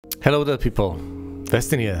Hello there people,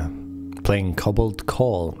 Westin here, playing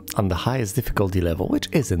CobaltCore on the highest difficulty level, which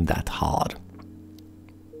isn't that hard.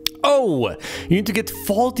 Oh, you need to get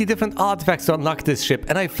 40 different artifacts to unlock this ship,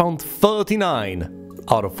 and I found 39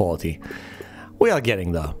 out of 40. We are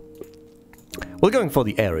getting there. We're going for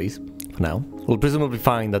the Ares for now. We'll presumably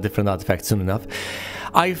find a different artifact soon enough.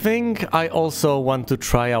 I think I also want to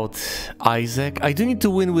try out Isaac. I do need to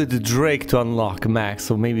win with Drake to unlock Max,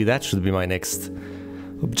 so maybe that should be my next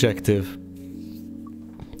objective.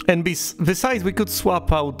 And besides, we could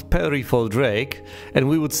swap out Perry for Drake and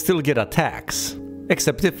we would still get attacks,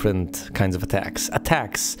 except different kinds of attacks.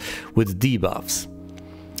 Attacks with debuffs,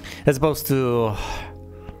 as opposed to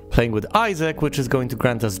playing with Isaac, which is going to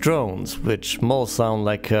grant us drones, which more sound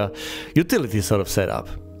like a utility sort of setup.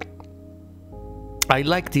 I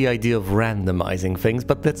like the idea of randomizing things,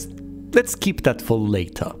 but let's keep that for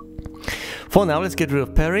later. For now, let's get rid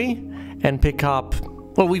of Perry and pick up...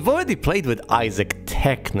 Well, we've already played with Isaac,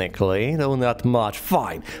 technically, though not much.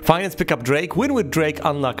 Fine. Fine, let's pick up Drake, win with Drake,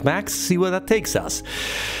 unlock Max, see where that takes us.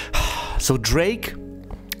 So Drake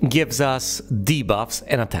gives us debuffs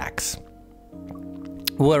and attacks.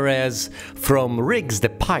 Whereas from Riggs, the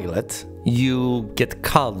pilot, you get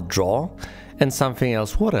card draw and something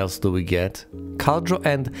else. What else do we get? Card draw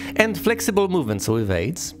and flexible movement, so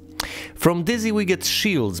evades. From Dizzy, we get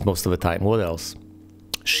shields most of the time. What else?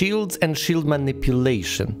 Shields and shield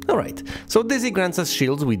manipulation. Alright, so Dizzy grants us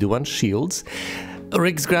shields, we do want shields.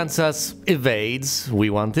 Riggs grants us evades,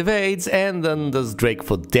 we want evades, and then there's Drake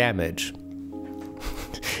for damage.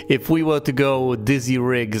 If we were to go Dizzy,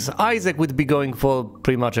 Riggs, Isaac would be going for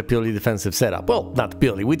pretty much a purely defensive setup. Well, not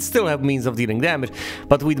purely, we'd still have means of dealing damage,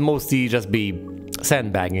 but we'd mostly just be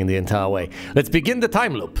sandbagging the entire way. Let's begin the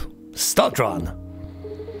time loop. Start run.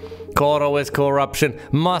 Core OS corruption,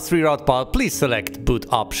 must reroute part, please select boot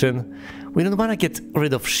option. We don't want to get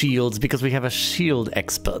rid of shields because we have a shield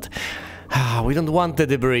expert. We don't want the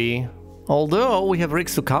debris, although we have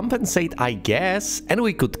rigs to compensate, I guess, and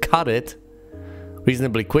we could cut it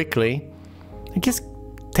reasonably quickly. I guess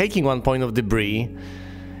taking 1 point of debris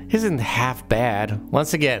isn't half bad.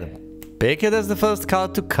 Once again, pick it as the first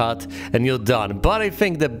card to cut and you're done. But I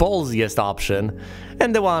think the ballsiest option,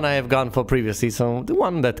 and the one I have gone for previously, so the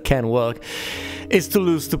one that can work, is to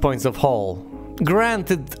lose 2 points of hull.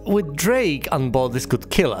 Granted, with Drake on board this could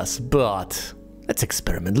kill us, but let's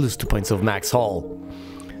experiment, lose 2 points of max hull.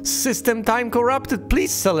 System time corrupted,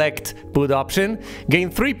 please select boot option, gain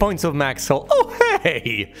 3 points of max hull. Oh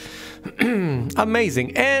hey!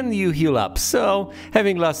 Amazing, and you heal up, so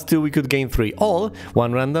having lost 2 we could gain 3 all,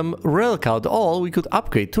 1 random rel card, all we could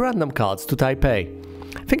upgrade 2 random cards to type A.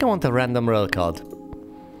 I think I want a random rel card.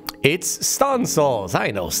 It's stun saws,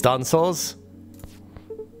 I know stun saws.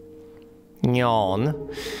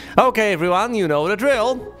 Yawn. Okay everyone, you know the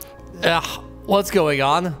drill. What's going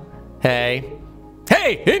on? Hey.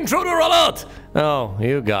 Hey, intruder alert! Oh,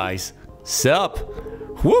 you guys. Sup?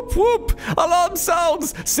 Whoop whoop! Alarm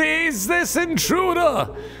sounds! Seize this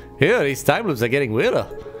intruder! Here, these time loops are getting weirder.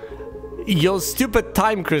 Your stupid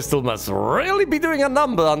time crystal must really be doing a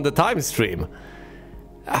number on the time stream.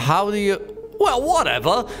 How do you... Well,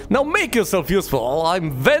 whatever. Now make yourself useful.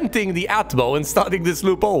 I'm venting the Atmo and starting this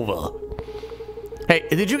loop over. Hey,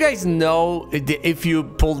 did you guys know if you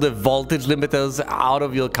pull the voltage limiters out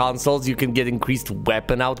of your consoles, you can get increased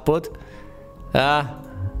weapon output?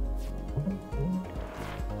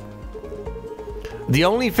 The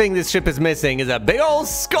only thing this ship is missing is a big old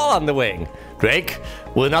skull on the wing. Drake,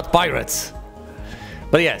 we're not pirates.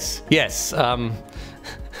 But yes,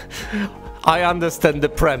 I understand the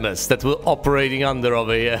premise that we're operating under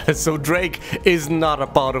over here. So Drake is not a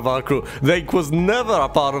part of our crew. Drake was never a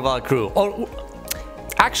part of our crew. Or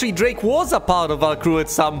actually, Drake was a part of our crew at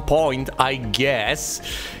some point, I guess,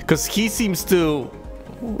 because he seems to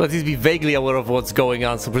at least be vaguely aware of what's going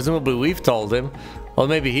on, so presumably we've told him. Or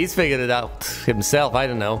maybe he's figured it out himself, I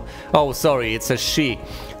don't know. Oh, sorry, it's a she.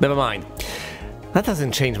 Never mind. That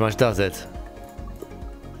doesn't change much, does it?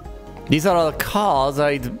 These are all cars,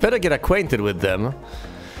 I'd better get acquainted with them.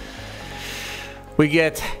 We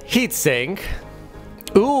get Heatsink.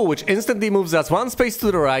 Ooh, which instantly moves us 1 space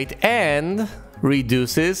to the right and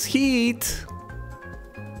reduces heat.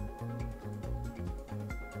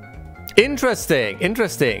 Interesting,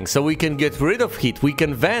 interesting. So we can get rid of heat, we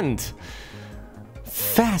can vent.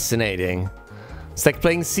 Fascinating. It's like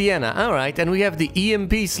playing Sienna. Alright, and we have the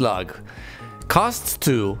EMP slug. Costs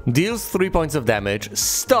 2, deals 3 points of damage,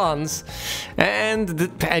 stuns, and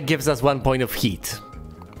gives us 1 point of heat.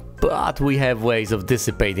 But we have ways of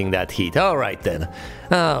dissipating that heat. Alright then.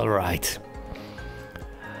 Alright.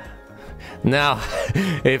 Now,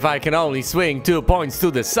 if I can only swing 2 points to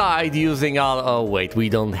the side using our... Oh wait, we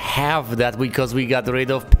don't have that because we got rid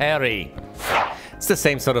of parry. It's the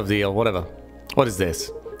same sort of deal, whatever. What is this?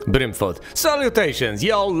 Brimfoot. Salutations,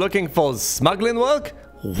 y'all looking for smuggling work?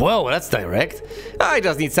 Whoa, that's direct. I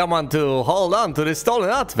just need someone to hold on to this stolen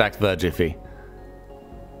artifact for a jiffy.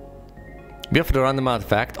 Be offered a random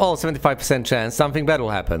artifact. Oh, 75% chance something bad will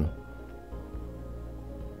happen.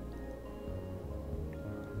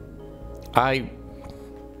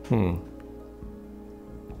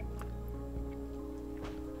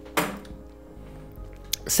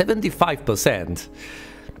 75%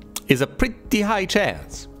 is a pretty high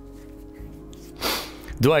chance.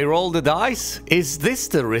 Do I roll the dice? Is this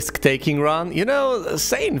the risk-taking run? You know, the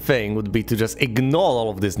sane thing would be to just ignore all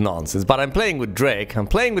of this nonsense, but I'm playing with Drake, I'm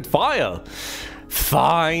playing with fire.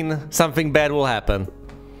 Fine, something bad will happen.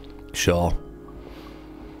 Sure.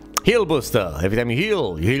 Heal booster. Every time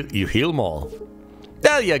you heal more.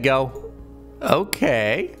 There you go.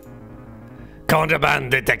 Okay.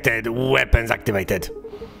 Contraband detected. Weapons activated.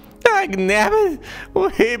 Dagnabbit!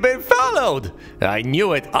 We've been followed! I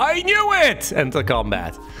knew it! I knew it! Enter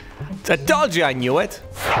combat. I told you I knew it!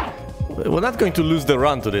 We're not going to lose the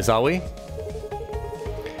run to this, are we?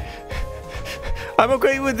 I'm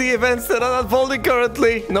okay with the events that are unfolding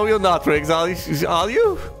currently. No, you're not, Riggs, are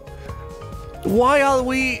you? Why are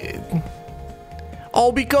we...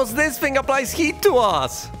 Oh, because this thing applies heat to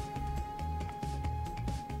us!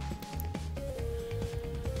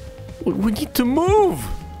 We need to move!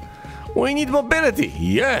 We need mobility!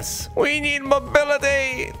 Yes! We need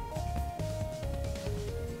mobility!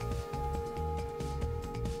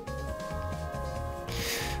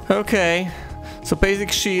 Okay, so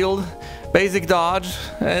basic shield, basic dodge,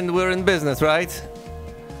 and we're in business, right?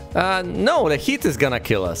 No, the heat is gonna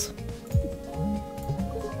kill us.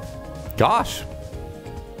 Gosh.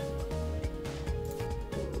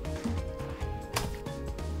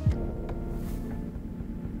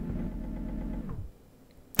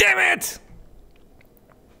 Damn it!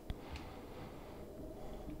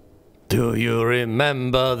 Do you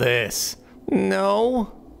remember this?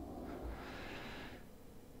 No?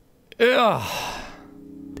 Ugh.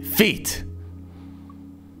 Feet.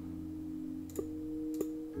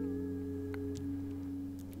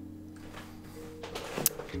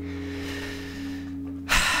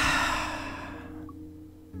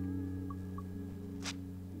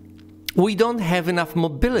 We don't have enough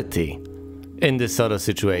mobility in this sort of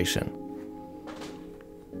situation.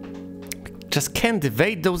 Just can't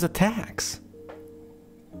evade those attacks.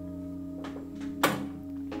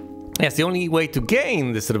 Yes, the only way to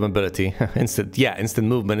gain this sort of mobility, instant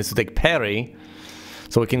movement, is to take parry,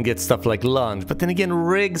 so we can get stuff like lunge. But then again,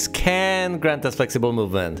 Riggs can grant us flexible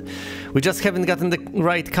movement. We just haven't gotten the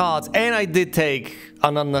right cards, and I did take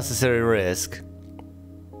an unnecessary risk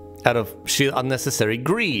out of sheer unnecessary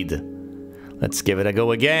greed. Let's give it a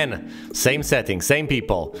go again. Same setting, same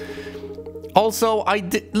people. Also,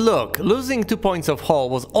 look, losing 2 points of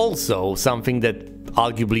hull was also something that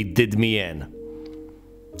arguably did me in.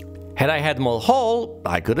 Had I had more hull,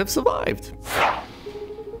 I could have survived.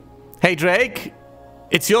 Hey Drake,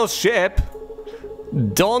 it's your ship.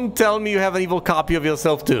 Don't tell me you have an evil copy of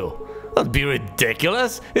yourself too. That'd be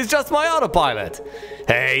ridiculous. It's just my autopilot.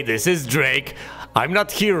 Hey, this is Drake. I'm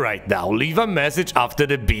not here right now. Leave a message after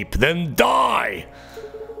the beep, then die!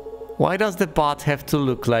 Why does the bot have to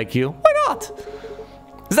look like you? Why not?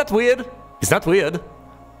 Is that weird? Is that weird?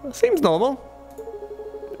 Seems normal.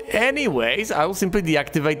 Anyways, I will simply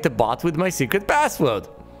deactivate the bot with my secret password.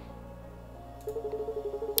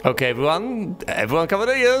 Okay, everyone cover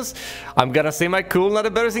their ears. I'm gonna say my cool, not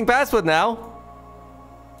embarrassing password now.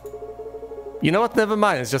 You know what? Never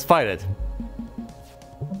mind. Let's just fight it.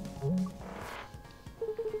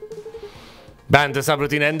 Banter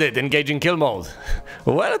subroutine ended. Engaging kill mode.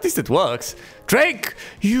 Well, at least it works. Drake,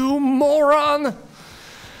 you moron!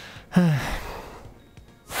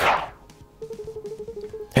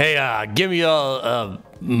 Hey, give me your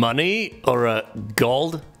money or a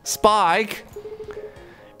gold spike.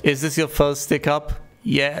 Is this your first stick up?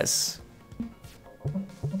 Yes.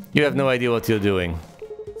 You have no idea what you're doing.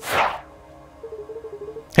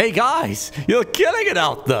 Hey guys, you're killing it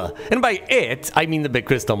out there! And by it, I mean the big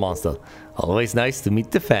crystal monster. Always nice to meet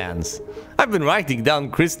the fans. I've been writing down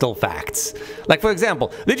crystal facts. Like for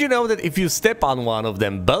example, did you know that if you step on one of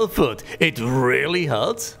them barefoot, it really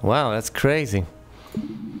hurts? Wow, that's crazy.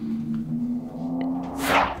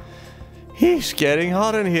 It's getting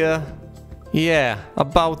hot in here. Yeah,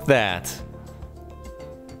 about that.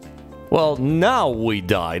 Well, now we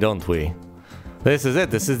die, don't we? This is it,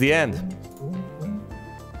 this is the end.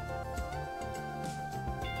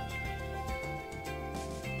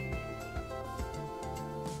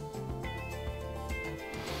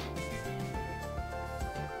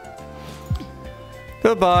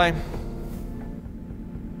 Goodbye.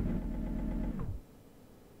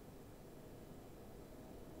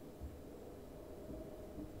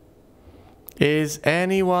 Is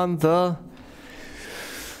anyone the...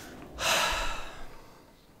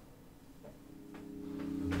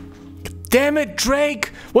 Damn it, Drake!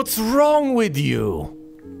 What's wrong with you?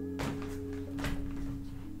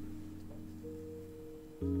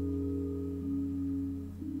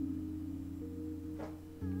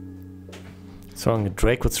 What's wrong with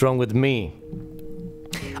Drake? What's wrong with me?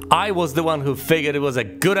 I was the one who figured it was a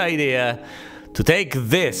good idea to take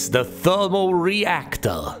this, the thermal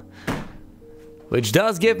reactor, which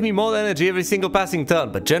does give me more energy every single passing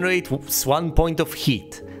turn, but generates 1 point of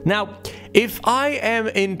heat. Now, if I am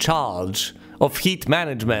in charge of heat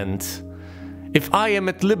management, if I am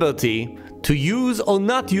at liberty to use or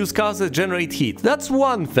not use cars that generate heat, that's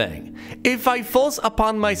one thing. If I force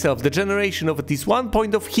upon myself the generation of at least 1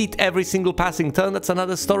 point of heat every single passing turn, that's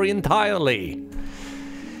another story entirely.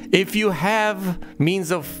 If you have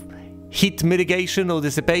means of heat mitigation or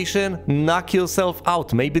dissipation, knock yourself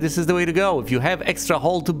out. Maybe this is the way to go. If you have extra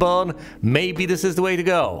hole to burn, maybe this is the way to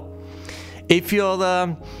go. If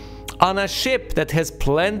you're on a ship that has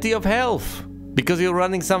plenty of health, because you're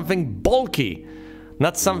running something bulky,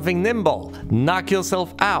 not something nimble, knock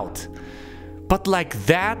yourself out. But like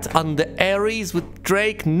that on the Ares with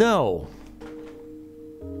Drake, no.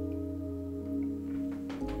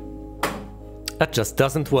 That just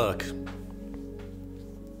doesn't work.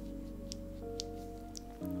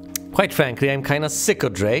 Quite frankly, I'm kinda sick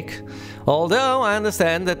of Drake. Although I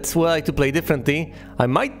understand that were I to play differently, I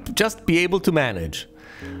might just be able to manage.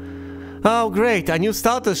 Oh great, a new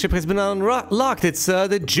starter ship has been unlocked. It's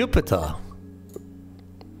the Jupiter.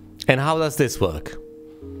 And how does this work?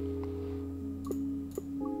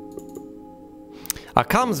 A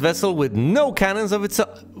comms vessel with no cannons of its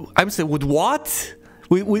own. I'm saying, with what?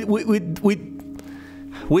 With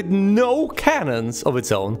no cannons of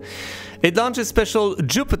its own. It launches special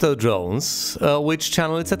Jupiter drones, which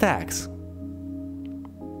channel its attacks.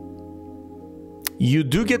 You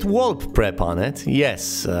do get warp prep on it.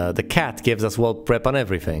 Yes, the cat gives us warp prep on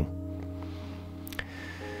everything.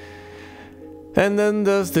 And then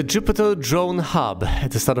there's the Jupiter drone hub.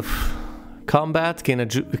 At the start of combat, gain a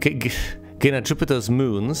Jupiter's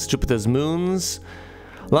moons. Jupiter's moons.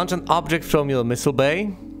 Launch an object from your missile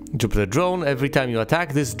bay. Jupiter drone. Every time you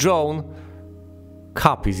attack, this drone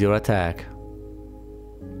copies your attack.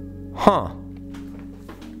 Huh.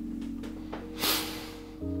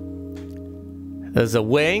 There's a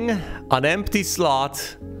wing, an empty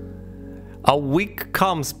slot, a weak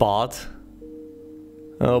comm spot.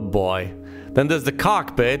 Oh boy. Then there's the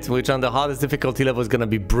cockpit, which on the hardest difficulty level is gonna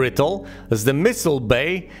be brittle. There's the missile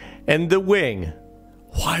bay and the wing.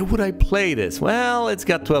 Why would I play this? Well, it's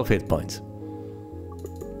got 12 hit points.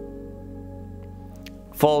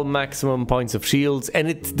 Full maximum points of shields, and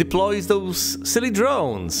it deploys those silly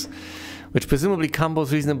drones, which presumably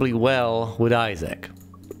combos reasonably well with Isaac.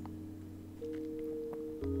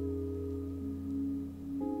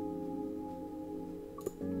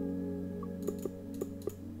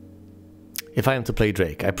 If I am to play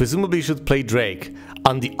Drake, I presumably should play Drake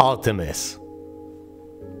on the Artemis.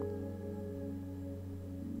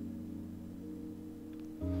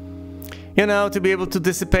 You know, to be able to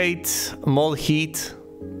dissipate more heat.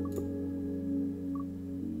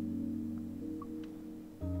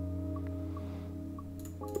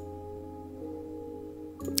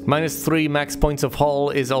 -3 max points of hull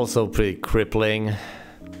is also pretty crippling.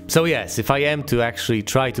 So yes, if I am to actually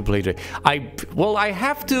try to play Drake, I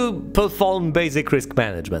have to perform basic risk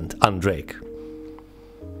management on Drake.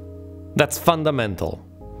 That's fundamental.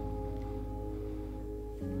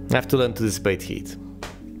 I have to learn to dissipate heat.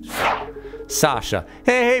 Sasha,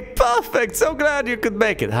 hey, perfect, so glad you could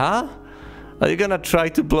make it, huh? Are you gonna try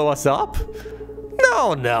to blow us up?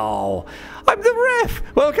 No, I'm the ref,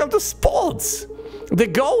 welcome to sports. The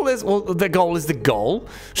goal is, well, the goal is the goal.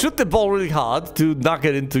 Shoot the ball really hard to knock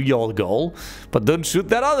it into your goal, but don't shoot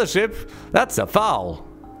that other ship. That's a foul.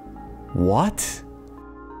 What?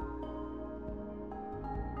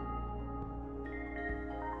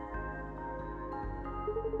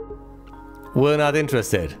 We're not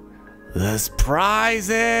interested. There's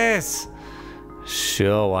prizes!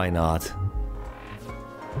 Sure, why not?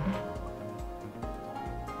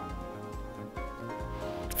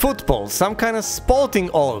 Football, some kind of sporting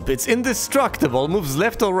orb. It's indestructible, moves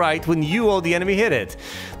left or right when you or the enemy hit it.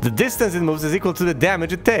 The distance it moves is equal to the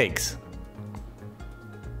damage it takes.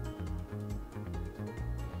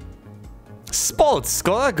 Sports,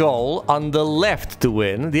 score a goal on the left to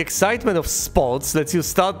win. The excitement of sports lets you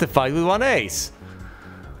start the fight with one ace.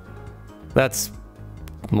 That's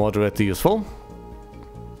Moderately useful.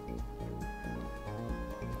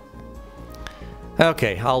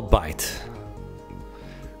 Okay, I'll bite.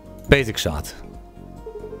 Basic shot.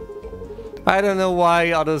 I don't know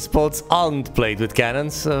why other sports aren't played with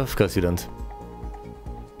cannons. Of course you don't.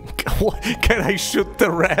 Can I shoot the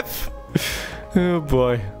ref? Oh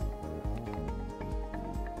boy.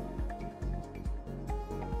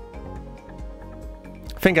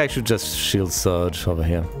 I think I should just shield surge over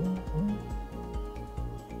here.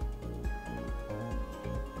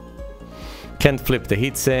 Can't flip the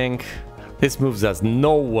heatsink. This moves us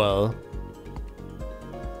nowhere.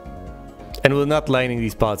 And we're not lining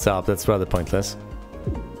these parts up, that's rather pointless.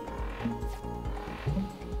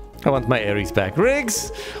 I want my Ares back.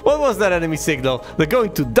 Riggs! What was that enemy signal? They're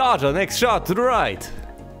going to dodge our next shot to the right.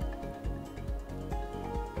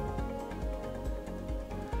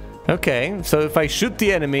 Okay, so if I shoot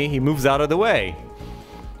the enemy, he moves out of the way.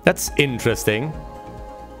 That's interesting.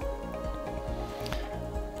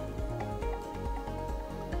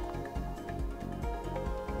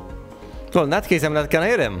 Well, in that case, I'm not gonna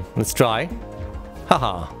hit him. Let's try.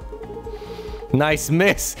 Haha. Nice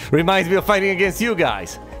miss. Reminds me of fighting against you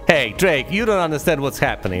guys. Hey, Drake, you don't understand what's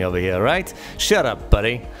happening over here, right? Shut up,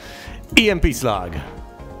 buddy. EMP slug.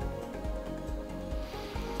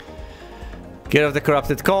 Get off the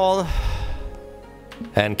corrupted call.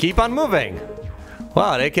 And keep on moving.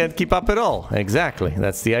 Wow, they can't keep up at all. Exactly,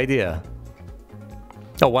 that's the idea.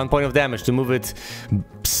 Oh, 1 point of damage to move it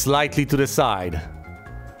slightly to the side.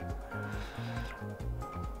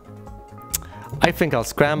 I think I'll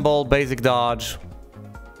scramble, basic dodge.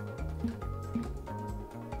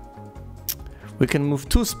 We can move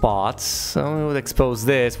 2 spots, so we would expose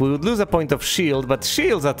this. We would lose a point of shield, but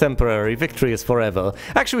shields are temporary, victory is forever.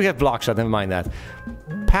 Actually, we have block shot, never mind that.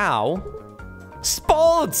 Pow!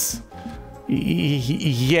 Sports!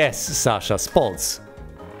 Yes, Sasha, sports.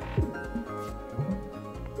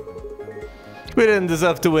 We didn't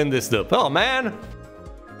deserve to win this loop. Oh, man!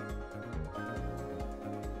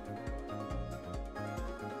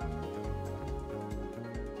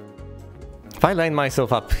 If I line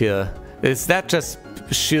myself up here, is that just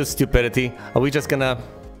sheer stupidity? Are we just gonna...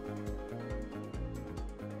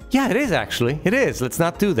 Yeah, it is actually. It is. Let's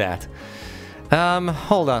not do that.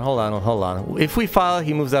 Hold on. If we fire,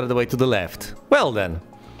 he moves out of the way to the left. Well then.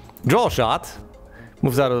 Draw shot.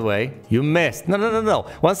 Moves out of the way. You missed. No.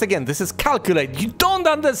 Once again, this is calculated. You don't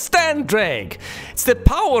understand, Drake. It's the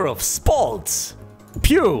power of sports.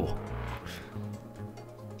 Pew.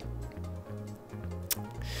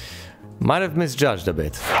 Might have misjudged a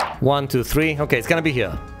bit. 1, 2, 3. Okay, it's gonna be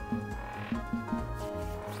here.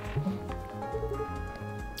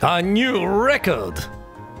 A new record!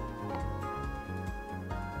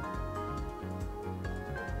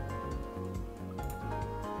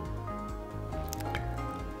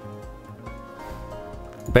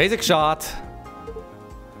 Basic shot.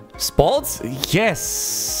 Sports? Yes!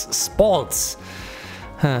 Sports!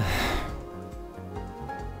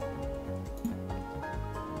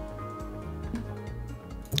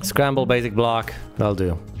 Scramble, basic block. That'll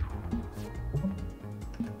do.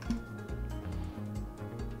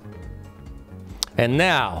 And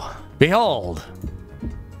now, behold!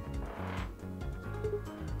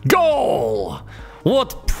 Goal!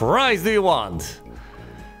 What prize do you want?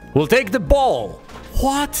 We'll take the ball.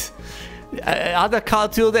 What? Other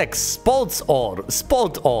card to your deck. Sport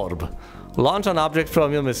orb. Launch an object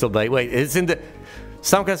from your missile bay. Wait, it's in the...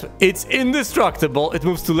 It's indestructible. It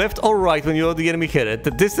moves to left or right when you or the enemy hit it. The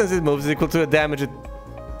distance it moves is equal to the damage it...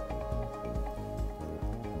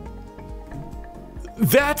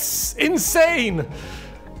 That's insane!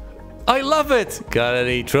 I love it! Got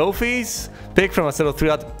any trophies? Pick from a set of 3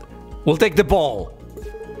 out... We'll take the ball.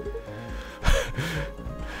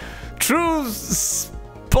 True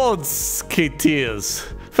sports tears.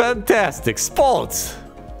 Fantastic. Sports.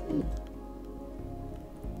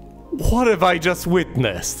 What have I just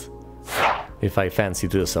witnessed? If I fancy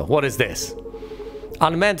to do so. What is this?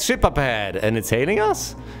 Unmanned ship up ahead, and it's hailing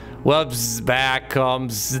us? Well, back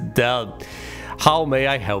comes the... How may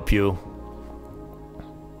I help you?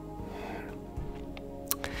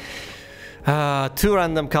 2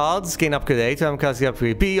 random cards, gain upgrade A, 2 random cards, gain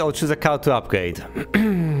upgrade B, or choose a card to upgrade.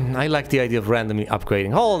 I like the idea of randomly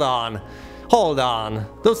upgrading. Hold on.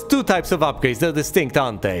 Those 2 types of upgrades, they're distinct,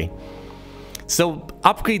 aren't they? So,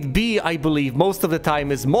 upgrade B, I believe, most of the time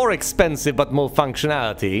is more expensive but more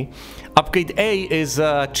functionality. Upgrade A is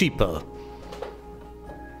cheaper.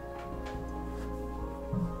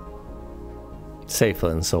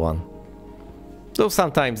 Safer and so on. Though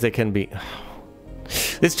sometimes they can be...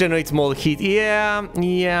 This generates more heat. Yeah.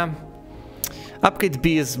 Upgrade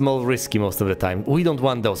B is more risky most of the time. We don't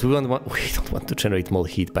want those. We don't want to generate more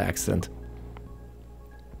heat by accident.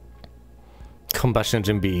 Combustion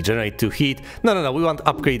engine B, generate 2 heat. No, we want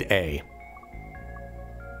upgrade A.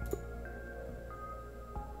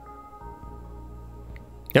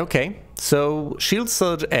 Okay, so shield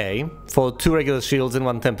surge A for 2 regular shields and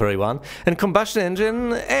 1 temporary one. And combustion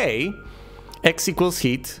engine A, X equals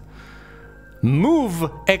heat. Move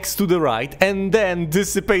X to the right and then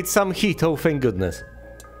dissipate some heat. Oh, thank goodness.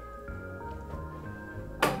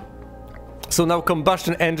 So now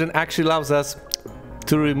combustion engine actually allows us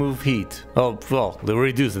to remove heat. Oh, well, to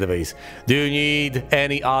reduce the base. Do you need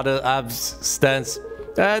any other stance?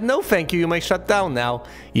 No, thank you. You may shut down now.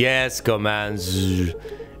 Yes, commands.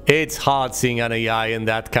 It's hard seeing an AI in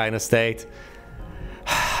that kind of state.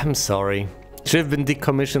 I'm sorry. Should have been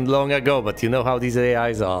decommissioned long ago, but you know how these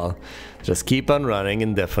AIs are. Just keep on running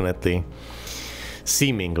indefinitely.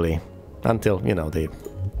 Seemingly. Until, you know, they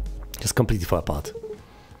just completely fall apart.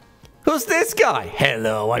 Who's this guy?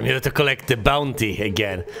 Hello, I'm here to collect the bounty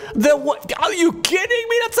again. The what? Are you kidding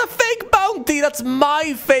me? That's a fake bounty. That's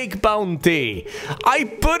my fake bounty. I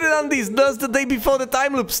put it on these nerds the day before the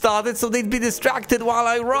time loop started so they'd be distracted while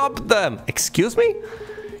I robbed them. Excuse me?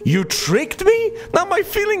 You tricked me? Now my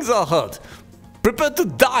feelings are hurt. Prepare to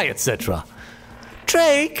die, etc.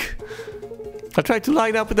 Drake! I tried to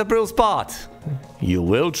line up with the Brill spot. You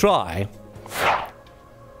will try.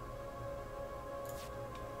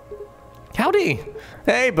 Howdy!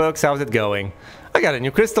 Hey Books, how's it going? I got a new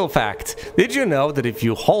crystal fact. Did you know that if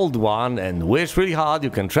you hold one and wish really hard, you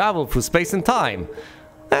can travel through space and time?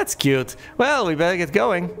 That's cute. Well, we better get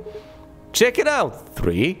going. Check it out.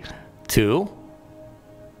 3, 2...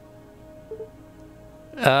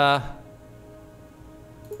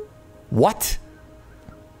 What?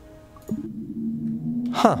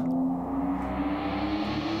 Huh.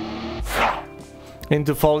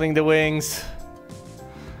 Into folding the wings.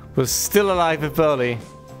 We're still alive if early.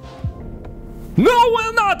 No,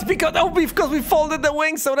 we're not! Because we folded the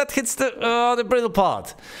wings, so that hits the brittle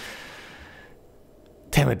part.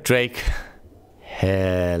 Damn it, Drake.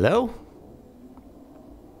 Hello?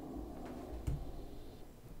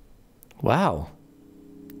 Wow.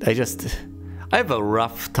 I have a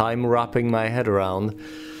rough time wrapping my head around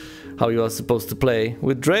how you are supposed to play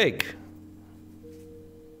with Drake.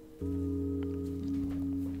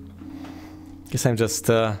 Guess I'm just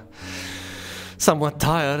somewhat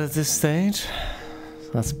tired at this stage.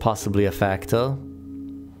 That's possibly a factor.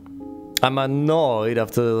 I'm annoyed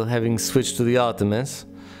after having switched to the Artemis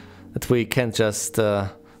that we can't just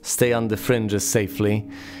stay on the fringes safely.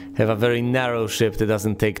 Have a very narrow ship that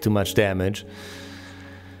doesn't take too much damage.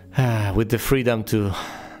 With the freedom to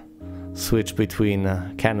switch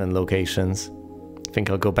between cannon locations. I think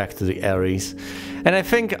I'll go back to the Ares. And I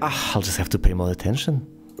think I'll just have to pay more attention.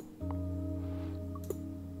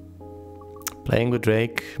 Playing with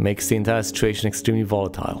Drake makes the entire situation extremely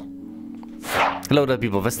volatile. Hello there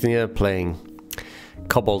people, Vestinier playing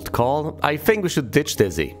CobaltCore. I think we should ditch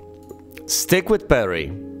Dizzy. Stick with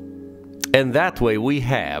Perry. And that way we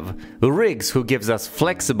have Riggs who gives us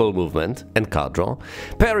flexible movement and card draw,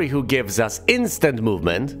 Perry who gives us instant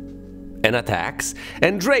movement and attacks,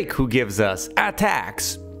 and Drake who gives us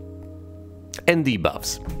attacks and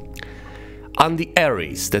debuffs. On the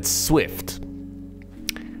Ares, that's swift.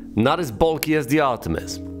 Not as bulky as the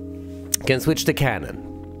Artemis. Can switch to cannon.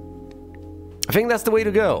 I think that's the way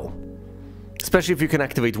to go. Especially if you can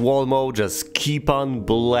activate wall mode, just keep on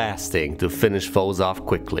blasting to finish foes off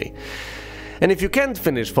quickly. And if you can't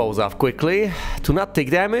finish foes off quickly, to not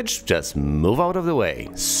take damage, just move out of the way.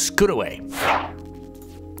 Scoot away.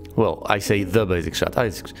 Well, I say the basic shot.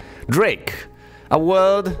 Drake, a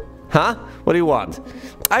word? Huh? What do you want?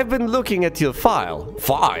 I've been looking at your file.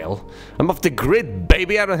 File? I'm off the grid,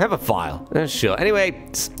 baby. I don't have a file. Sure. Anyway,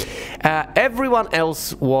 everyone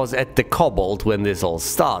else was at the Cobalt when this all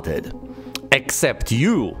started. Except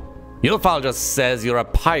you. Your file just says you're a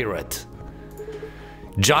pirate.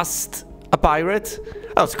 Just a pirate?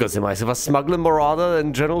 I was considering myself a smuggler, marauder,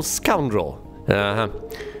 and general scoundrel.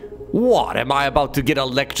 What, am I about to get a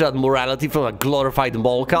lecture on morality from a glorified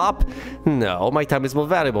mall cop? No, my time is more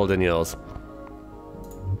valuable than yours.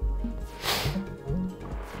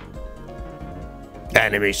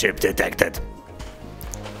 Enemy ship detected.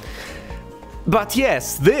 But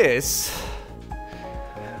yes, this...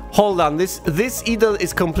 Hold on, this either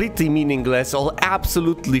is completely meaningless or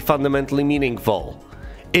absolutely fundamentally meaningful.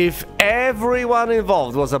 If everyone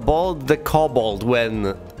involved was aboard the Cobalt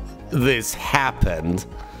when this happened,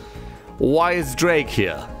 why is Drake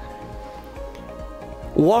here?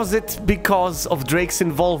 Was it because of Drake's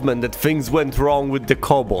involvement that things went wrong with the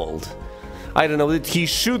Cobalt? I don't know, did he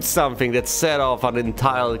shoot something that set off an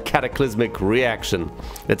entire cataclysmic reaction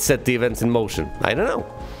that set the events in motion? I don't know.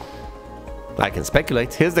 I can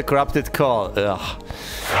speculate. Here's the corrupted core. Ugh.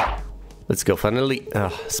 Let's go finally.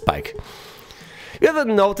 Spike. You ever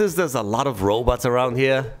notice there's a lot of robots around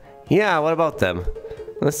here? Yeah, what about them?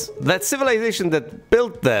 That civilization that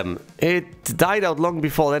built them, it died out long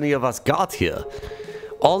before any of us got here.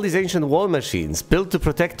 All these ancient war machines, built to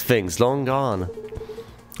protect things, long gone.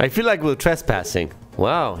 I feel like we're trespassing.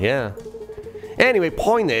 Wow, yeah. Anyway,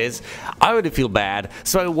 point is, I already feel bad,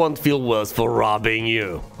 so I won't feel worse for robbing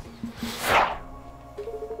you.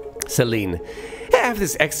 Celine, I have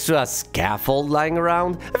this extra scaffold lying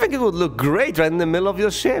around. I think it would look great right in the middle of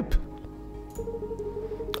your ship.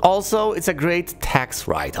 Also, it's a great tax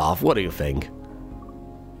write-off. What do you think?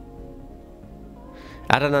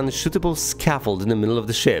 Add an unshootable scaffold in the middle of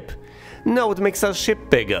the ship. No, it makes our ship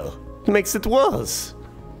bigger. It makes it worse.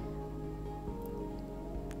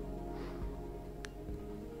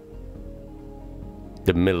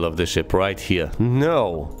 The middle of the ship right here.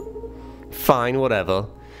 No. Fine, whatever.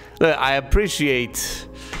 I appreciate...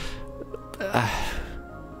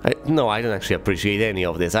 No, I don't actually appreciate any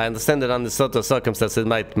of this. I understand that under certain circumstances it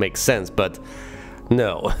might make sense, but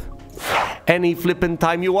no. Any flippin'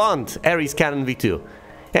 time you want. Ares Cannon V2.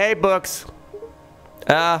 Hey, Books.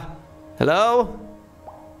 Hello?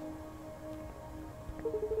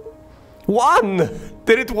 1!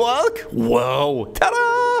 Did it work? Whoa!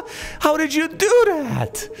 Ta-da! How did you do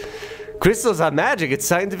that? Crystals are magic, it's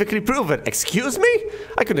scientifically proven. Excuse me?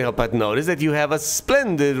 I couldn't help but notice that you have a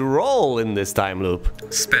splendid role in this time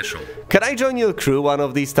loop. Special. Can I join your crew one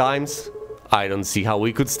of these times? I don't see how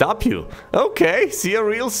we could stop you. Okay, see you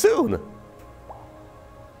real soon.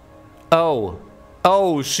 Oh,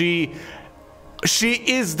 she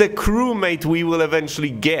is the crewmate we will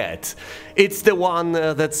eventually get. It's the one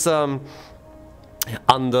that's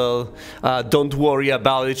under don't worry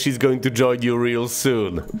about it, she's going to join you real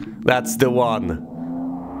soon. That's the one.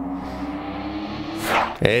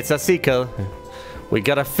 It's a sequel. We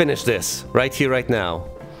gotta finish this right here, right now.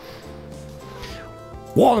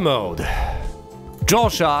 War mode. Draw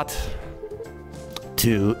shot.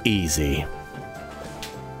 Too easy.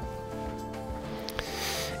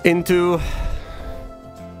 Into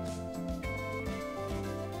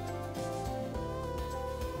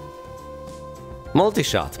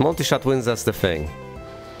multi-shot. Multi-shot wins us the thing.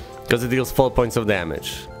 Because it deals 4 points of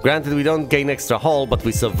damage. Granted, we don't gain extra hull, but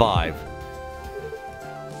we survive.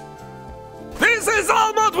 This is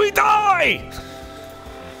Almond, we die!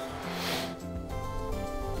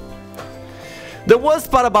 The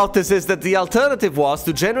worst part about this is that the alternative was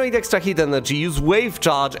to generate extra heat energy, use wave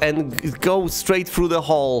charge, and go straight through the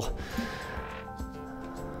hull.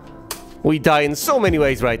 We die in so many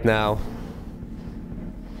ways right now.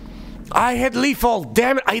 I had lethal,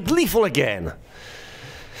 damn it, I had lethal again.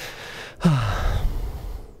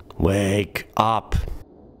 Wake up.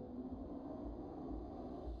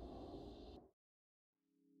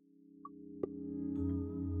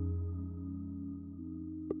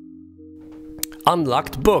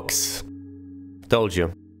 Unlocked books. Told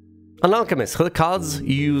you. An alchemist. Her cards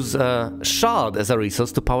use shard as a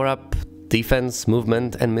resource to power up defense,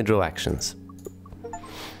 movement, and mid-row actions.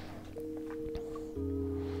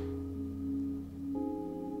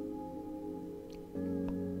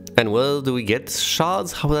 And where do we get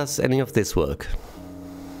shards? How does any of this work?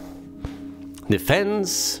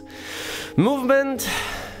 Defense, movement.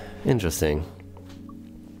 Interesting.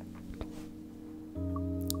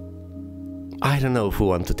 I don't know if we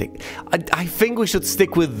want to take... I think we should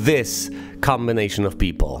stick with this combination of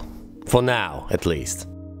people. For now, at least.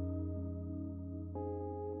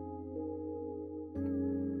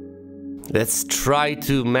 Let's try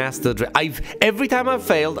to master... Every time I've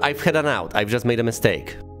failed, I've had an out. I've just made a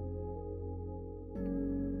mistake.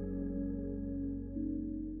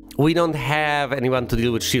 We don't have anyone to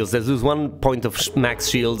deal with shields. Let's lose 1 point of max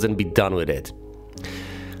shields and be done with it.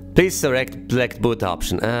 Please select boot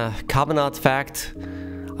option. Carbon artifact,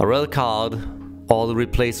 a rare card, or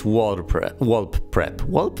replace Warp Prep.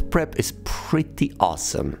 Warp Prep is pretty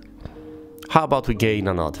awesome. How about we gain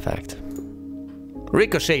an artifact?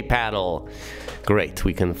 Ricochet paddle. Great,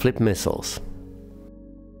 we can flip missiles.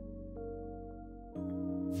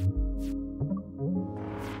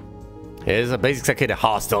 Here's a basic circuit.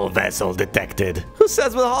 Hostile vessel detected. Who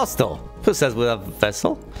says we're hostile? Who says we're a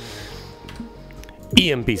vessel?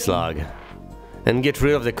 EMP slug. And get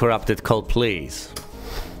rid of the corrupted cult, please.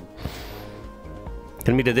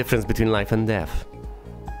 Can be the difference between life and death.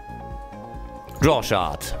 Draw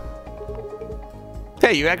shot.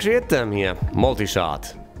 Hey, you actually hit them here.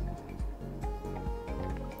 Multi-shot.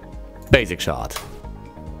 Basic shot.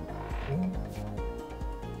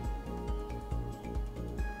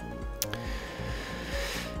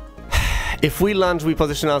 If we lunge, we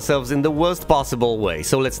position ourselves in the worst possible way,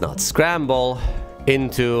 so let's not. Scramble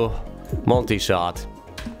into multi-shot.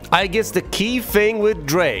 I guess the key thing with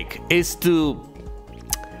Drake is to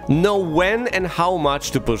know when and how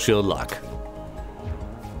much to push your luck.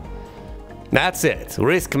 That's it.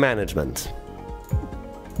 Risk management.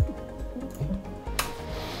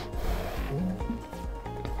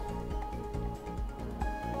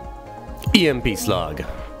 EMP slug.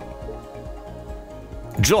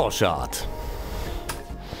 Jaw shot.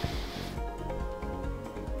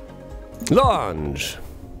 Lunge.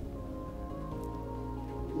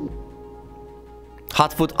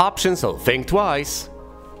 Hot foot option, so think twice.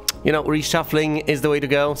 You know, reshuffling is the way to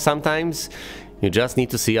go. Sometimes you just need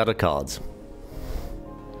to see other cards.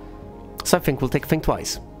 So I think we'll think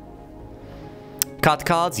twice. Cut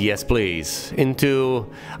cards? Yes, please. Into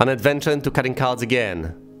an adventure into cutting cards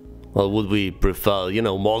again. Or would we prefer, you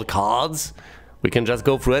know, more cards? We can just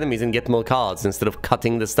go through enemies and get more cards instead of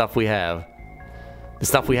cutting the stuff we have. The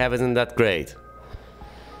stuff we have isn't that great.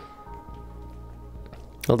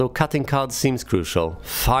 Although cutting cards seems crucial.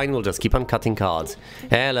 Fine, we'll just keep on cutting cards.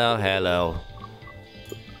 Hello, hello.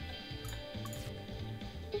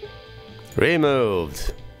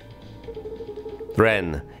 Removed.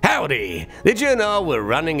 Ren. Howdy! Did you know we're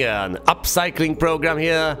running an upcycling program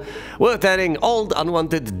here? We're turning old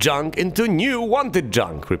unwanted junk into new wanted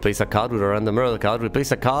junk. Replace a card with a random rare card.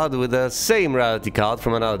 Replace a card with the same rarity card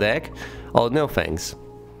from another deck. Oh, no thanks.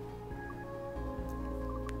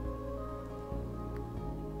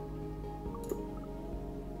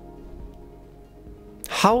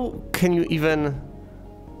 How can you even...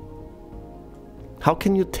 How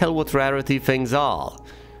can you tell what rarity things are?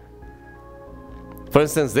 For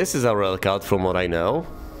instance, this is a rare card from what I know.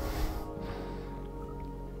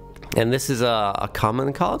 And this is a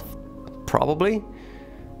common card? Probably.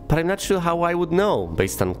 But I'm not sure how I would know.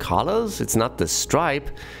 Based on colors? It's not the stripe.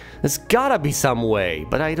 There's gotta be some way,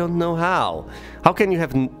 but I don't know how. How can you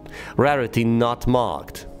have rarity not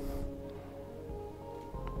marked?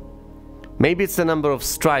 Maybe it's the number of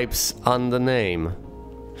stripes on the name.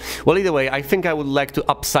 Well, either way, I think I would like to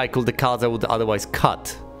upcycle the cards I would otherwise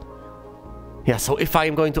cut. Yeah, so if I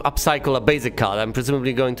am going to upcycle a basic card, I'm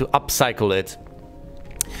presumably going to upcycle it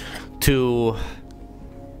to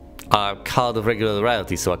a card of regular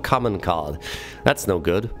rarity, so a common card. That's no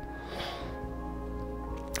good.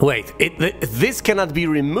 Wait, this cannot be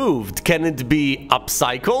removed. Can it be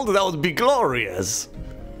upcycled? That would be glorious.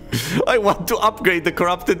 I want to upgrade the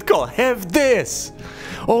corrupted core. Have this!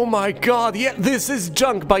 Oh my god, yeah, this is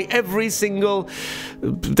junk by every single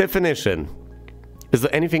definition. Is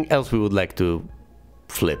there anything else we would like to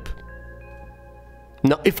flip?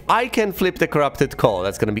 No, if I can flip the corrupted core,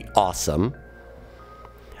 that's gonna be awesome.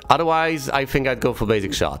 Otherwise, I think I'd go for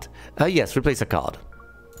basic shot. Yes, replace a card.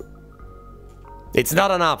 It's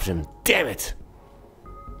not an option. Damn it!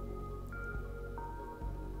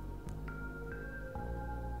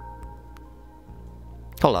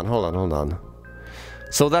 Hold on.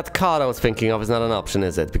 So that card I was thinking of is not an option,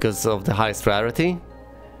 is it? Because of the highest rarity?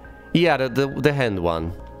 Yeah, the hand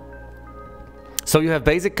one. So you have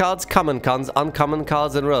basic cards, common cards, uncommon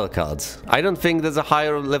cards, and rare cards. I don't think there's a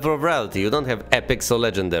higher level of rarity. You don't have epics or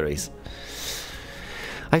legendaries.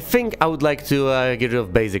 I think I would like to get rid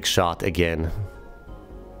of basic shot again.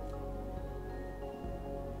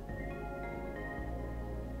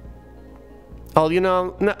 Oh, you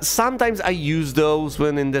know, sometimes I use those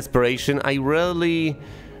when in desperation. I really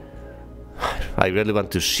want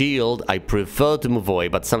to shield. I prefer to move away,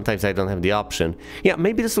 but sometimes I don't have the option. Yeah,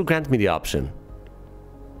 maybe this will grant me the option.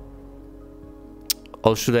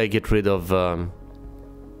 Or should I get rid of...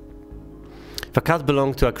 If a card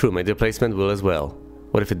belongs to a crewmate, the replacement will as well.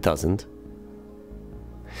 What if it doesn't?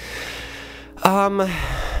 No,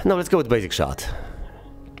 let's go with basic shot.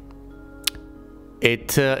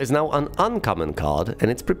 It is now an uncommon card,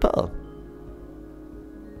 and it's Prepare.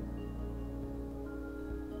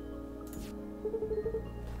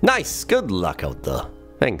 Nice! Good luck out there.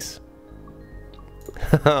 Thanks.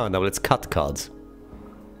 Now let's cut cards.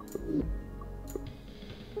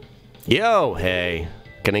 Yo, hey.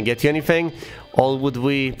 Can I get you anything? Or would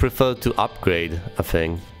we prefer to upgrade a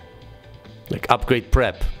thing? Like upgrade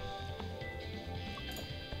prep.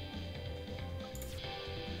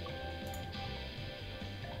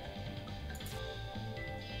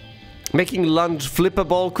 Making lunge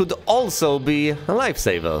flippable could also be a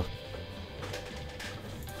lifesaver.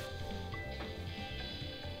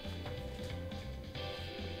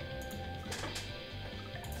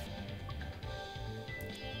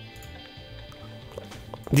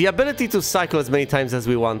 The ability to cycle as many times as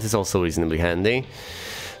we want is also reasonably handy.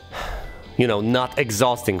 You know, not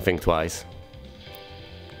exhausting, think twice.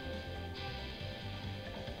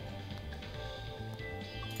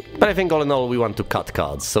 But I think all in all we want to cut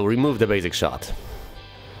cards, so remove the basic shot.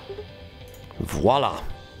 Voila!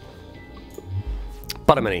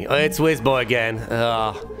 Bottomany, it's Whizboy again.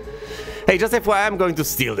 Hey, just FYI, I'm going to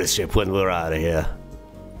steal this ship when we're out of here.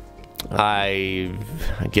 I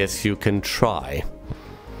guess you can try.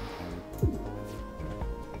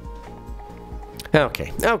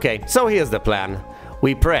 Okay, so here's the plan.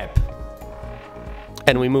 We prep.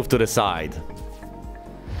 And we move to the side.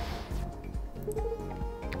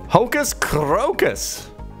 Hocus Crocus!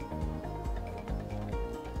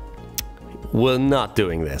 We're not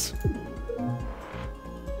doing this.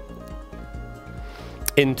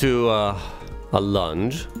 Into a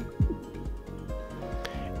lunge.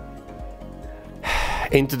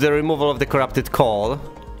 Into the removal of the corrupted call.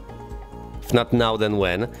 If not now, then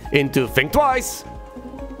when? Into think twice!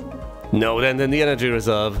 No, then the energy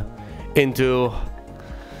reserve. Into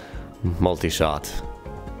multi-shot.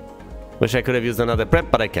 Wish I could have used another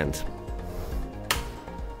prep, but I can't.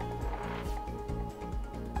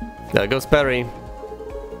 There goes Perry.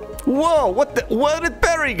 Whoa, what the? Where did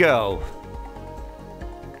Perry go?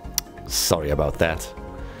 Sorry about that.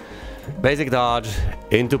 Basic dodge.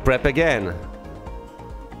 Into prep again.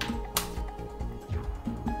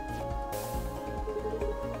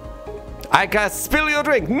 I can't spill your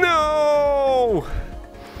drink. No!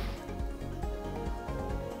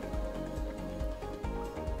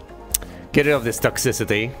 Get rid of this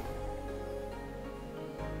toxicity.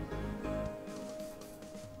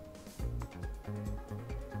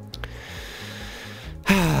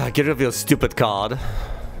 Get rid of your stupid card.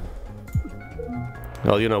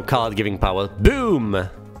 Well, you know, card giving power. Boom!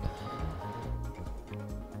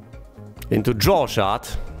 Into draw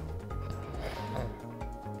shot.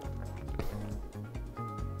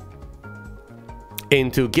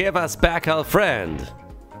 Into give us back our friend.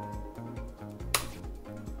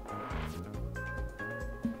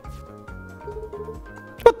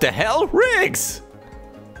 What the hell? Riggs!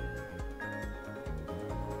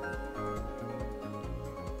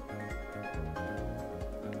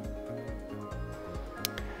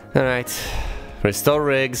 Alright. Restore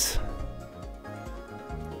Riggs.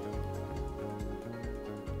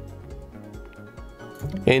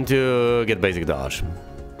 Into get basic dodge.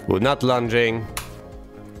 We're not lunging.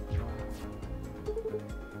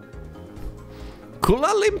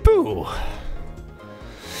 Kuala Lumpur.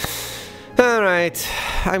 Alright,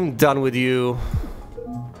 I'm done with you.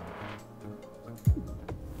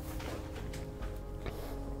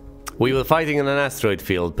 We were fighting in an asteroid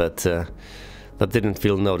field, but that didn't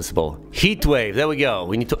feel noticeable. Heat wave, there we go.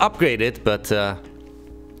 We need to upgrade it, but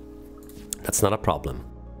that's not a problem.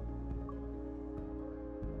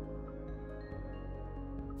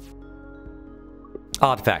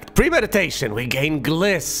 Artifact. Premeditation. We gain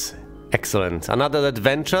Gliss. Excellent. Another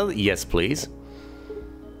adventure? Yes, please.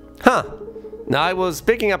 Huh. Now, I was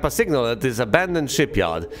picking up a signal at this abandoned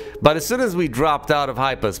shipyard, but as soon as we dropped out of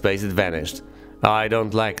hyperspace, it vanished. I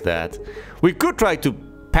don't like that. We could try to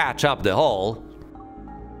patch up the hole.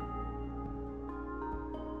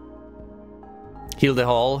 Heal the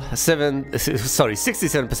hole.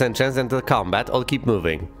 67% chance to enter combat. I'll keep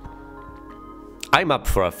moving. I'm up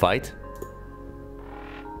for a fight.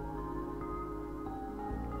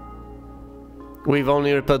 We've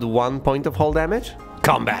only repaired 1 point of hull damage.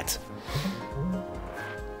 Combat!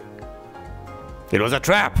 It was a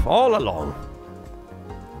trap all along.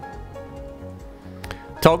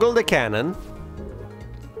 Toggle the cannon.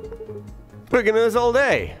 We're gonna do this all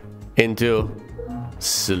day. Into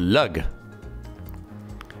slug.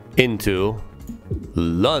 Into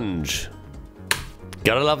lunge.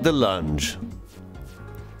 Gotta love the lunge.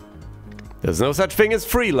 There's no such thing as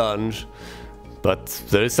free lunge, but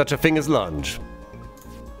there is such a thing as lunge.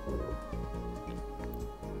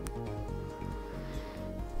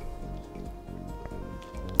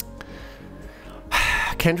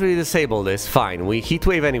 Can't really disable this. Fine, we heat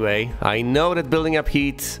wave anyway. I know that building up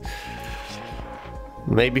heat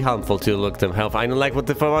may be harmful to long-term health. I don't like what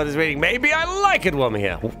the format is rating. Maybe I like it when we're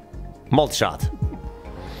here. Malt shot.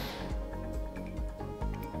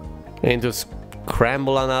 Into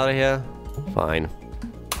scramble on out of here. Fine.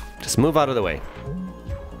 Just move out of the way.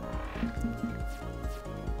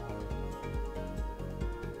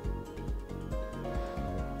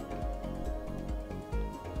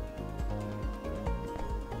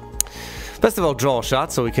 First of all, draw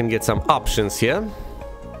shot, so we can get some options here.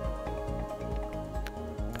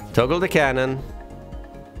 Toggle the cannon.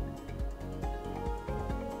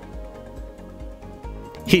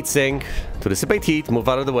 Heat sink to dissipate heat, move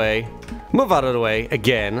out of the way, move out of the way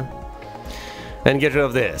again, and get rid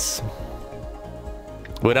of this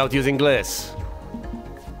without using gliss.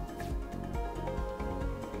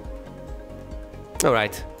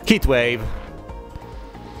 Alright, heat wave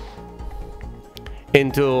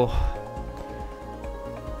into,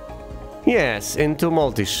 yes, into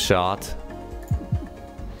multi-shot,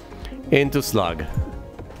 into slug.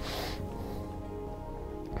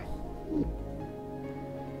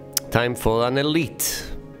 Time for an elite.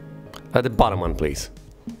 At the bottom one, please.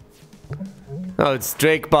 Oh, it's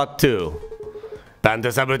Drakebot 2. Panther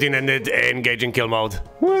subroutine ended, engaging kill mode.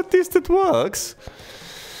 What? At least it works.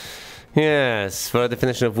 Yes, for a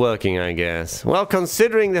definition of working, I guess. Well,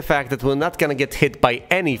 considering the fact that we're not gonna get hit by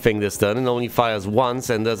anything this turn and only fires once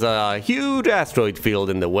and there's a huge asteroid field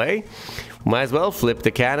in the way, might as well flip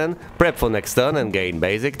the cannon, prep for next turn and gain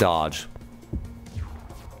basic dodge.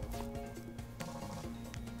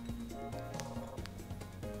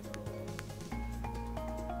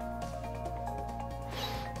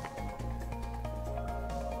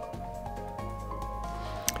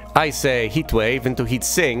 I say heat wave into heat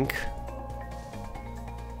sink.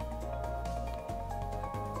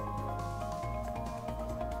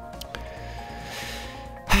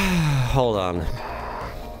 Hold on.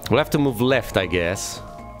 We'll have to move left, I guess.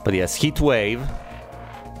 But yes, heat wave.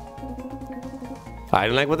 I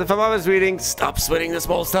don't like what the thermometer is reading. Stop sweating the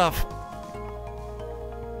small stuff.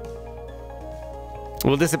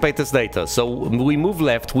 We'll dissipate this later. So we move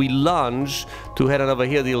left, we lunge to head on over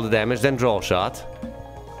here, deal the damage, then draw shot.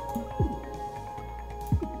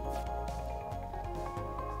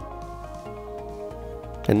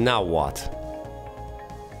 And now what?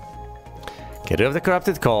 Get rid of the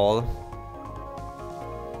corrupted call.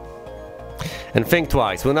 And think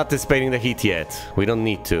twice. We're not dissipating the heat yet. We don't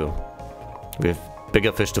need to. We have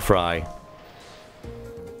bigger fish to fry.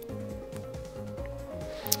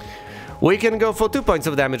 We can go for 2 points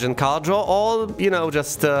of damage and card draw, or, you know,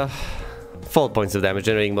 just 4 points of damage,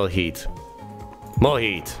 generating more heat. More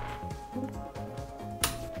heat.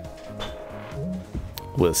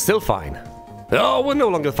 We're still fine. Oh, we're no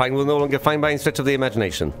longer fine. We're no longer fine by any stretch of the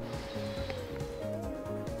imagination.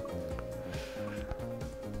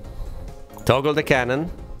 Toggle the cannon.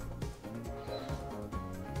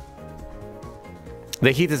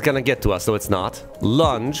 The heat is gonna get to us, so it's not.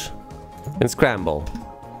 Lunge and scramble.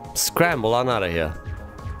 Scramble on out of here.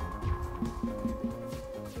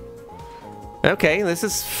 Okay, this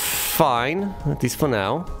is fine, at least for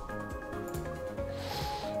now.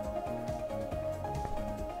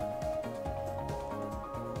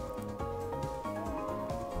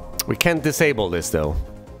 We can't disable this though.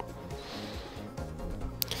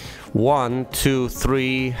 1, 2,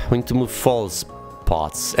 3. We need to move false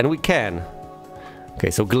spots, and we can.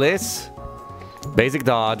 Okay, so gliss, basic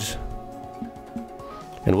dodge,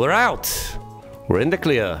 and we're out. We're in the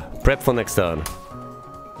clear. Prep for next turn.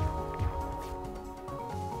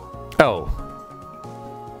 Oh.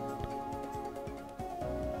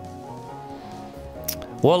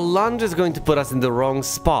 Well, lunge is going to put us in the wrong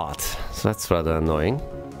spot, so that's rather annoying.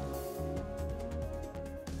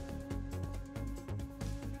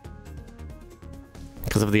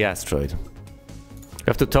 Because of the asteroid. We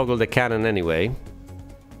have to toggle the cannon anyway.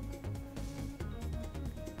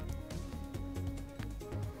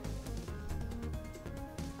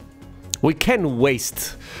 We can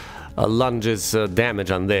waste a lunge's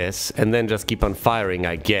damage on this and then just keep on firing,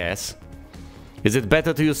 I guess. Is it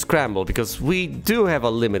better to use scramble? Because we do have a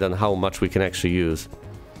limit on how much we can actually use.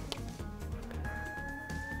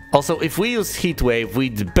 Also, if we use heat wave,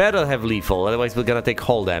 we'd better have lethal, otherwise we're gonna take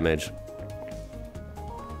hull damage.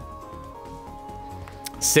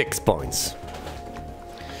 6 points.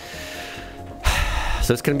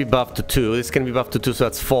 So it's gonna be buffed to 2. This is gonna be buffed to 2, so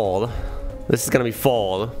that's fall. This is gonna be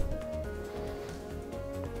fall.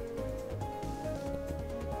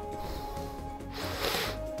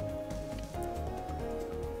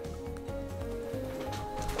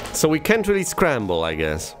 So we can't really scramble, I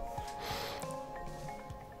guess.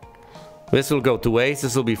 This will go to waste,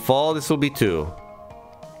 this will be fall, this will be 2.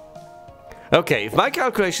 Okay, if my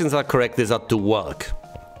calculations are correct, this ought to work.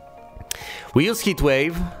 We use heat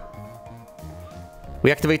wave.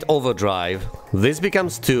 We activate overdrive. This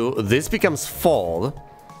becomes 2, this becomes fall.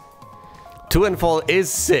 2 and fall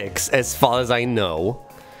is 6, as far as I know.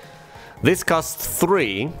 This costs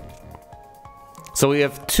 3. So we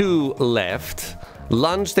have 2 left.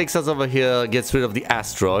 Lunge takes us over here, gets rid of the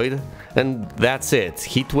asteroid, and that's it.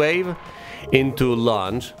 Heat wave into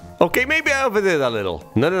lunge. Okay, maybe I overdid a little.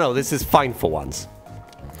 No, this is fine for once.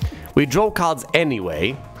 We draw cards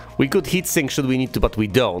anyway. We could heat sink should we need to, but we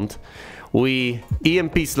don't. we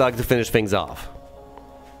EMP Slug to finish things off.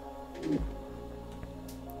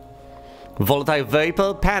 Volatile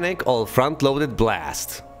Vapor, Panic, or Front-Loaded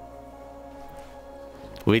Blast.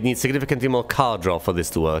 We need significantly more card draw for this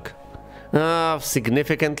to work.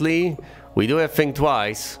 Significantly? We do have Think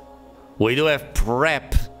Twice. We do have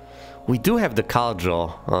Prep. We do have the card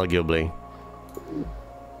draw, arguably.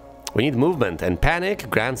 We need movement, and Panic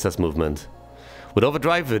grants us movement. With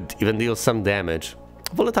Overdrive, it even deals some damage.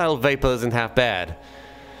 Volatile Vapor isn't half bad.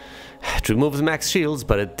 It removes max shields,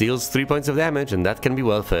 but it deals 3 points of damage, and that can be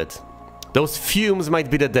worth it. Those fumes might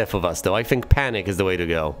be the death of us, though. I think Panic is the way to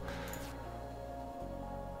go.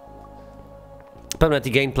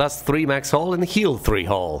 Permanently gain +3 max hull and heal 3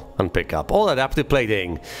 hull on pickup. All adaptive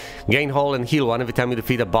plating. Gain hull and heal 1 every time you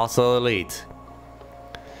defeat a boss or elite.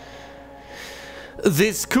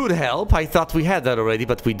 This could help. I thought we had that already,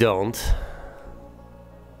 but we don't.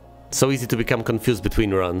 So easy to become confused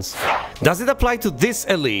between runs. Does it apply to this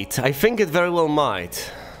elite? I think it very well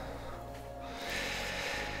might.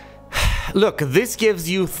 Look, this gives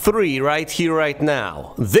you 3 right here, right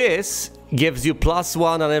now. This gives you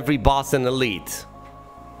 +1 on every boss and elite.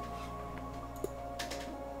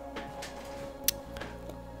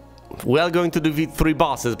 We are going to defeat 3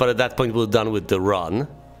 bosses, but at that point we're done with the run.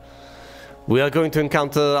 We are going to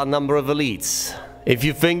encounter a number of elites. If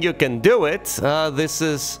you think you can do it, this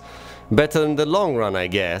is better in the long run, I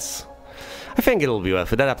guess. I think it'll be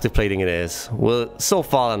worth it. Adaptive plating it is. We're so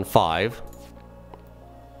far on 5.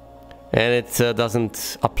 And it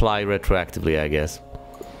doesn't apply retroactively, I guess.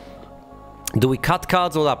 Do we cut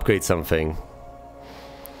cards or upgrade something?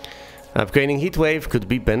 Upgrading Heatwave could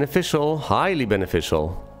be beneficial, highly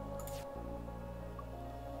beneficial.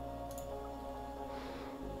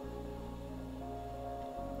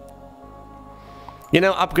 You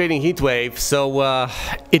know, upgrading Heatwave, so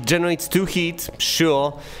it generates 2 heat,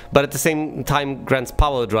 sure, but at the same time grants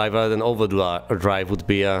power drive rather than overdrive would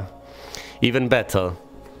be even better.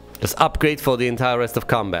 Just upgrade for the entire rest of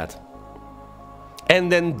combat.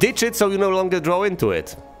 And then ditch it so you no longer draw into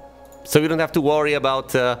it. So you don't have to worry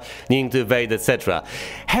about needing to evade, etc.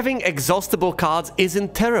 Having exhaustible cards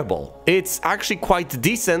isn't terrible. It's actually quite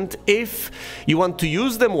decent if you want to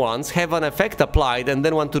use them once, have an effect applied, and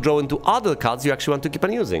then want to draw into other cards you actually want to keep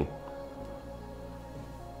on using.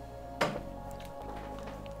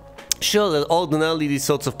 Sure, that ordinarily these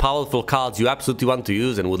sorts of powerful cards you absolutely want to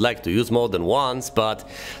use and would like to use more than once, but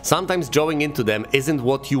sometimes drawing into them isn't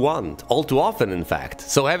what you want, all too often in fact.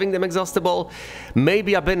 So having them exhaustible may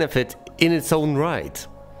be a benefit in its own right.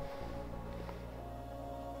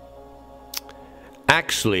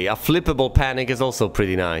 Actually, a flippable Panic is also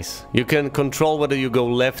pretty nice. You can control whether you go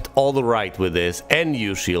left or the right with this, and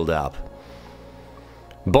you shield up.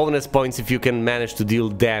 Bonus points if you can manage to deal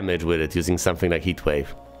damage with it using something like Heatwave.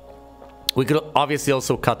 We could obviously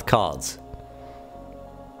also cut cards.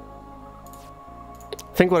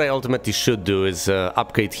 I think what I ultimately should do is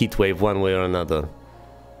upgrade Heatwave one way or another.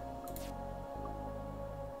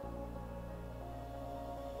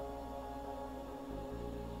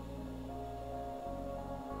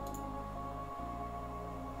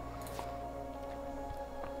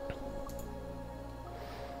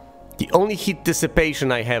 The only heat dissipation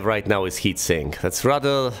I have right now is Heat Sink. That's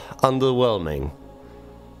rather underwhelming.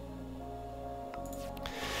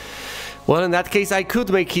 Well, in that case, I could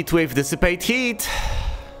make Heatwave dissipate heat.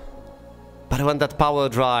 But I want that power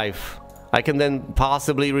drive. I can then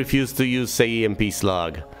possibly refuse to use, say, EMP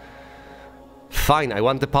Slug. Fine, I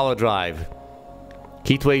want the power drive.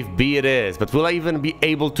 Heatwave B it is, but will I even be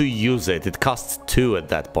able to use it? It costs 2 at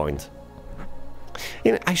that point.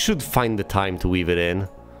 You know, I should find the time to weave it in.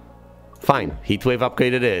 Fine, Heatwave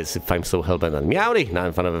upgrade it is, if I'm so hellbent on Meowdy. Now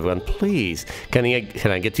in front of everyone, please. Can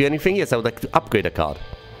I get you anything? Yes, I would like to upgrade a card.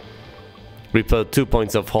 Repel 2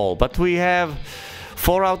 points of hull, but we have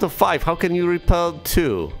 4 out of 5. How can you repel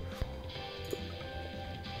 2?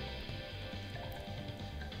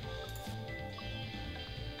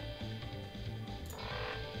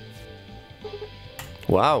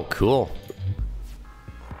 Wow, cool.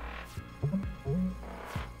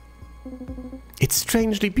 It's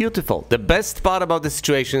strangely beautiful. The best part about the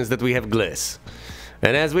situation is that we have Gliss.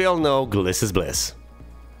 And as we all know, Gliss is bliss.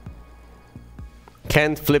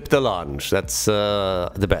 Can't flip the lunge. That's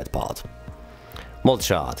the bad part. Mold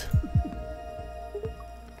Shard.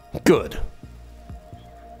 Good.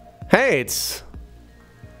 Hey, it's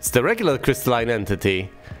the regular crystalline entity.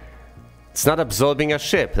 It's not absorbing a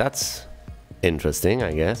ship. That's interesting,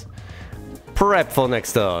 I guess. Prep for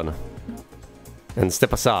next turn. And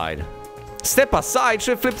step aside. Step aside?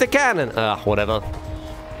 Should flip the cannon. Whatever.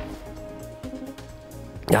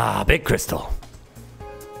 Big crystal.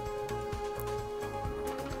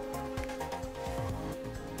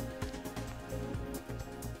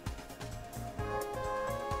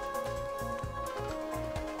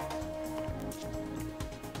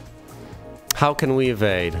 How can we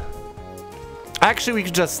evade? Actually, we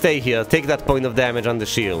could just stay here, take that point of damage on the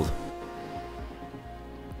shield.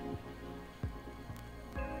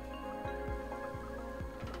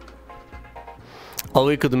 Or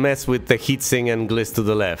we could mess with the heatsink and gliss to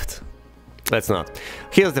the left. Let's not.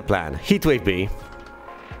 Here's the plan. Heatwave B.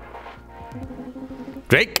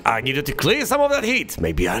 Drake, I needed to clear some of that heat.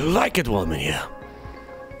 Maybe I like it while I'm in here.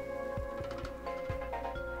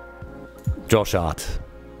 Draw shot.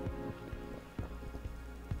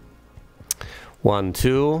 1,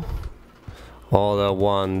 2. Order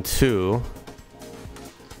 1, 2.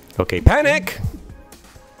 Okay, panic!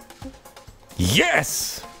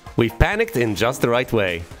 Yes! We've panicked in just the right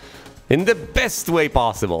way. In the best way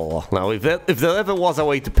possible. Now, if there ever was a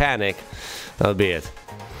way to panic, that'll be it.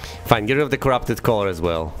 Fine, get rid of the corrupted core as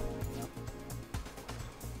well.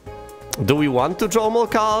 Do we want to draw more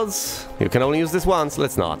cards? You can only use this once,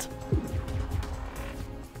 let's not.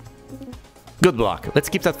 Good block. Let's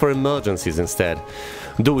keep that for emergencies instead.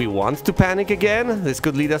 Do we want to panic again? This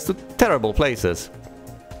could lead us to terrible places.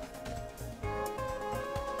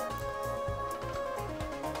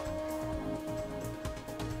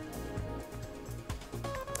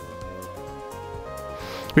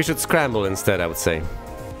 We should scramble instead, I would say.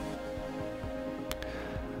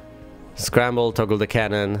 Scramble, toggle the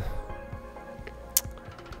cannon.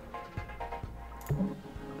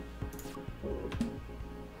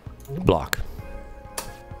 Block.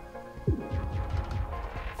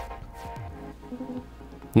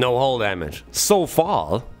 No hull damage. So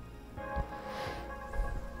far.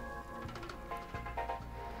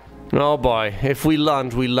 Oh boy, if we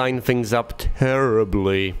lunge, we line things up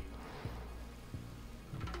terribly.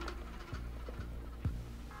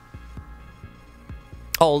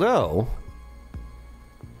 Although,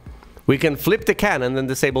 we can flip the cannon and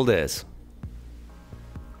disable this.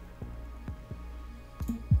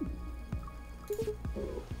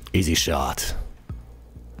 Easy shot.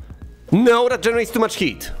 No, that generates too much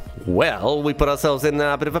heat. Well, we put ourselves in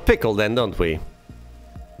a bit of a pickle then, don't we?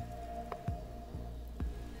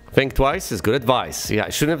 Think twice is good advice. Yeah, I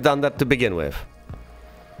shouldn't have done that to begin with.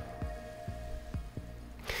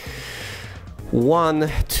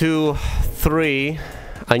 1, 2, 3.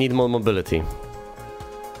 I need more mobility.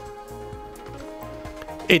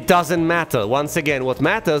 It doesn't matter. Once again, what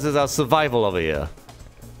matters is our survival over here.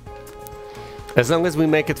 As long as we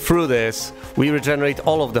make it through this, we regenerate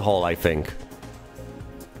all of the hull, I think.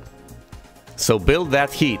 So build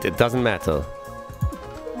that heat, it doesn't matter.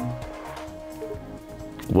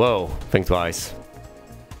 Whoa, think twice.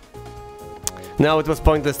 No, it was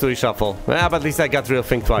pointless to reshuffle. Ah, but at least I got rid of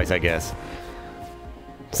think twice, I guess.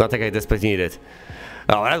 It's not like I desperately need it.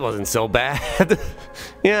 Oh, that wasn't so bad.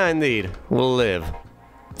 Yeah, indeed. We'll live.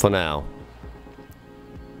 For now.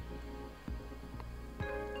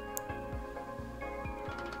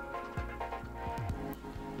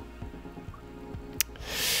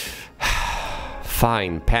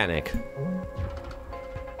 Fine, panic.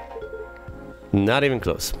 Not even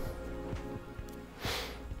close.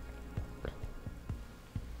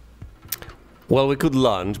 Well, we could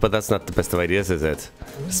lunge, but that's not the best of ideas, is it?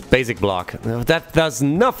 It's basic block. That does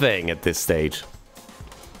nothing at this stage.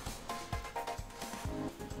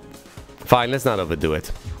 Fine, let's not overdo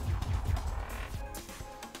it.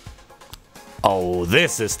 Oh,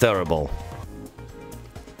 this is terrible.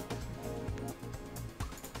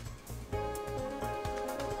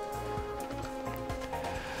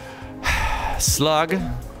 Slug.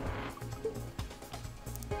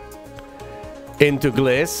 Into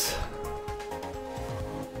gliss.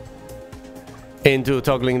 Into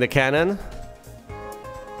toggling the cannon.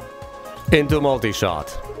 Into multi-shot.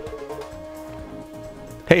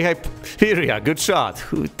 Hey, Hyperia, good shot.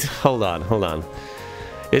 Hold on.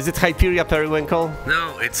 Is it Hyperia Periwinkle?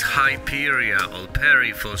 No, it's Hyperia, or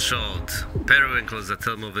Peri for short. Periwinkle is a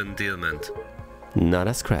term of endearment. Not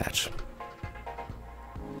a scratch.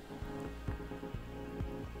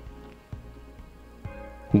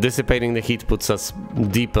 Dissipating the heat puts us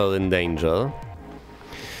deeper in danger.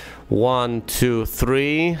 1, 2,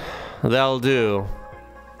 3. That'll do.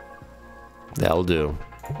 That'll do.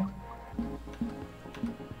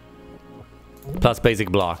 Plus basic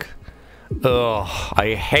block. Ugh,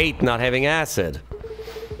 I hate not having acid.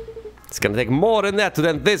 It's gonna take more than that to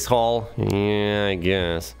end this haul. Yeah, I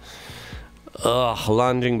guess. Ugh,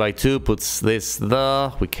 lunging by 2 puts this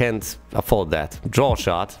there. We can't afford that. Draw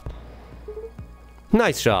shot.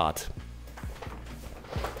 Nice shot.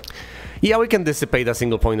 Yeah, we can dissipate a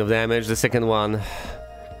single point of damage. The second one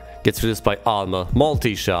gets reduced by armor.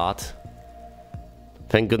 Multi-shot.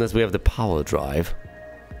 Thank goodness we have the power drive.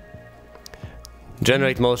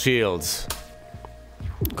 Generate more shields.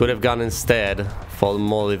 Could have gone instead for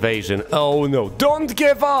more evasion. Oh no, don't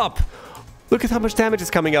give up! Look at how much damage is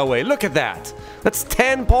coming our way. Look at that! That's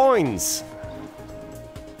 10 points!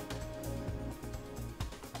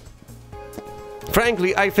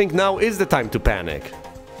 Frankly, I think now is the time to panic.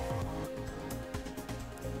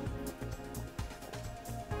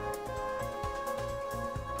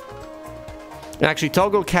 Actually,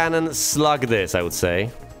 toggle cannon, slug this, I would say.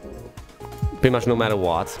 Pretty much no matter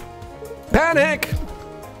what. Panic!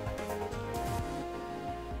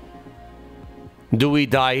 Do we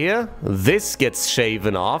die here? This gets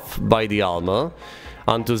shaven off by the armor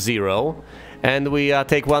onto 0. And we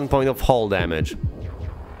take 1 point of hull damage.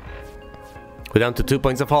 We're down to 2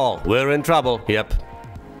 points of hull. We're in trouble. Yep.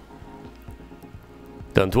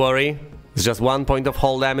 Don't worry. It's just 1 point of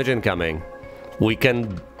hull damage incoming. We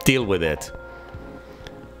can deal with it.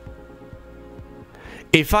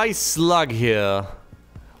 If I slug here,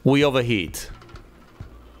 we overheat.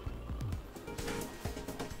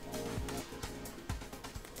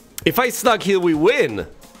 If I slug here, we win.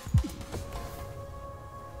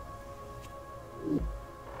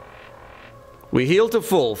 We heal to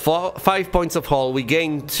full, 5 points of hull. We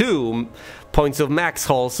gain 2 points of max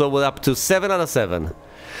hull, so we're up to 7 out of 7.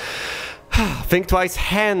 Think twice,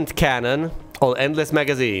 hand cannon or endless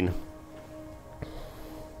magazine.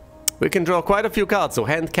 We can draw quite a few cards, so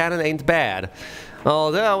hand cannon ain't bad.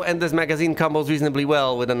 Although endless magazine combos reasonably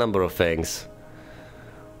well with a number of things.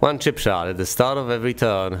 1 chip shot at the start of every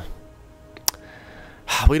turn.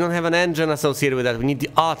 We don't have an engine associated with that. We need the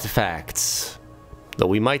artifacts. Though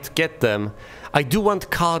we might get them. I do want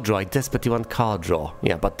card draw. I desperately want card draw.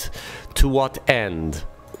 Yeah, but to what end?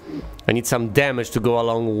 I need some damage to go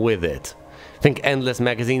along with it. I think endless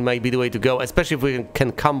magazine might be the way to go, especially if we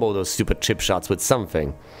can combo those stupid chip shots with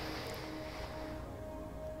something.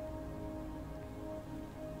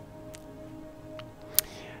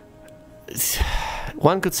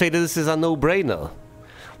 One could say that this is a no-brainer.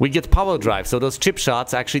 We get power drive, so those chip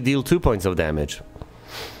shots actually deal 2 points of damage.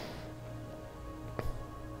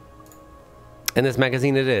 And this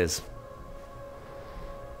magazine it is.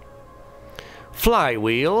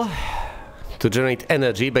 Flywheel. To generate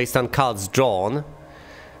energy based on cards drawn.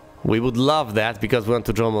 We would love that because we want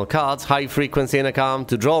to draw more cards. High frequency intercom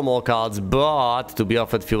to draw more cards, but to be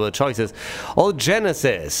offered fewer choices. Or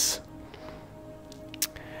Genesis.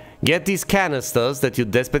 Get these canisters that you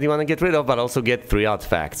desperately want to get rid of, but also get 3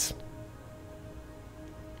 artifacts.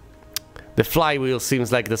 The flywheel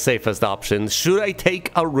seems like the safest option. Should I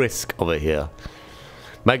take a risk over here?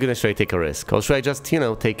 My goodness, should I take a risk? Or should I just, you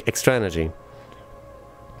know, take extra energy?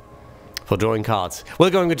 For drawing cards.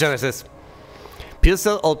 We're going with Genesis.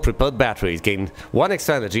 Piercer or prepared batteries. Gain 1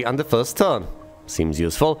 extra energy on the first turn. Seems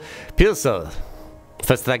useful. Piercer.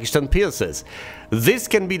 First attack each turn pierces. This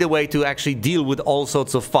can be the way to actually deal with all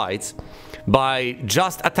sorts of fights by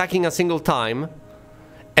just attacking a single time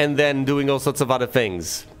and then doing all sorts of other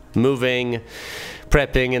things. Moving,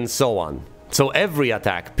 prepping, and so on. So every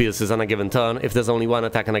attack pierces on a given turn if there's only 1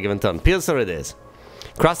 attack on a given turn. Piercer it is.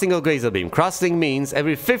 Crossing or Grazer Beam. Crossing means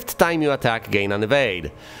every 5th time you attack, gain an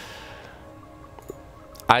evade.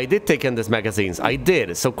 I did take in these magazines. I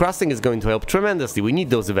did. So crossing is going to help tremendously. We need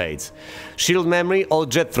those evades. Shield memory or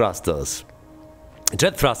jet thrusters.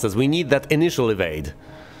 Jet thrusters, we need that initial evade.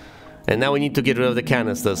 And now we need to get rid of the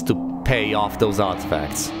canisters to pay off those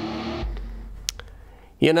artifacts.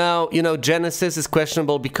 You know, Genesis is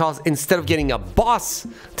questionable because instead of getting a boss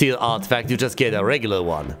tier artifact, you just get a regular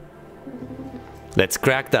one. Let's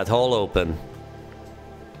crack that hole open.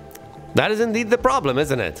 That is indeed the problem,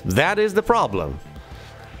 isn't it? That is the problem.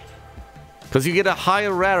 Because you get a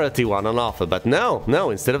higher rarity one on offer, but no,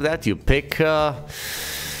 instead of that you pick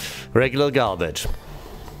regular garbage.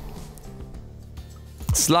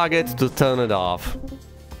 Slug it to turn it off.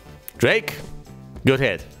 Drake, good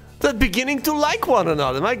hit. They're beginning to like one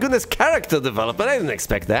another. My goodness, character development, I didn't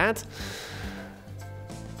expect that.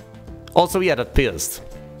 Also, yeah, that pierced.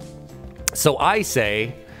 So I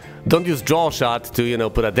say, don't use draw shot to, you know,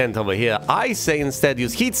 put a dent over here. I say instead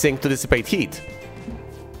use heat sink to dissipate heat.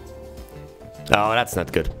 Oh, that's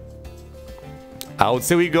not good. I would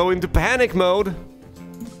say we go into panic mode.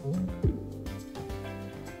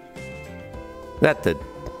 That did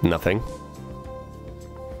nothing.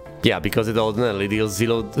 Yeah, because it ordinarily deals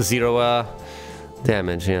zero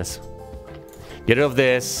damage, yes. Get rid of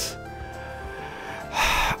this.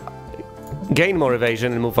 Gain more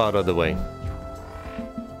evasion and move out of the way.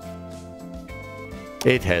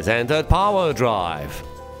 It has entered power drive.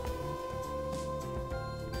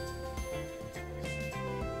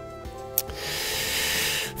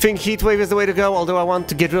 Think heatwave is the way to go, although I want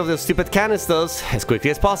to get rid of those stupid canisters as quickly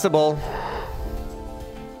as possible.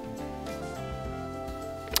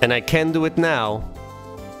 And I can do it now.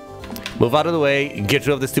 Move out of the way, get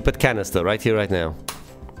rid of the stupid canister right here, right now.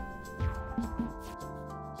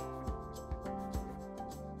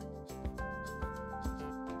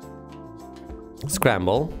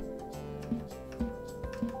 Scramble.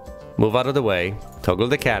 Move out of the way, toggle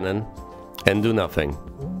the cannon, and do nothing.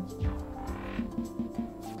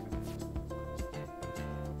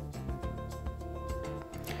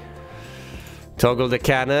 Toggle the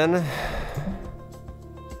cannon.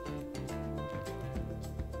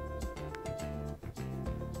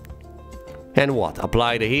 And what?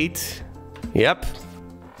 Apply the heat? Yep.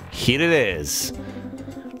 Heat it is.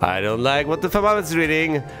 I don't like what the thermometer's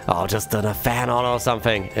reading. Oh, just turn a fan on or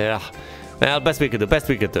something. Yeah. Well, best we could do. Best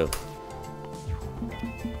we could do.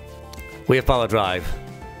 We have power drive.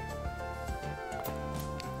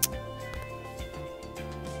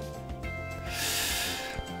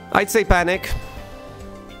 I'd say panic.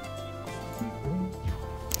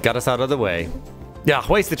 Got us out of the way. Yeah,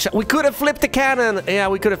 wasted shot. We could have flipped the cannon. Yeah,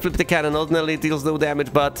 we could have flipped the cannon. Ordinarily it deals no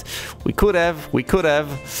damage, but we could have. We could have.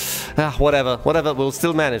 Whatever. Whatever. We'll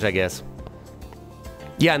still manage, I guess.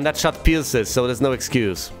 Yeah, and that shot pierces, so there's no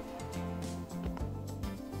excuse.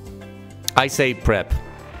 I say prep.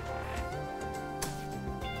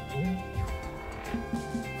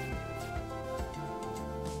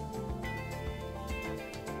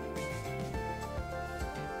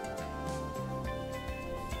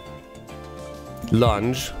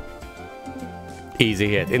 Lunge. Easy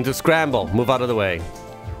hit. Into scramble. Move out of the way.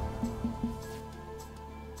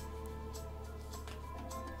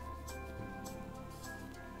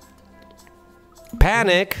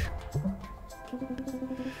 Panic.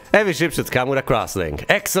 Every ship should come with a crosslink.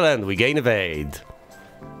 Excellent. We gain evade.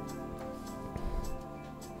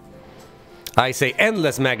 I say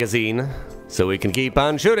endless magazine, so we can keep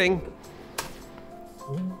on shooting.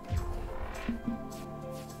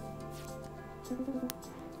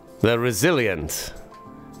 They're resilient.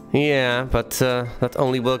 Yeah, but that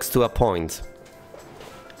only works to a point.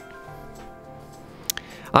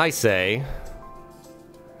 I say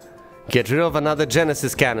get rid of another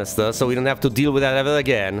Genesis canister so we don't have to deal with that ever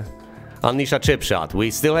again. Unleash a chip shot.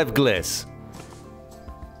 We still have gliss.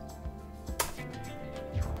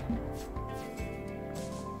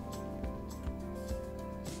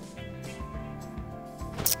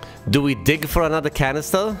 Do we dig for another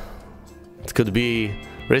canister? It could be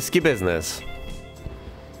risky business.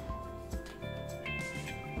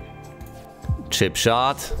 Chip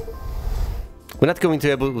shot. We're not going to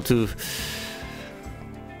be able to...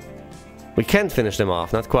 We can't finish them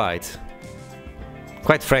off, not quite.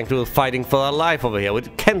 Quite frankly, we're fighting for our life over here. We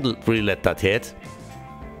can't really let that hit.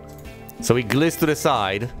 So we gliss to the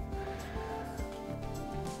side.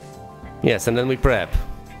 Yes, and then we prep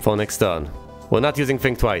for next turn. We're not using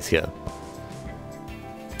Think Twice here.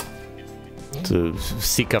 To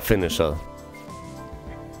seek a finisher.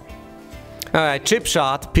 Alright, chip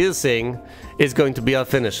shot, piercing, is going to be our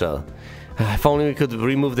finisher. If only we could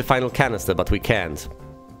remove the final canister, but we can't.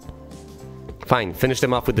 Fine, finish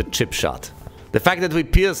them off with the chip shot. The fact that we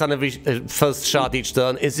pierce on every first shot each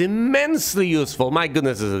turn is immensely useful. My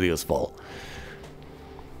goodness, is it useful.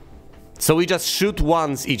 So we just shoot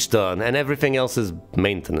once each turn, and everything else is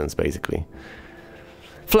maintenance, basically.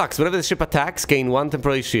 Flux, whenever the ship attacks, gain 1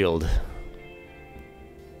 temporary shield.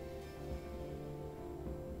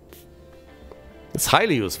 It's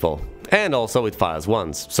highly useful. And also it fires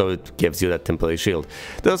once, so it gives you that temporary shield.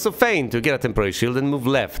 There's also feign to get a temporary shield and move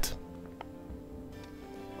left.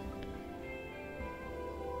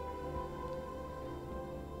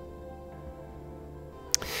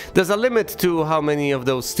 There's a limit to how many of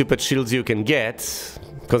those stupid shields you can get,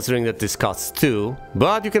 considering that this costs 2,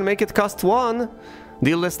 but you can make it cost 1.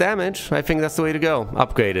 Deal less damage. I think that's the way to go.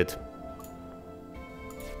 Upgrade it.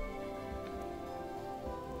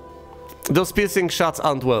 Those piercing shots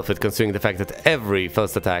aren't worth it, considering the fact that every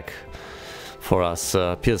first attack for us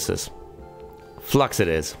pierces. Flux it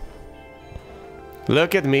is.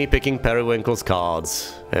 Look at me picking Periwinkle's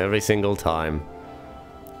cards every single time.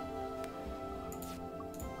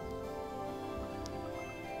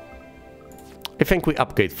 I think we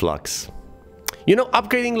upgrade Flux. You know,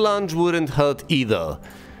 upgrading Lunge wouldn't hurt either.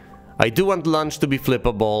 I do want Lunge to be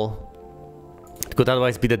flippable. It could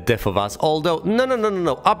otherwise be the death of us. Although, no.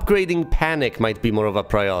 Upgrading Panic might be more of a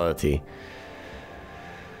priority.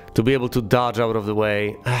 To be able to dodge out of the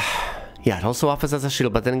way. Yeah, it also offers us a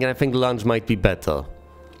shield, but then again, I think Lunge might be better.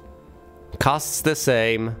 Costs the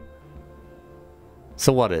same.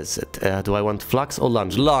 So what is it? Do I want Flux or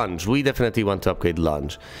Lunge? Lunge. We definitely want to upgrade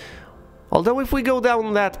Lunge. Although if we go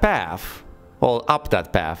down that path, or up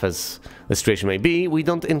that path, as the situation may be, we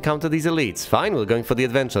don't encounter these elites. Fine, we're going for the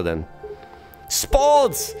adventure then.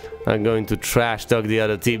 Sports! I'm going to trash talk the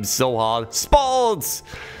other team so hard. Sports!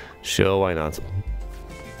 Sure, why not?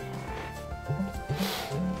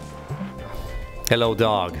 Hello,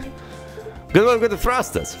 dog. Good one with the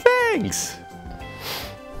thrusters. Thanks!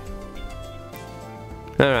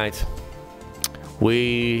 Alright.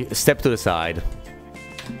 We step to the side.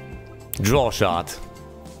 Draw shot.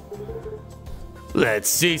 Let's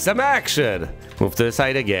see some action! Move to the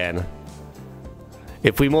side again.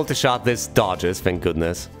 If we multi-shot this dodges, thank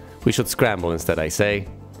goodness. We should scramble instead, I say.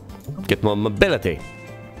 Get more mobility.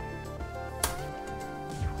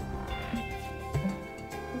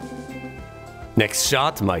 Next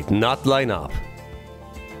shot might not line up.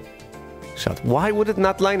 Shot. Why would it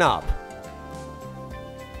not line up?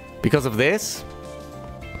 Because of this?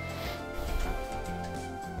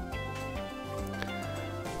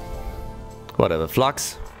 Whatever,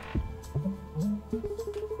 flux.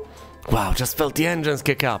 Wow, just felt the engines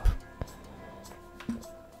kick up.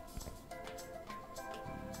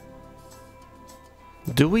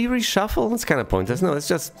 Do we reshuffle? That's kind of pointless. No, let's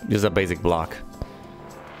just use a basic block.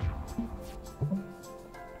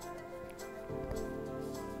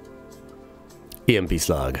 EMP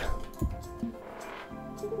slug.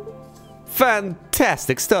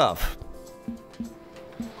 Fantastic stuff.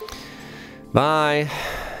 Bye.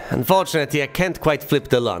 Unfortunately, I can't quite flip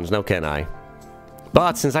the lunge, now can I?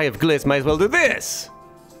 But since I have glitz, might as well do this!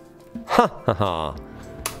 Ha ha ha.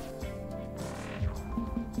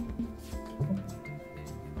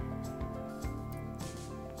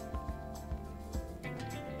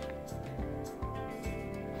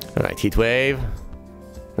 Alright, heat wave.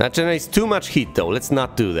 That generates too much heat though, let's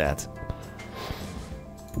not do that.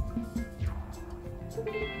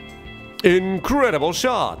 Incredible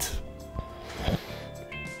shot!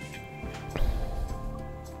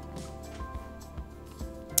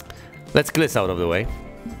 Let's glitz out of the way.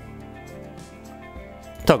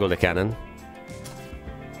 Toggle the cannon.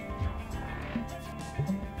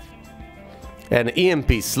 And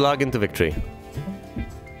EMP slug into victory.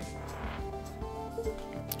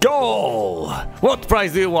 Goal! What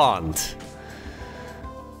prize do you want?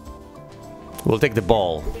 We'll take the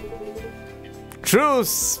ball. True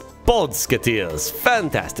Sportsketeers.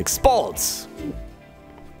 Fantastic sports.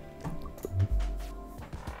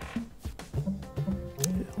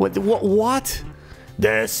 What?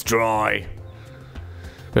 Destroy.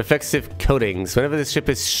 Reflexive coatings. Whenever this ship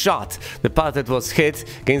is shot, the part that was hit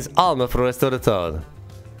gains armor for the rest of the turn.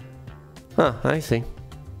 Huh, I see.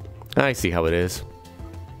 I see how it is.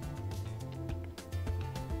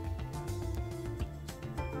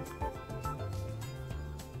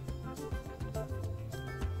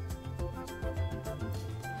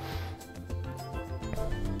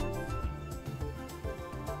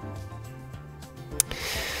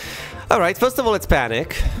 Alright, first of all, let's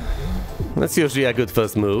panic. That's usually a good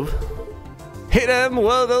first move. Hit him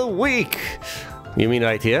with a weak! You mean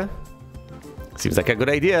right here? Seems like a good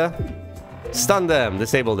idea. Stun them,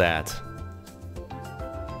 disable that.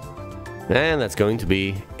 And that's going to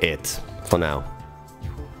be it for now.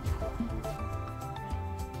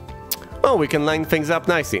 Oh, we can line things up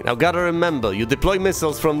nicely. Now gotta remember, you deploy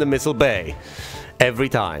missiles from the missile bay. Every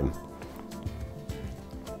time.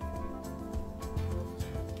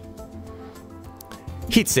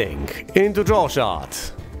 Heatsink into draw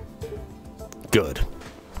shot. Good.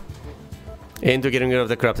 Into getting rid of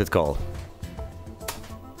the corrupted coal.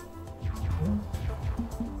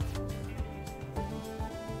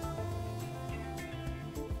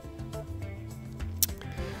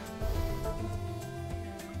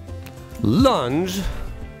 Lunge.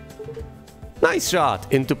 Nice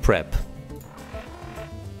shot into prep.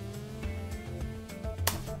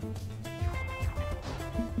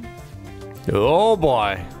 Oh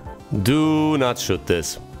boy, do not shoot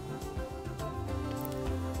this.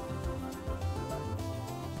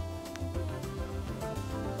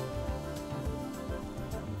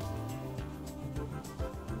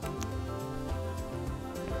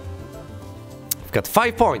 We've got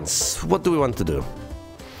 5 points. What do we want to do?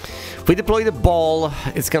 If we deploy the ball,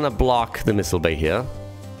 it's gonna block the missile bay here.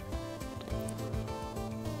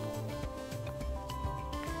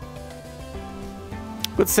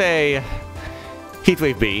 Let's say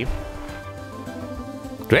Heatwave B.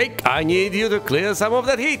 Drake, I need you to clear some of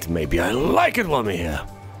that heat. Maybe I like it when we're here.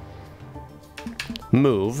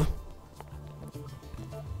 Move.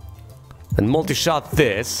 And multi-shot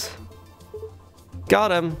this.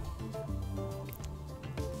 Got him.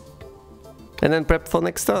 And then prep for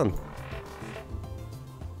next turn.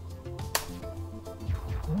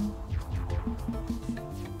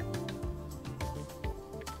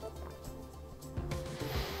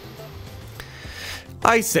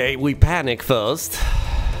 I say we panic first.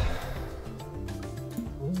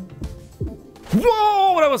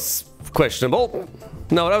 Whoa, that was questionable.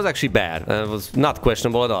 No, that was actually bad. It was not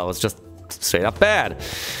questionable at all. It was just straight up bad.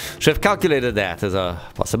 Should have calculated that as a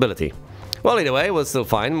possibility. Well, either way, we're still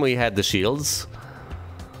fine. We had the shields.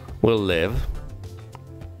 We'll live.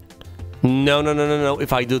 No, no, no, no, no.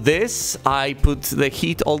 If I do this, I put the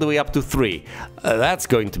heat all the way up to 3. That's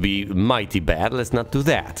going to be mighty bad. Let's not do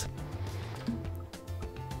that.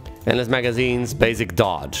 Endless magazines, basic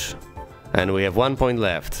dodge. And we have 1 point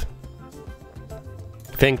left.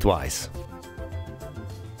 Think twice.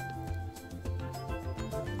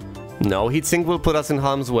 No, heatsink will put us in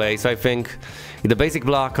harm's way, so I think the basic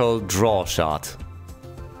block will draw shot.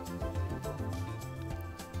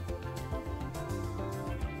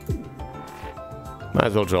 Might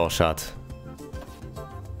as well draw shot.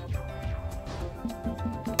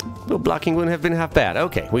 The blocking wouldn't have been half bad.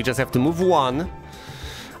 Okay, we just have to move 1.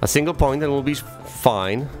 A single point and we'll be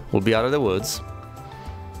fine. We'll be out of the woods.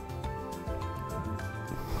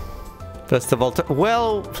 First of all,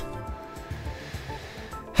 well...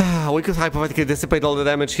 we could hypothetically dissipate all the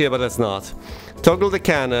damage here, but let's not. Toggle the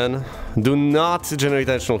cannon. Do not generate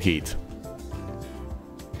additional heat.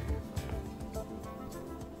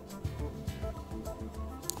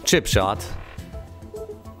 Chip shot.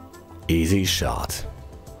 Easy shot.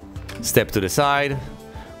 Step to the side.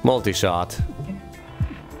 Multi-shot.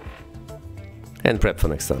 And prep for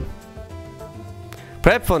next turn.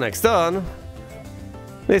 Prep for next turn?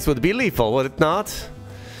 This would be lethal, would it not?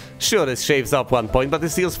 Sure, this shaves up 1 point, but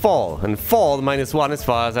this deals fall. And fall -1, as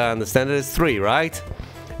far as I understand it, is 3, right?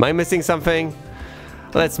 Am I missing something?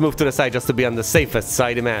 Let's move to the side just to be on the safest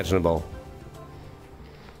side imaginable.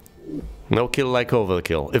 No kill like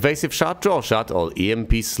overkill. Evasive shot, draw shot, or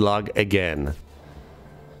EMP slug again.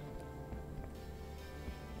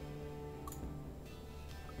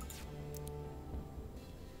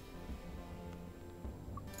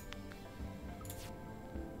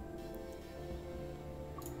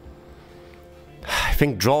 I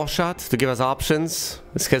think draw shot to give us options.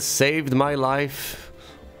 This has saved my life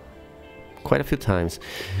quite a few times.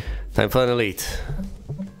 Time for an elite.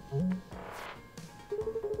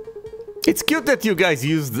 It's cute that you guys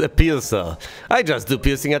used a piercer. I just do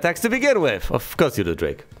piercing attacks to begin with. Of course you do,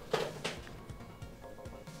 Drake.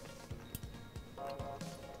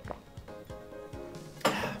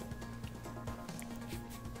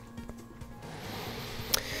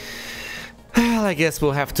 Well, I guess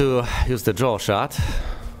we'll have to use the draw shot.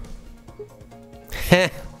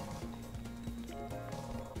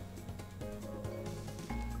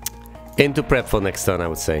 Into prep for next turn, I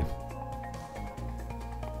would say.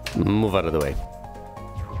 Move out of the way.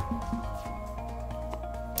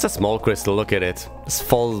 It's a small crystal, look at it. It's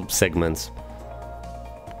full segments.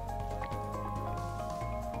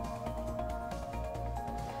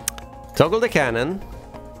 Toggle the cannon.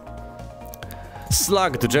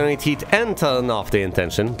 Slug to generate heat and turn off the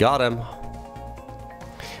intention. Got him.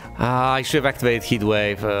 I should have activated heat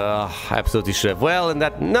wave. Absolutely should have. Well, and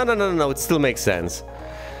that... No, it still makes sense.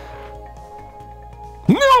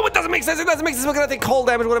 No, it doesn't make sense. It doesn't make sense. We're gonna take cold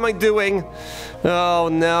damage. What am I doing? Oh,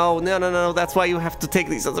 no. That's why you have to take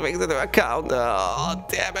these sorts of things into account. Oh,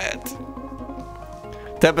 damn it.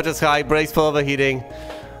 Temperature's high. Brace for overheating.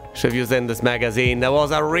 Should have used endless magazine. There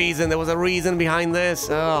was a reason. There was a reason behind this.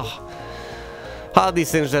 Oh. Hardly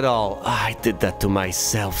singed at all. I did that to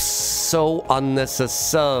myself so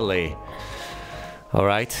unnecessarily.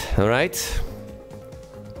 Alright.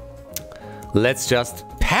 Let's just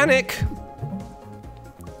panic.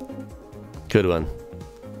 Good one.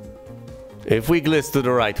 If we gliss to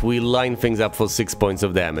the right, we line things up for 6 points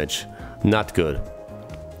of damage. Not good.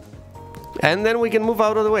 And then we can move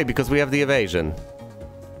out of the way because we have the evasion.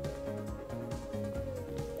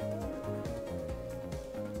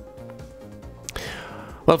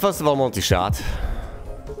 Well, first of all, multi-shot.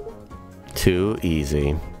 Too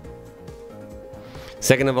easy.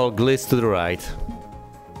 Second of all, gliss to the right.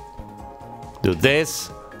 Do this.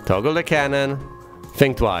 Toggle the cannon.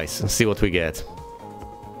 Think twice and see what we get.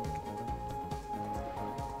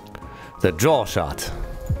 The draw shot.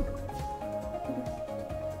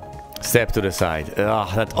 Step to the side.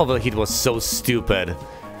 Ugh, that overheat was so stupid.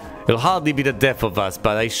 It'll hardly be the death of us,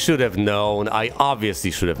 but I should have known. I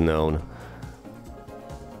obviously should have known.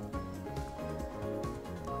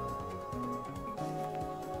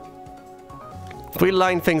 If we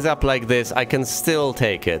line things up like this, I can still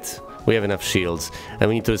take it. We have enough shields, and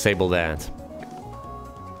we need to disable that.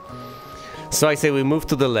 So I say we move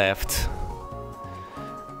to the left.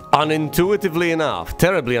 Unintuitively enough,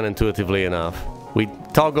 terribly unintuitively enough, we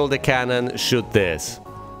toggle the cannon, shoot this.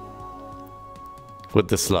 with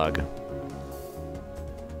the slug.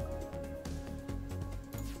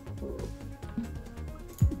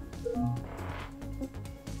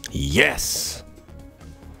 Yes!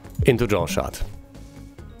 Into draw shot.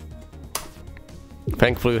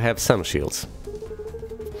 Thankfully we have some shields.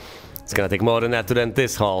 It's gonna take more than that to end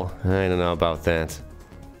this haul. I don't know about that.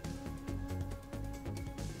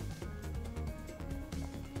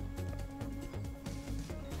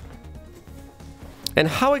 And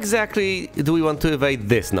how exactly do we want to evade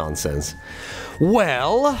this nonsense?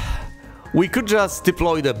 Well, we could just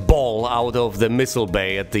deploy the ball out of the missile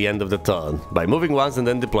bay at the end of the turn by moving once and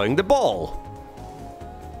then deploying the ball.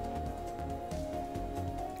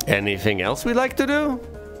 Anything else we'd like to do?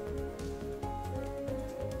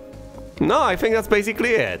 No, I think that's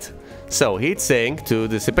basically it. So, heat sink to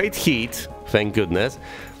dissipate heat, thank goodness.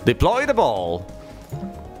 Deploy the ball.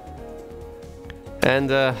 And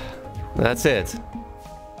that's it.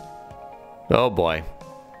 Oh boy.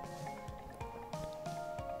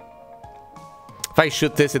 If I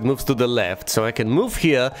shoot this, it moves to the left, so I can move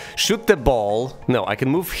here, shoot the ball. No, I can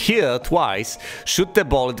move here twice, shoot the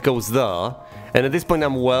ball, it goes there. And at this point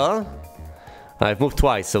I'm where? I've moved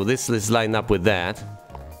twice, so this is lined up with that.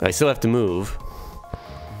 I still have to move.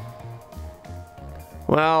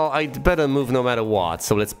 Well, I'd better move no matter what,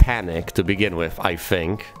 so let's panic to begin with, I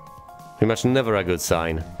think. Pretty much never a good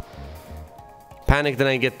sign. Panic, then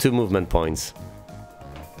I get 2 movement points.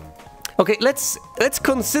 Okay, let's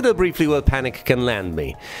consider briefly where panic can land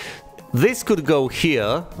me. This could go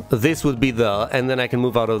here, this would be there, and then I can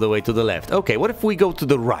move out of the way to the left. Okay, what if we go to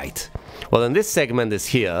the right? Well, then this segment is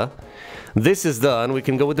here, this is there, and we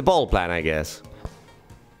can go with the ball plan, I guess.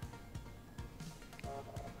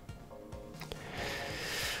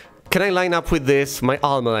 Can I line up with this? My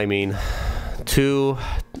armor, I mean. 2,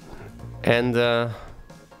 and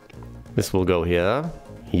this will go here.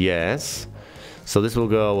 Yes. So this will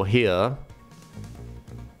go here.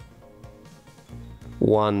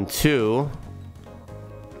 1, 2.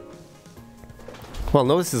 Well,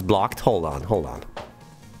 no, this is blocked. Hold on, hold on.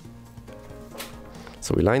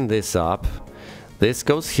 So we line this up. This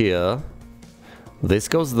goes here. This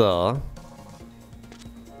goes there.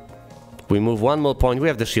 We move 1 more point. We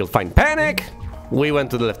have the shield. Fine. Panic! We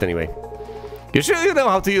went to the left anyway. You sure you know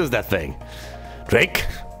how to use that thing? Drake?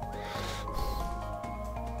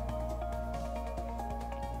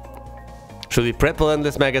 Should we prep or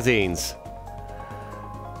endless magazines?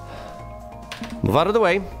 Move out of the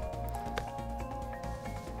way.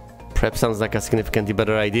 Prep sounds like a significantly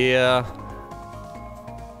better idea.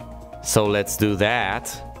 So let's do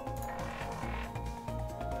that.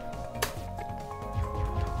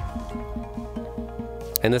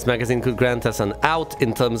 And this magazine could grant us an out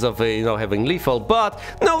in terms of, you know, having lethal, but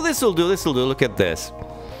no, this will do, this will do. Look at this.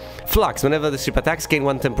 Flux, whenever the ship attacks, gain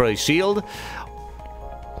 1 temporary shield.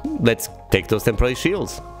 Let's take those temporary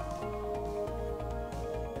shields.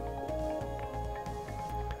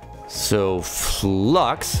 So,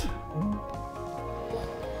 Flux.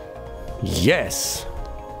 Yes.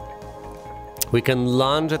 We can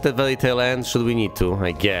lunge at the very tail end, should we need to,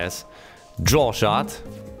 I guess. Draw shot.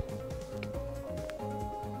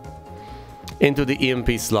 Into the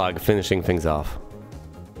EMP slug, finishing things off.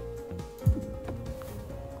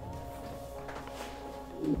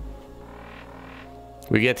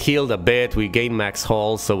 We get healed a bit, we gain max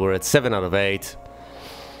hull, so we're at 7 out of 8.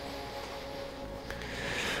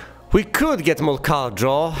 We could get more card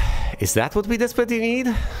draw. Is that what we desperately need?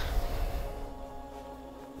 I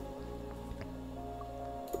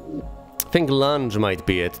think lunge might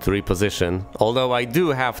be it to reposition, although I do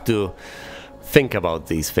have to think about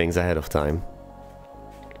these things ahead of time.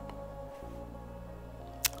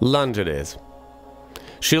 Lunge it is.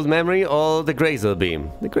 Shield memory or the Grazer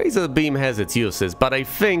beam? The Grazer beam has its uses, but I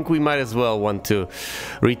think we might as well want to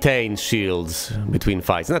retain shields between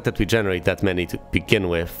fights. Not that we generate that many to begin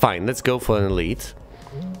with. Fine, let's go for an elite.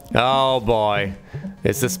 Oh boy,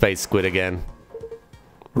 it's the space squid again.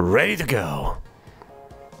 Ready to go.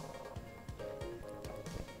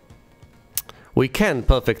 We can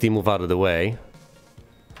perfectly move out of the way.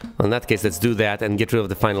 In that case, let's do that and get rid of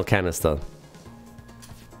the final canister.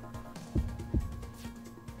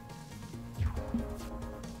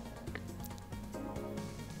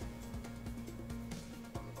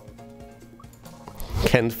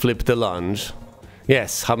 Can't flip the lunge.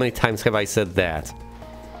 Yes, how many times have I said that?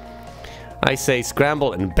 I say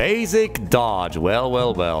scramble and basic dodge. Well,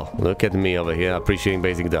 well, well. Look at me over here appreciating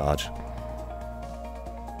basic dodge.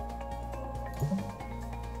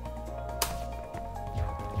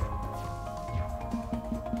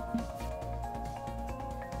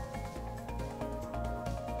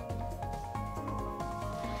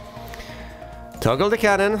 Toggle the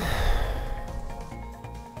cannon.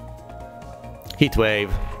 Heat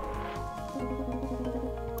wave.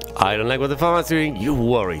 I don't like what the farmer's doing. You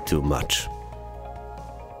worry too much.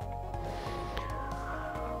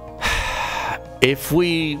 If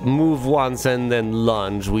we move once and then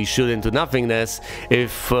lunge, we shoot into nothingness.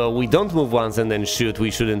 If we don't move once and then shoot, we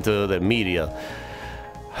shoot into the meteor.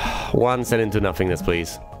 Once and into nothingness,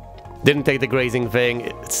 please. Didn't take the grazing thing.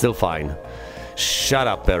 It's still fine. Shut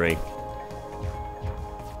up, Perry.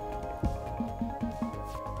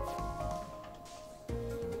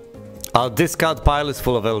 Our discard pile is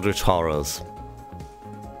full of eldritch horrors.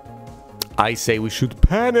 I say we should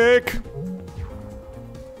panic!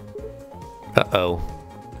 Uh-oh.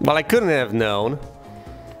 Well, I couldn't have known.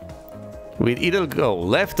 We'd either go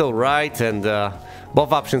left or right, and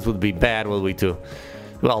both options would be bad, were we to...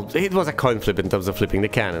 Well, it was a coin flip in terms of flipping the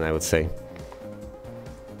cannon, I would say.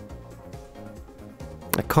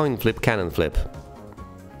 A coin flip, cannon flip.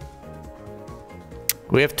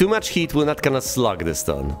 We have too much heat, we're not gonna slug this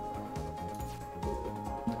turn.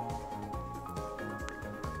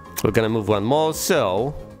 We're gonna move one more,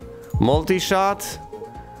 so... Multi-shot...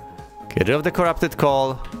 Get rid of the corrupted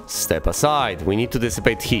call, step aside. We need to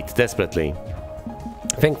dissipate heat, desperately.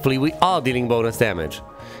 Thankfully, we are dealing bonus damage.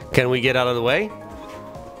 Can we get out of the way?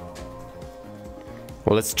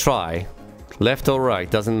 Well, let's try. Left or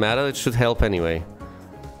right, doesn't matter, it should help anyway.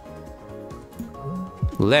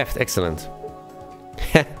 Left, excellent.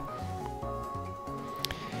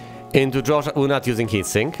 Into draw shot, we're not using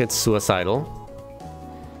heatsink, it's suicidal.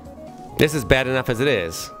 This is bad enough as it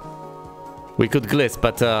is. We could gliss,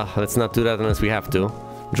 but let's not do that unless we have to.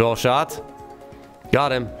 Draw shot.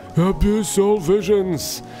 Got him. Abyssal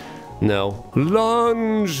visions. No.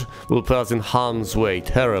 Lunge will put us in harm's way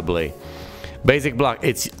terribly. Basic block.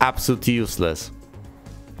 It's absolutely useless.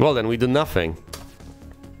 Well, then we do nothing.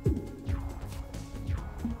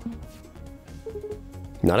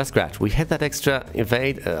 Not a scratch. We had that extra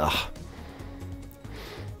evade. Ugh.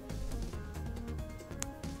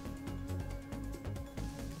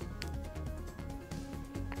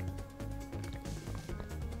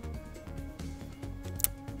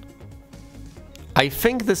 I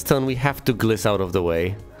think this turn we have to gliss out of the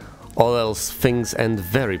way, or else things end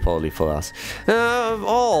very poorly for us.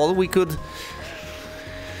 Or we could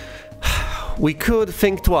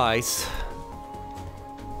think twice.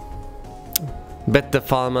 Bet the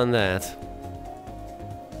farm on that.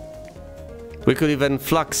 We could even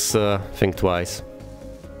flux think twice.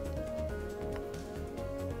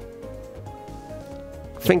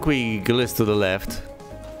 Think we gliss to the left.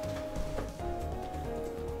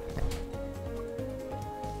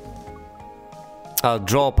 Our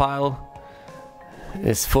draw pile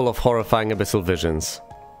is full of horrifying abyssal visions.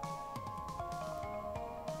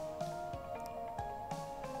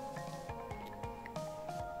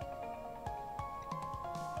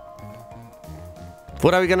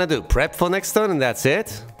 What are we gonna do? Prep for next turn and that's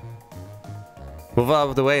it? Move out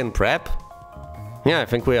of the way and prep? Yeah, I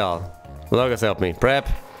think we are. Logos, help me. Prep.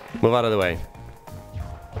 Move out of the way.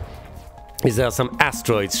 Is there some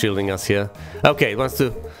asteroids shielding us here? Okay, it wants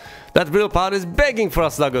to... That real part is begging for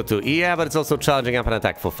us Lago too. Yeah, but it's also charging up an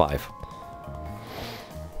attack for 5.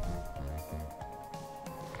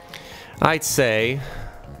 I'd say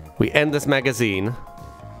we end this magazine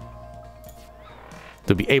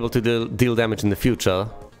to be able to deal damage in the future.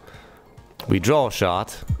 We draw a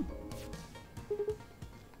shot.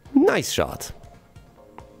 Nice shot.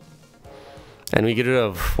 And we get rid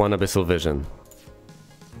of one abyssal vision.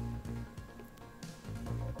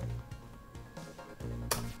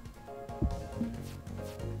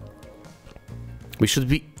 We should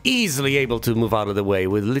be easily able to move out of the way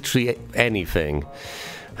with literally anything.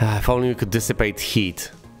 If only we could dissipate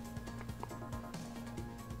heat.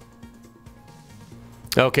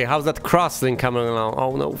 Okay, how's that crosslink coming along?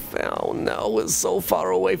 Oh no, we're so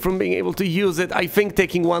far away from being able to use it. I think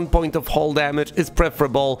taking 1 point of hull damage is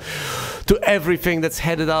preferable to everything that's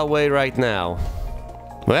headed our way right now.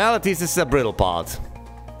 Well, at least this is a brittle part.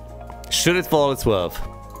 Shoot it for all it's worth.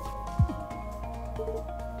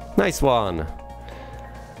 Nice one.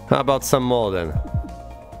 How about some more then?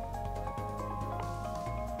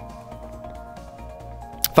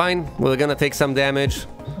 Fine, we're gonna take some damage.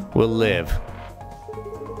 We'll live.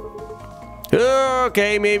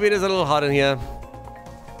 Okay, maybe it is a little hot in here.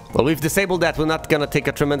 Well, we've disabled that. We're not gonna take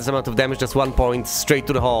a tremendous amount of damage. Just 1 point straight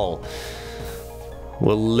to the hull.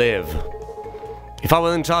 We'll live. If I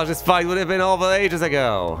was in charge, this fight would have been over ages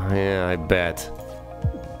ago. Yeah, I bet.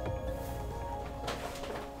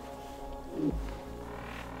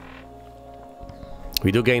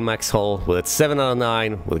 We do gain max hull. Well, it's 7 out of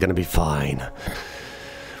 9. We're gonna be fine.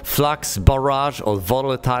 Flux, barrage, or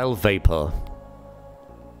volatile vapor.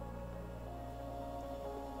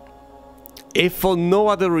 If for no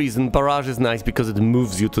other reason, barrage is nice because it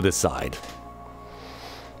moves you to the side.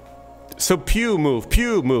 So pew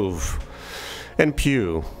move, and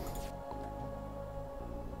pew.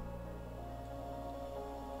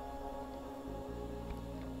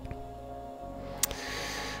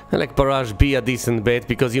 I like barrage B a decent bit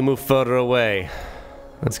because you move further away.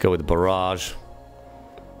 Let's go with barrage.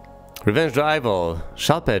 Revenge drive or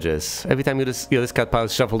sharp edges. Every time your discard pile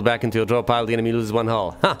is shuffled back into your draw pile, the enemy loses one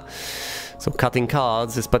hull. Ha! So cutting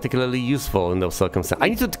cards is particularly useful in those circumstances. I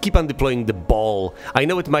need to keep on deploying the ball. I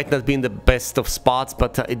know it might not be in the best of spots,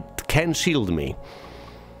 but it can shield me.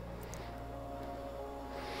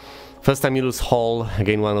 First time you lose hull,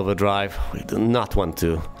 gain one overdrive. We do not want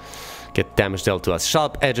to get damage dealt to us.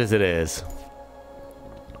 Sharp edges it is.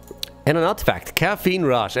 And an artifact, Caffeine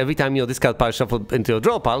Rush. Every time your discard pile shuffled into your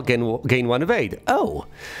draw pile, gain one evade. Oh!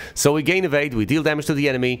 So we gain evade, we deal damage to the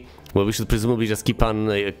enemy. Well, we should presumably just keep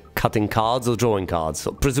on cutting cards or drawing cards.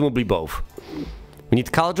 So presumably both. We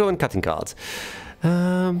need card draw and cutting cards.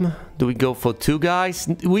 Do we go for two guys?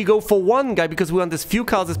 We go for one guy because we want as few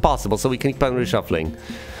cards as possible so we can keep on reshuffling.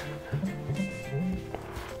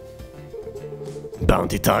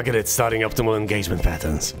 Bounty targeted, starting optimal engagement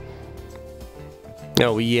patterns.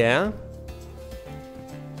 Oh, yeah?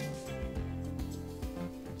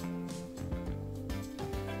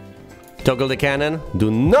 Toggle the cannon. Do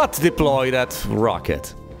not deploy that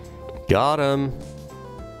rocket. Got him.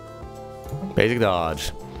 Basic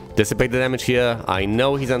dodge. Dissipate the damage here. I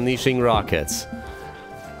know he's unleashing rockets.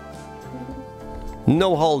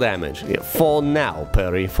 No hull damage. Yeah, for now,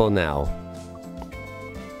 Perry. For now.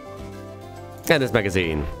 And this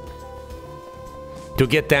magazine. To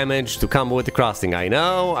get damage, to combo with the crossing. I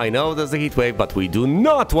know there's a heat wave, but we do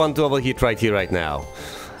not want to overheat right here, right now.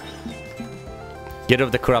 Get rid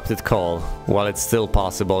of the corrupted call, while it's still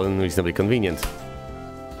possible and reasonably convenient.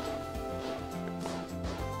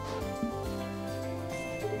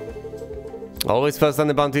 Always first on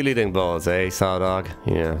the bounty leading boards, eh, Sawdog?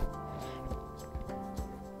 Yeah.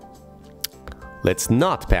 Let's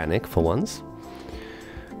not panic for once.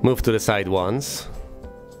 Move to the side once.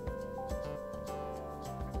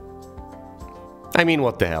 I mean,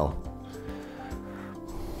 what the hell?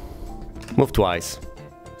 Move twice.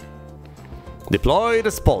 Deploy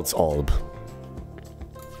the sports orb.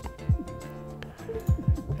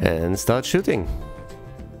 And start shooting.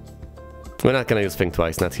 We're not gonna use Think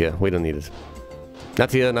twice, not here. We don't need it.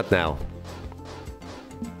 Not here, not now.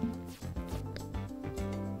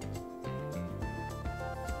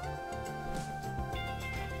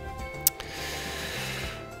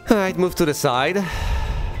 Alright, move to the side.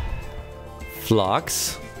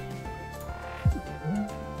 Flux.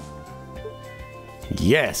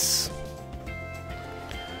 Yes.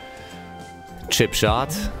 Chip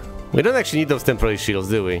shot. We don't actually need those temporary shields,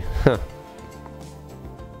 do we? Huh.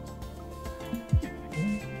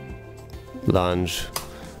 Lunge.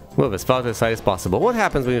 Move as far to the side as possible. What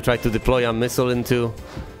happens when you try to deploy a missile into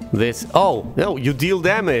this? Oh, no, you deal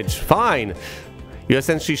damage. Fine. You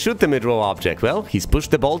essentially shoot the mid-row object. Well, he's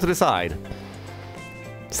pushed the ball to the side.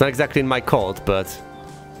 It's not exactly in my court, but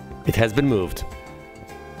it has been moved.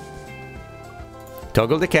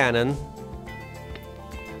 Toggle the cannon.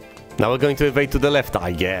 Now we're going to evade to the left,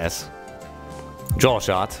 I guess. Draw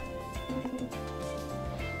shot.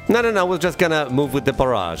 No, we're just gonna move with the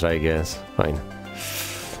barrage, I guess. Fine.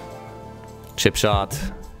 Chip shot.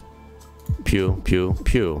 Pew, pew,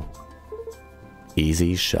 pew.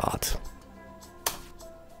 Easy shot.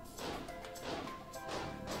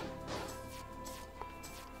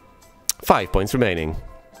 Five points remaining.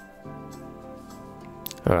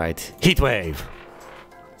 Alright, heat wave.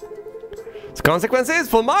 The consequences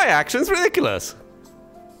for my actions ridiculous.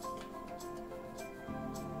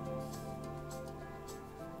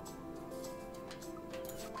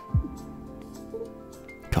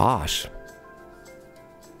 Gosh.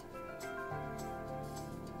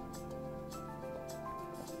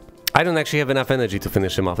 I don't actually have enough energy to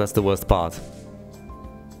finish him off, that's the worst part.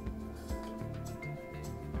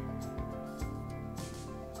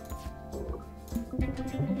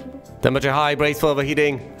 Temperature high, brace for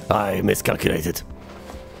overheating. I miscalculated.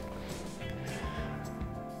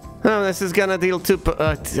 Oh, this is gonna deal two...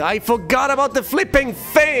 I forgot about the flipping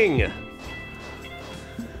thing!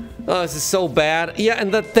 Oh, this is so bad. Yeah,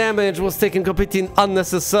 and that damage was taken completely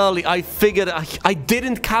unnecessarily. I figured... I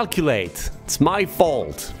didn't calculate. It's my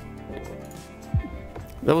fault.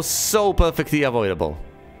 That was so perfectly avoidable.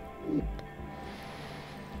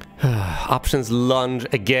 Options lunge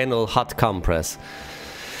again or hot compress.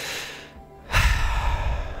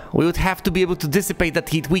 We would have to be able to dissipate that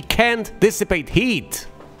heat. We can't dissipate heat.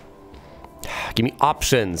 Give me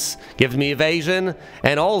options. Give me evasion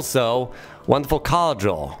and also wonderful card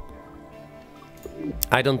draw.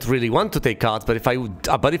 I don't really want to take cards, but if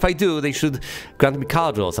I do, they should grant me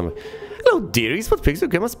card draw or something. Hello, dearies. What picks your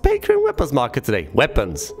grandma's bakery and weapons market today?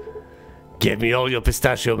 Weapons. Give me all your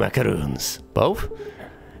pistachio macaroons. Both?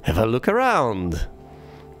 Have a look around.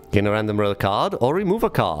 Gain a random roll card or remove a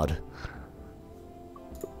card.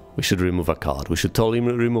 We should remove a card. We should totally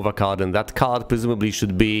remove a card, and that card presumably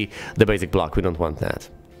should be the basic block. We don't want that.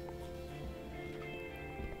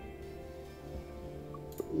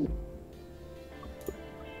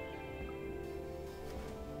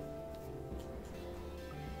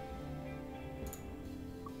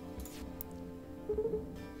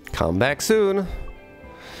 Come back soon.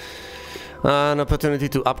 An opportunity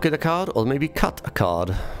to upgrade a card or maybe cut a card.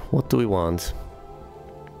 What do we want?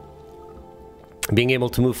 Being able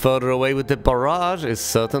to move further away with the barrage is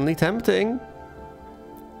certainly tempting.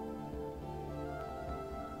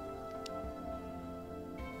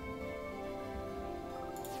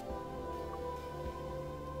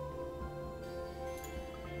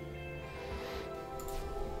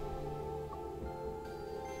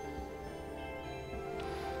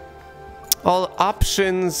 All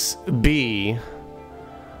options B.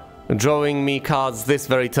 Drawing me cards this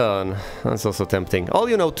very turn. That's also tempting. All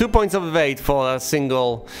you know, 2 points of evade for a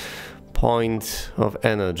single point of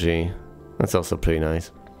energy. That's also pretty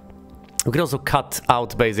nice. We could also cut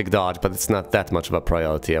out basic dodge, but it's not that much of a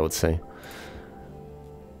priority, I would say.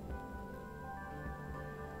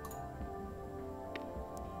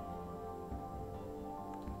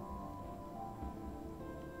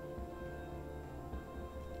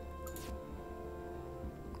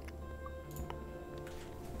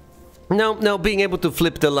 No, being able to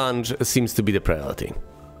flip the lunge seems to be the priority.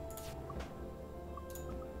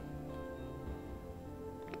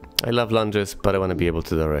 I love lunges, but I want to be able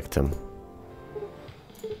to direct them.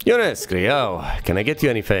 Yoneskri, oh, can I get you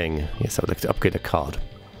anything? Yes, I would like to upgrade a card.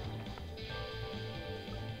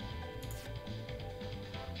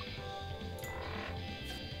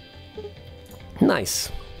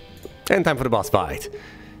 Nice. And time for the boss fight.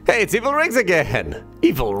 Hey, it's Evil Riggs again!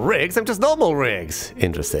 Evil Riggs? I'm just normal Riggs!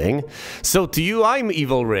 Interesting. So to you, I'm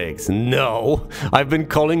Evil Riggs. No, I've been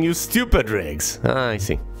calling you Stupid Riggs. Ah, I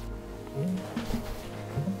see.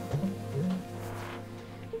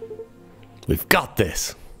 We've got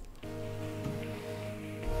this.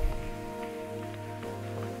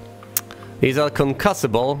 These are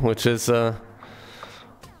concussable, which is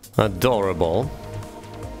adorable.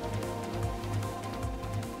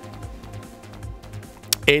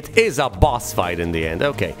 It is a boss fight in the end.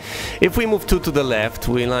 Okay. If we move 2 to the left,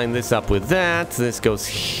 we line this up with that. This goes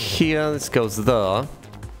here, this goes there.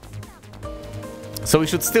 So we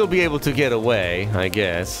should still be able to get away, I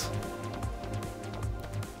guess.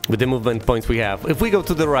 With the movement points we have. If we go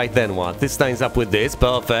to the right, then what? This lines up with this.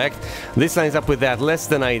 Perfect. This lines up with that. Less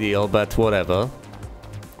than ideal, but whatever.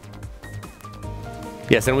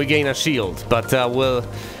 Yes, and we gain a shield, but we're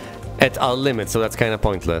at our limit, so that's kind of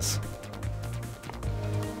pointless.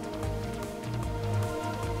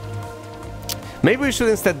 Maybe we should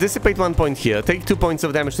instead dissipate 1 point here, take 2 points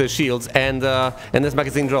of damage to the shields, and this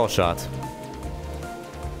magazine draw shot.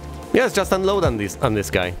 Yes, just unload on this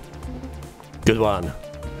guy. Good one.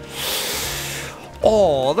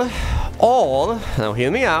 Or, now hear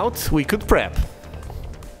me out, we could prep.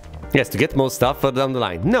 Yes, to get more stuff further down the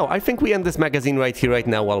line. No, I think we end this magazine right here, right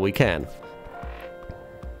now, while we can.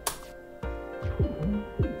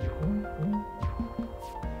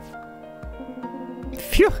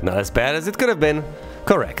 Phew, not as bad as it could have been.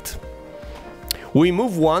 Correct. We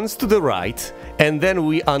move once to the right, and then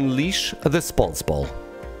we unleash the Spulse Ball.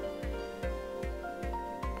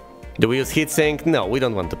 Do we use heat sink? No, we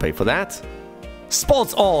don't want to pay for that.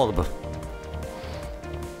 Spulse Orb!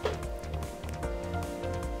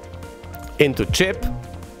 Into chip.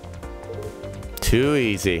 Too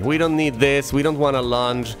easy. We don't need this, we don't want a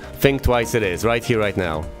lunge. Think twice it is, right here, right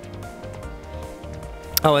now.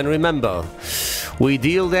 Oh, and remember, we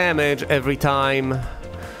deal damage every time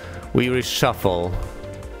we reshuffle.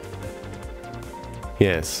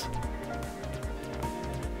 Yes.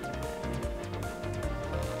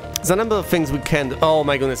 There's a number of things we can do. Oh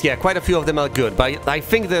my goodness, yeah, quite a few of them are good, but I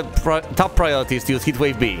think the top priority is to use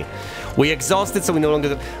Heatwave B. We exhausted, so we no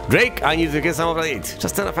longer... Drake, I need to get some of it.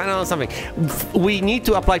 Just trying to find out something. We need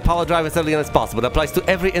to apply Power Drive as early as possible. It applies to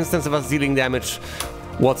every instance of us dealing damage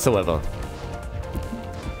whatsoever.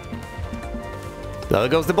 There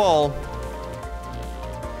goes the ball.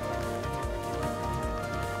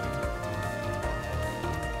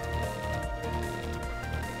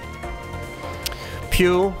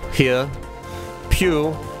 pew, here,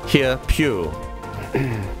 pew, here, pew.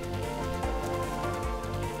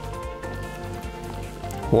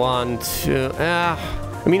 One, two, I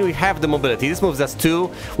mean, we have the mobility. This moves us 2.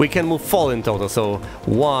 We can move 4 in total. So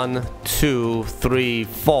 1, 2, 3,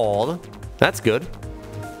 4. That's good.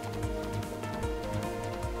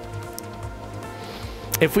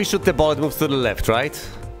 If we shoot the ball, it moves to the left, right?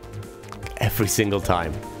 Every single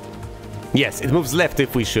time. Yes, it moves left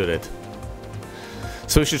if we shoot it.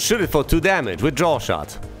 So we should shoot it for 2 damage with draw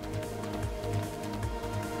shot.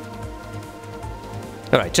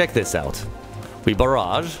 Alright, check this out. We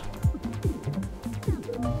barrage.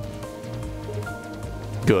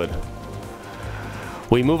 Good.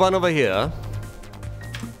 We move on over here.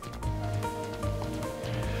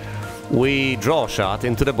 We draw shot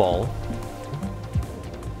into the ball.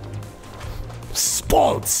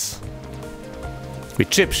 Sports! We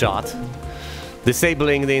chip shot,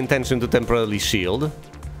 disabling the intention to temporarily shield.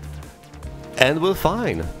 And we're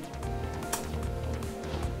fine.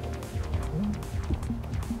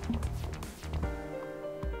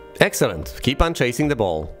 Excellent. Keep on chasing the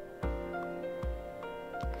ball.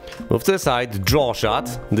 Move to the side, draw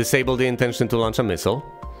shot, disable the intention to launch a missile.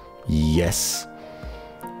 Yes.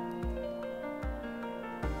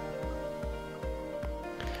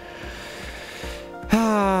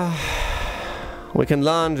 We can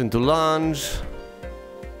lunge into lunge.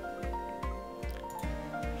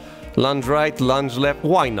 Lunge right, lunge left.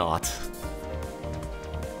 Why not?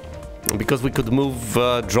 Because we could move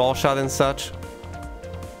draw shot and such.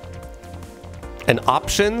 And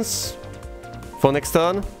options for next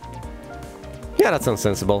turn? Yeah, that sounds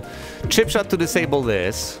sensible. Chip shot to disable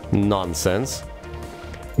this. Nonsense.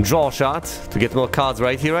 Draw shot to get more cards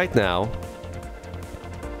right here, right now.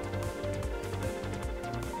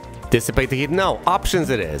 Dissipate the heat? No, options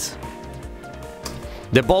it is.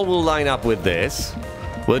 The ball will line up with this.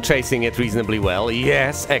 We're chasing it reasonably well.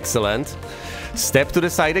 Yes, excellent. Step to the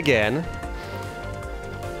side again.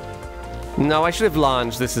 No, I should have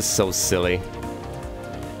lunged. This is so silly.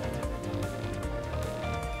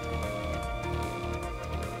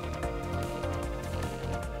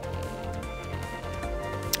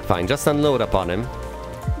 Fine, just unload upon him.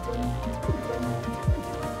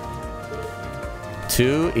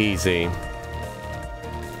 Too easy.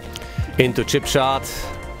 Into chip shot.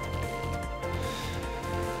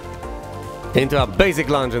 Into a basic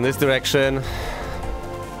lunge in this direction.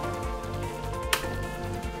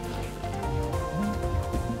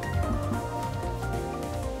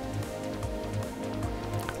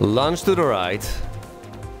 Lunge to the right.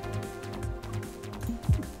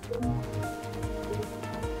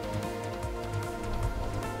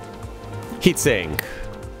 Heat sink.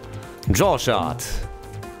 Draw shot.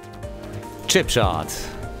 Chip shot.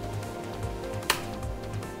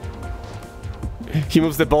 He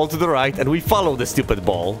moves the ball to the right and we follow the stupid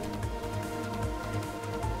ball.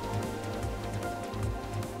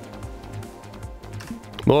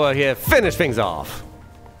 Over here, finish things off.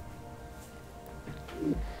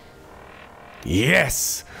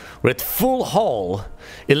 Yes! We're at full haul.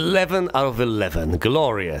 11 out of 11.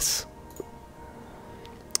 Glorious.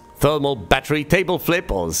 Thermal battery, table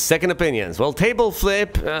flip, or second opinions? Well, table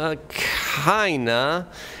flip, kinda,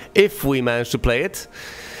 if we manage to play it.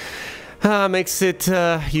 Makes it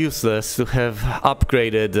useless to have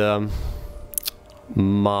upgraded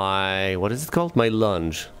my... what is it called? My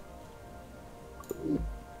lunge.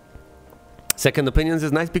 Second opinions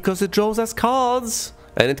is nice because it draws us cards,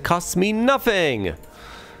 and it costs me nothing.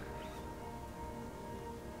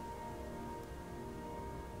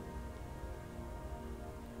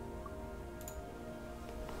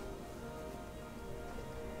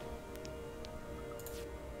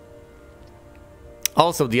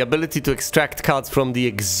 Also, the ability to extract cards from the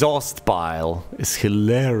exhaust pile is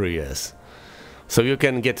hilarious. So you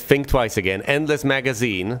can get Think Twice again, Endless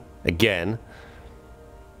Magazine again,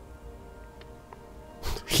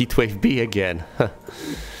 Heatwave B again.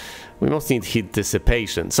 We must need heat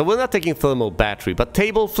dissipation. So we're not taking thermal battery, but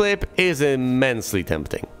table flip is immensely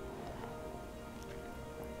tempting.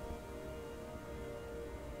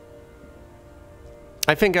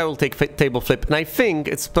 I think I will take table flip, and I think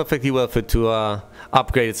it's perfectly worth it to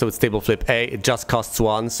upgrade it so it's table flip A. It just costs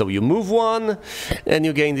 1, so you move 1, and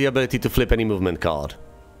you gain the ability to flip any movement card.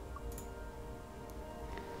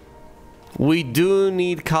 We do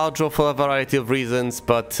need card draw for a variety of reasons,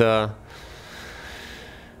 but yeah,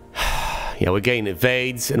 we gain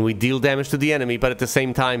evades, and we deal damage to the enemy, but at the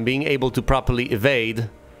same time, being able to properly evade,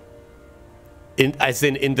 as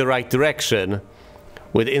in the right direction,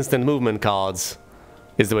 with instant movement cards,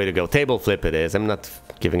 is the way to go. Table flip it is. I'm not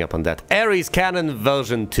giving up on that. Ares Cannon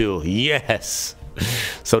version 2. Yes!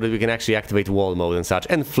 so that we can actually activate wall mode and such,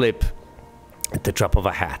 and flip at the drop of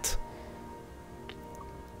a hat.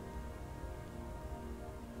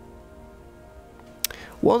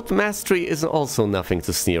 Warp Mastery is also nothing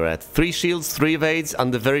to sneer at. 3 shields, 3 evades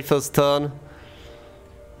on the very first turn.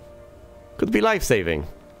 Could be life-saving.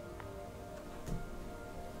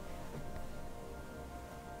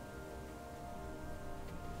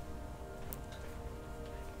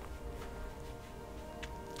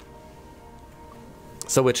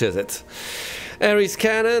 So which is it? Ares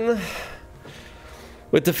Cannon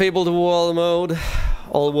with the Fabled Wall mode,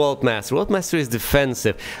 or Warp Mastery. Warp Mastery is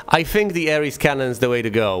defensive. I think the Ares Cannon is the way to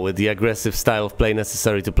go, with the aggressive style of play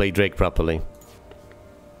necessary to play Drake properly.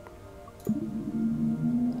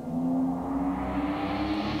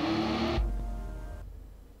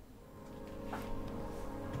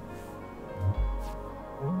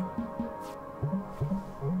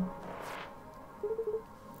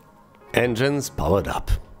 Engines powered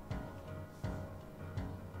up.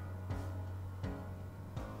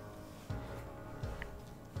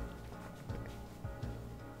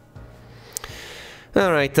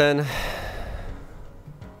 Alright then.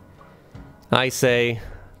 I say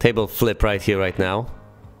table flip right here, right now.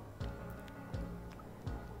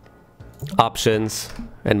 Options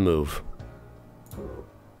and move.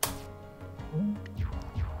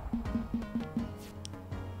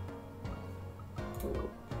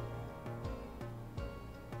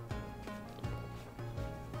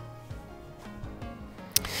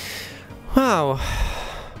 Wow.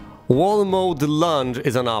 Wall mode lunge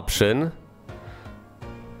is an option,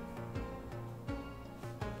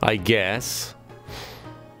 I guess.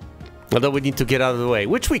 Although we need to get out of the way,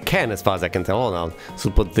 which we can as far as I can tell. Hold on. So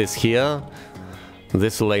put this here.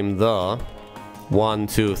 This will aim there. 1,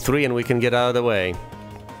 2, 3, and we can get out of the way.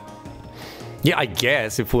 Yeah, I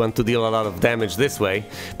guess if we want to deal a lot of damage this way.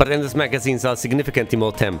 But endless magazines are significantly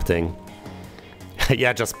more tempting.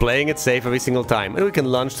 Yeah, just playing it safe every single time. And we can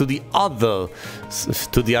launch to the other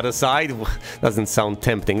side. Doesn't sound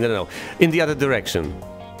tempting. No. In the other direction.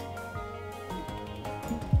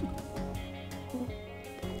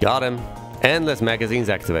 Got him. Endless magazines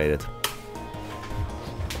activated.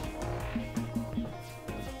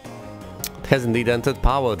 It has indeed entered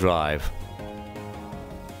power drive.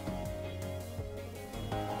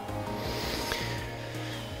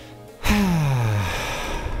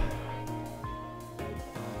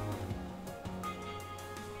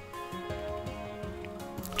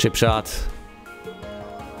 Chip shot.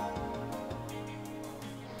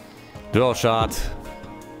 Draw shot.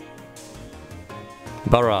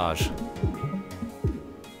 Barrage.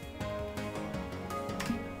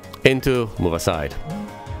 Into, move aside.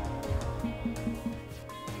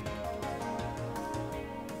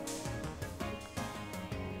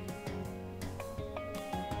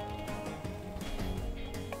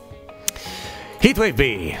 Heatwave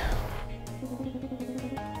B.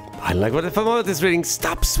 I like what the thermometer is reading.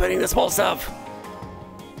 Stop sweating the small stuff.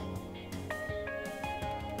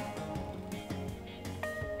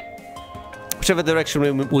 Whichever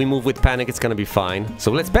direction we move with panic, it's gonna be fine.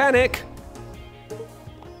 So let's panic!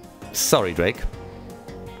 Sorry, Drake.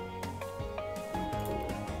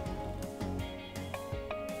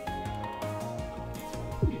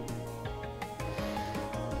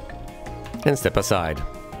 And step aside.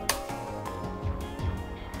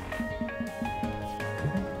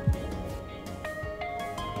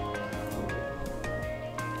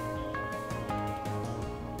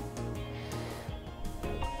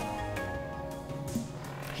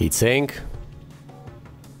 Heatsink.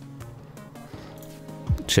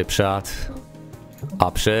 Chip shot.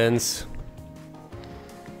 Options.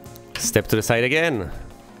 Step to the side again.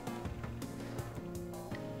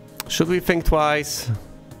 Should we think twice?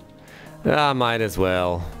 Might as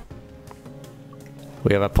well.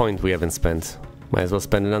 We have a point we haven't spent. Might as well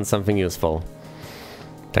spend it on something useful.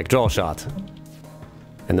 Like draw shot.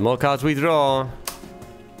 And the more cards we draw,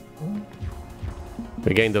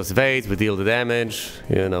 we gain those evades, we deal the damage,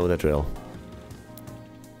 you know the drill.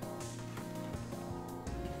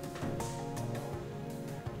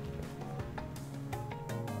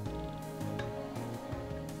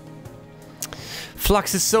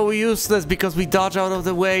 Flux is so useless because we dodge out of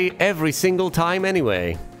the way every single time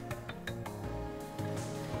anyway.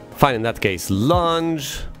 Fine, in that case,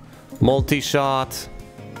 lunge, multi-shot,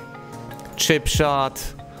 chip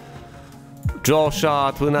shot, draw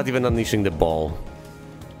shot. We're not even unleashing the ball.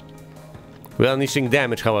 We're unleashing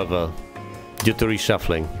damage, however, due to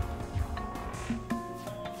reshuffling.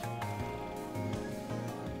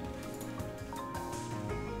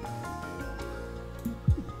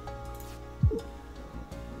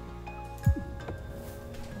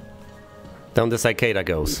 Down the cicada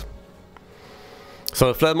goes. So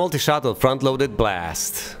a flare multi-shot or front-loaded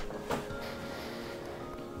blast.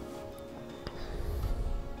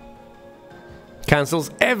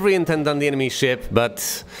 Cancels every intent on the enemy ship,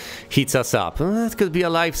 but heats us up. That could be a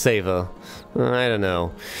lifesaver. I don't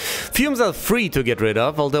know. Fumes are free to get rid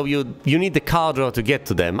of, although you need the card draw to get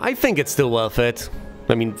to them. I think it's still worth it.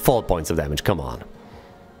 I mean, 4 points of damage, come on.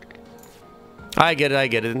 I get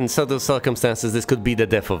it. In certain circumstances this could be the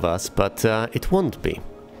death of us, but it won't be.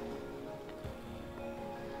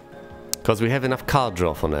 Because we have enough card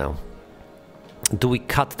draw for now. Do we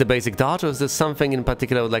cut the basic dodge, or is there something in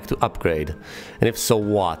particular I would like to upgrade? And if so,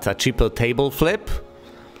 what? A cheaper table flip?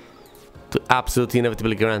 To absolutely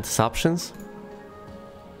inevitably grant us options?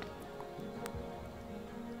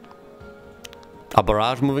 A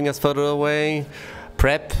barrage moving us further away?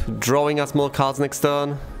 Prep drawing us more cards next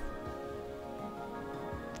turn?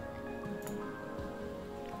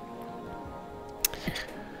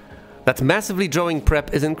 That massively drawing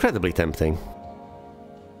prep is incredibly tempting.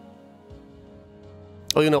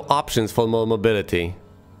 Or, you know, options for more mobility.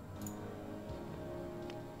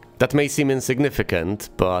 That may seem insignificant,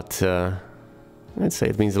 but I'd say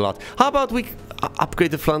it means a lot. How about we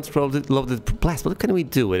upgrade the front loaded blast? What can we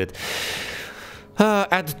do with it?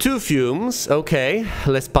 Add 2 fumes, okay,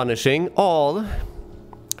 less punishing. Or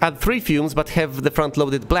add 3 fumes, but have the front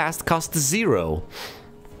loaded blast cost 0.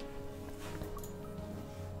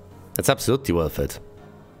 That's absolutely worth it.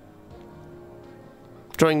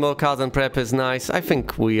 Drawing more cards and prep is nice. I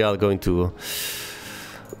think we are going to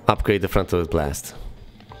upgrade the front-loaded blast.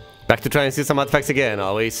 Back to try and see some artifacts again.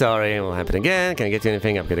 Are we? Sorry, it will happen again. Can I get you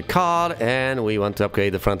anything? Upgrade a card, and we want to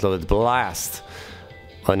upgrade the front-loaded blast.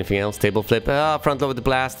 Or anything else? Table flip. Front-loaded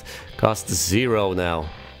blast costs 0 now.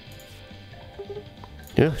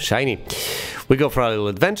 Yeah, shiny. We go for a little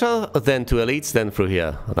adventure, then 2 elites, then through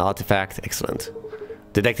here. An artifact. Excellent.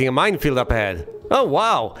 Detecting a minefield up ahead. Oh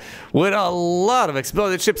wow, with a lot of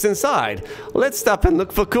exploded ships inside. Let's stop and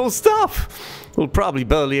look for cool stuff. We'll probably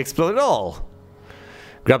barely explode at all.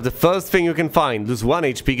 Grab the first thing you can find. Lose 1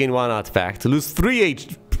 HP, gain 1 artifact. Lose 3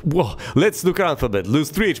 HP. Whoa, let's look around for a bit. Lose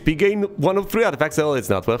 3 HP, gain 1 of 3 artifacts. Oh, it's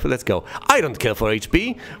not worth it. Let's go. I don't care for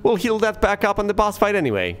HP. We'll heal that back up on the boss fight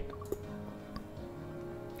anyway.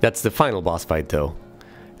 That's the final boss fight though.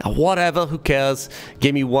 Whatever, who cares?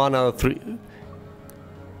 Give me 1 out of 3...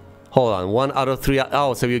 Hold on, 1 out of 3...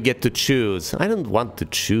 Oh, so you get to choose. I don't want to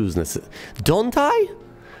choose necessarily. Don't I?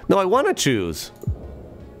 No, I want to choose.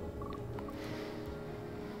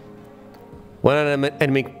 When an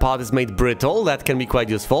enemy part is made brittle, that can be quite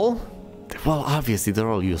useful. Well, obviously, they're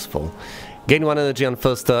all useful. Gain 1 energy on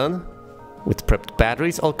first turn with prepped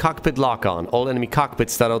batteries, or cockpit lock-on. All enemy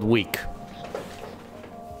cockpits start out weak.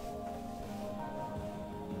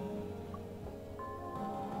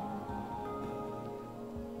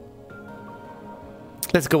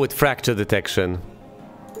 Let's go with fracture detection.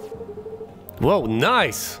 Whoa,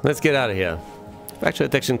 nice! Let's get out of here. Fracture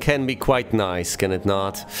detection can be quite nice, can it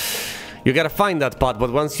not? You gotta find that part,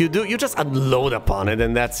 but once you do, you just unload upon it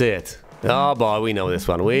and that's it. Oh boy, we know this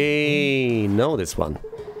one. We know this one.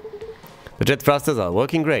 The jet thrusters are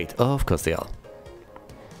working great. Oh, of course they are.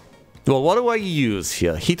 Well, what do I use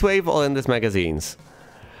here? Heatwave or endless magazines?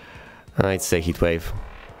 I'd say heatwave.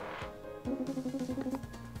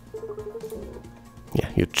 Yeah,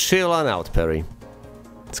 you chill on out, Perry.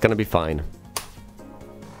 It's gonna be fine.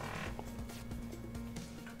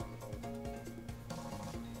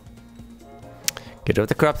 Get rid of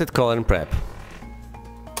the corrupted core and prep.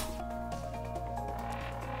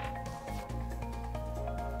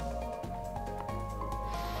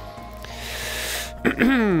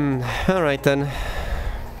 Alright then.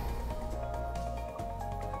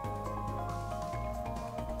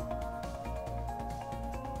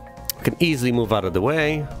 We can easily move out of the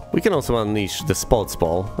way. We can also unleash the sports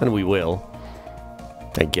ball, and we will.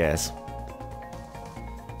 I guess.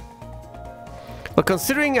 But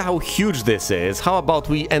considering how huge this is, how about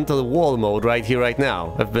we enter the wall mode right here, right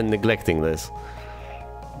now? I've been neglecting this.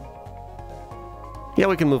 Yeah,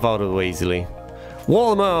 we can move out of the way easily.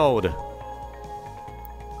 Wall mode!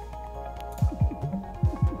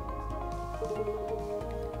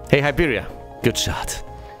 Hey, Hyperia. Good shot.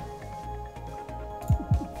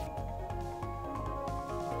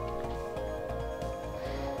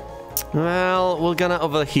 Well, we're gonna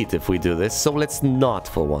overheat if we do this, so let's not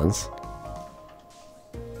for once.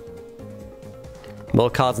 More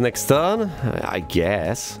cards next turn, I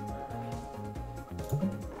guess.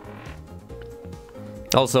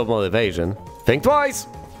 Also more evasion. Think twice!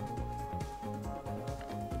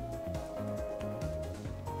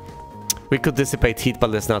 We could dissipate heat, but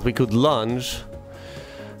let's not. We could lunge.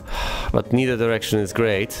 but neither direction is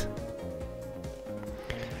great.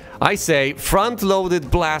 I say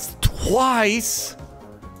front-loaded blast twice.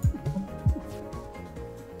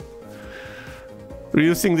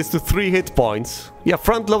 Reducing this to 3 hit points. Yeah,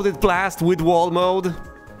 front-loaded blast with wall mode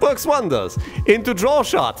works wonders. Into draw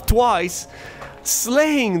shot twice.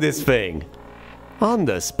 Slaying this thing. On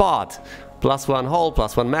the spot. +1 hull,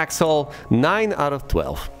 +1 max hull. 9 out of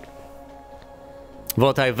 12.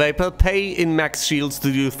 Volatile Vapor, pay in max shields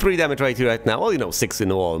to do 3 damage right here, right now. Well, you know, 6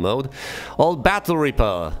 in wall mode. All Battle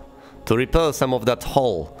Repair, to repair some of that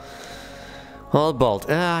hull. All Bolt,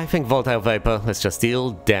 I think Volatile Vapor, let's just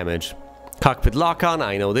deal damage. Cockpit Lock-on,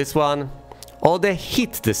 I know this one. All the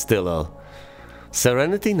Heat Distiller.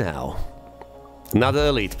 Serenity now. Another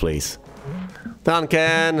Elite, please.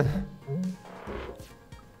 Duncan!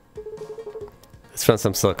 Let's run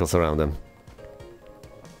some circles around them.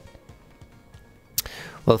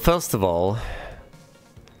 Well, first of all,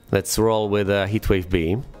 let's roll with Heatwave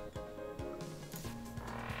B.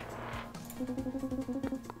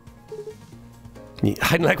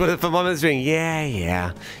 I don't like what the thermometer is reading.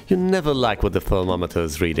 Yeah. You never like what the thermometer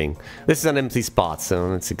is reading. This is an empty spot, so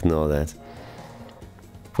let's ignore that.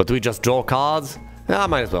 What, do we just draw cards? Ah,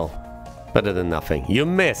 might as well. Better than nothing. You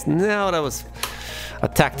missed. No, that was a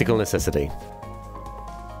tactical necessity.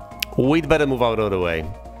 We'd better move out of the way.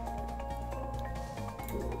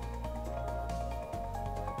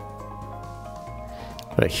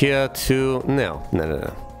 Right here to... No.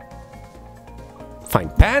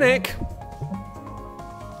 Fine. Panic!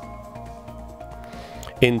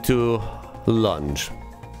 Into lunge.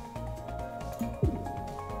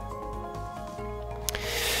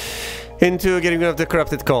 Into getting rid of the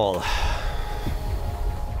corrupted call.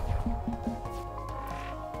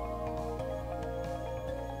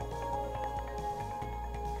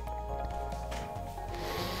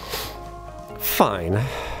 Fine.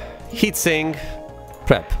 Heatsink.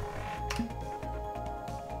 Prep.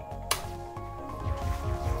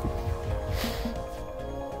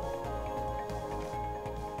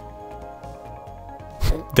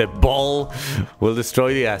 The ball will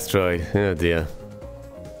destroy the asteroid. Oh dear.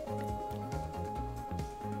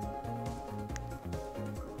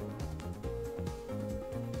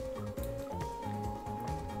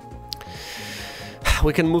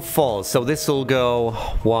 We can move fall, so this will go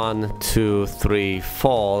 1, 2, 3,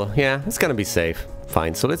 fall. Yeah, it's gonna be safe.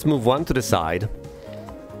 Fine, so let's move 1 to the side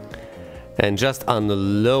and just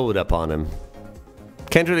unload upon him.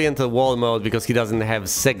 Can't really enter wall mode because he doesn't have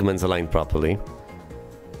segments aligned properly.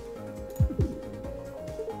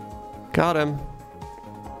 Got him.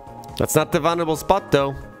 That's not the vulnerable spot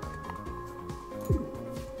though.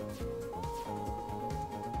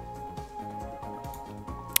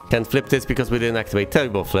 Can't flip this because we didn't activate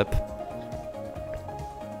turbo flip.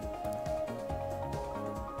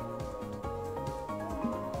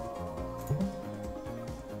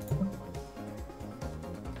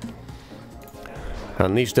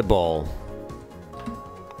 Unleash the ball.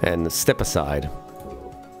 And step aside.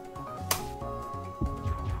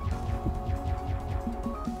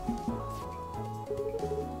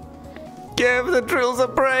 Give the drills a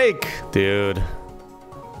break, dude.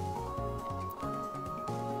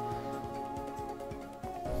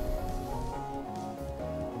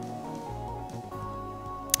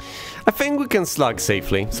 I think we can slug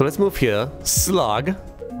safely, so let's move here. Slug.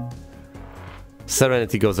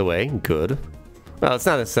 Serenity goes away, good. Well, it's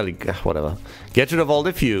not necessarily... whatever. Get rid of all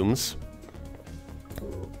the fumes.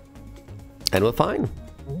 And we're fine.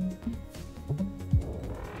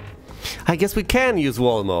 I guess we can use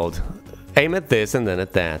wall mode. Aim at this and then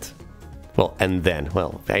at that. Well, and then.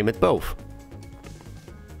 Well, aim at both.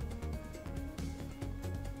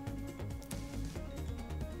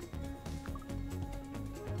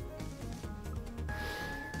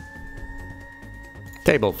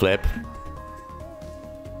 Table flip.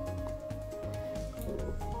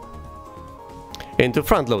 Into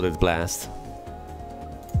front-loaded blast.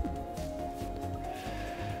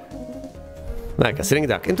 Like a sitting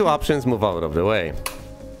duck. Into options, move out of the way.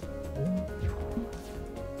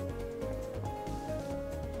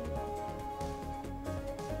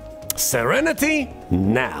 Serenity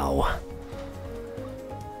now.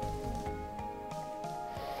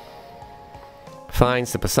 Fine,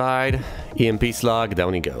 step aside. EMP slug,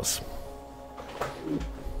 down he goes.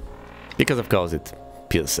 Because of course it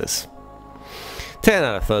pierces. 10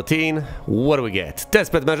 out of 13. What do we get?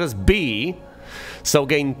 Desperate measures B. So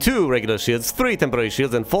gain 2 regular shields, 3 temporary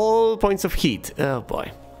shields, and 4 points of heat. Oh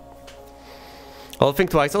boy. All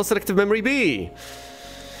think twice. All selective memory B.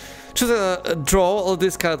 Choose a draw or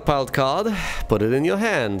discard piled card. Put it in your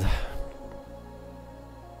hand.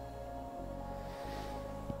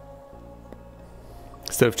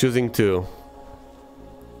 instead of choosing 2.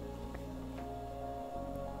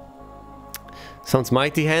 Sounds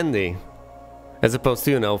mighty handy. As opposed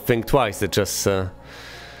to, you know, think twice, that just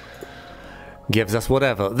gives us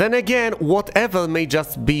whatever. Then again, whatever may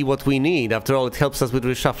just be what we need. After all, it helps us with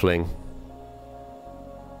reshuffling.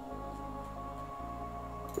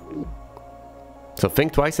 So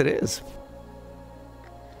think twice it is.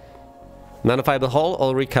 Nanofiber hull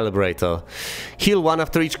or recalibrator. Heal 1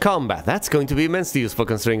 after each combat. That's going to be immensely useful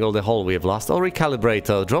considering all the hull we have lost. Or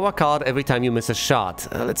recalibrator. Draw a card every time you miss a shot.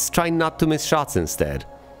 Let's try not to miss shots instead.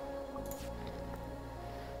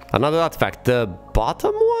 Another artifact. The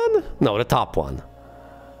bottom one? No, the top one.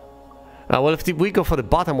 Well, if we go for the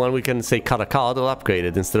bottom one, we can say cut a card or upgrade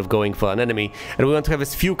it instead of going for an enemy. And we want to have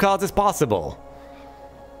as few cards as possible.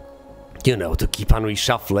 You know, to keep on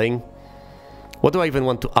reshuffling. What do I even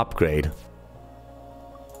want to upgrade?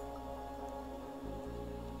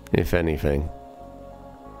 If anything.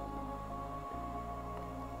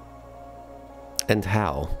 And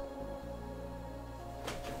how?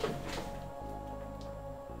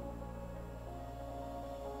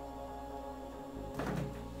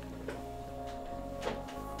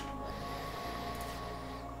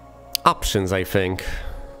 Options, I think.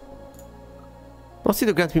 Mostly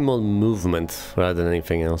to grant me more movement rather than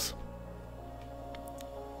anything else.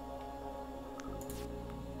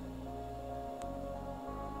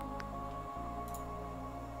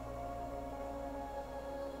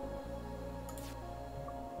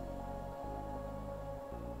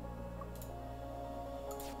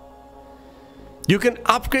 You can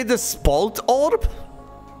upgrade the Spalt Orb?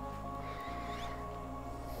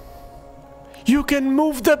 You can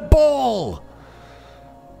move the ball!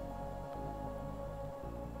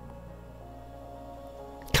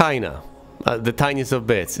 Kinda. The tiniest of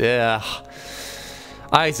bits, yeah.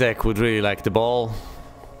 Isaac would really like the ball.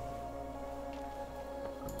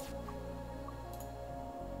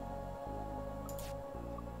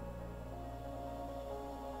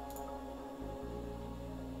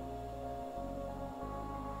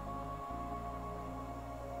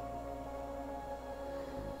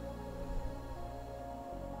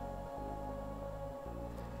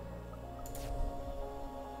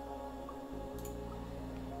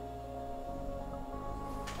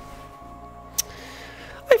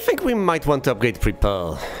 I think we might want to upgrade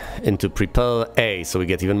Prepare into Prepare A so we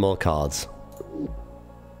get even more cards.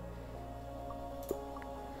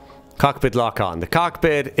 Cockpit lock on. The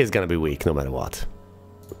cockpit is gonna be weak no matter what.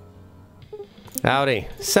 Howdy.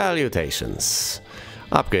 Salutations.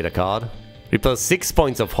 Upgrade a card. Repel 6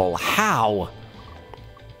 points of hull. How?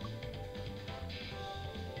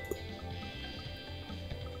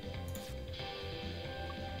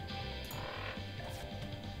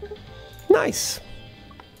 Nice.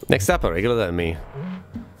 Next up, a regular enemy.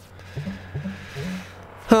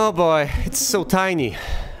 Oh boy, it's so tiny.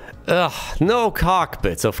 Ugh, no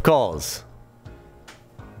cockpits, of course.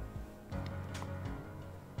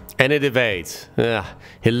 And it evades. Ugh,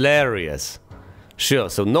 hilarious. Sure,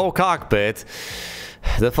 so no cockpit.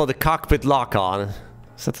 Therefore the cockpit lock-on.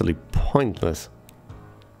 It's utterly pointless.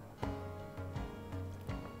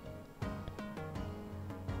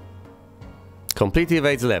 Completely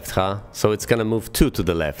evades left, huh? So it's gonna move 2 to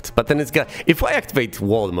the left. But then it's gonna... If I activate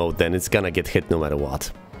wall mode, then it's gonna get hit no matter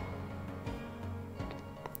what.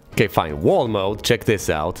 Okay, fine. Wall mode, check this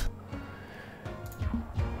out.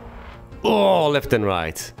 Oh, left and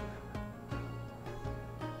right.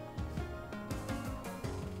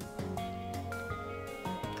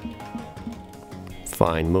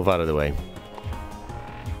 Fine, move out of the way.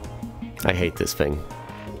 I hate this thing.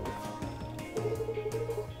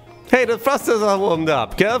 Hey, the thrusters are warmed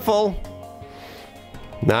up. Careful.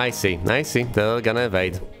 I see. I see. They're gonna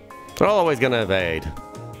evade. They're always gonna evade.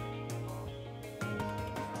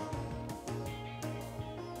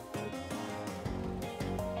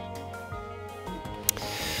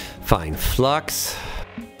 Fine. Flux.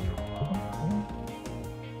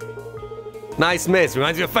 Nice miss.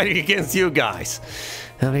 Reminds me of fighting against you guys.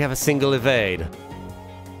 Now we have a single evade.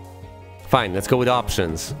 Fine. Let's go with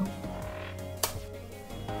options.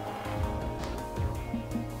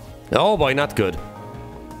 Oh boy, not good.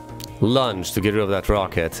 Lunge to get rid of that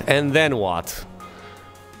rocket. And then what?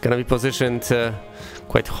 Gonna be positioned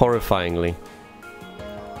quite horrifyingly.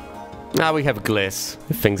 Now we have Gliss,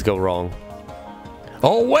 if things go wrong.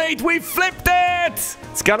 Oh wait, we flipped it!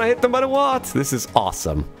 It's gonna hit no matter what. This is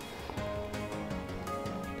awesome.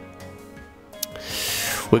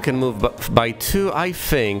 We can move by 2. I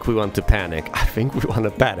think we want to panic. I think we want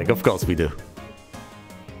to panic. Of course we do.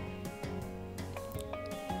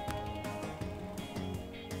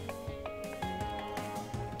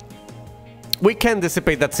 We can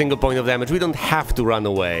dissipate that single point of damage. We don't have to run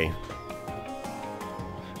away.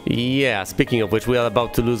 Yeah, speaking of which, we are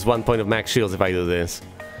about to lose 1 point of max shields if I do this.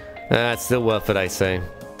 It's still worth it, I say.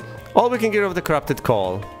 Or we can get rid of the corrupted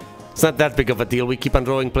call. It's not that big of a deal. We keep on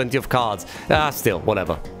drawing plenty of cards. Still,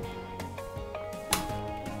 whatever.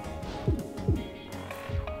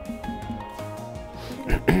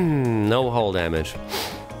 No hull damage.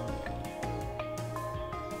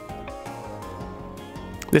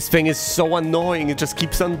 This thing is so annoying, it just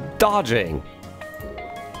keeps on dodging.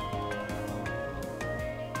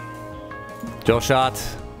 Draw shot.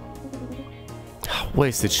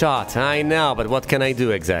 Wasted shot, I know, but what can I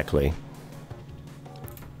do exactly?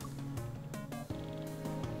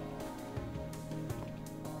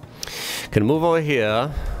 Can move over here,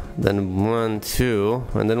 then 1, 2,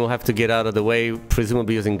 and then we'll have to get out of the way,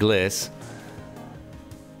 presumably using Gliss.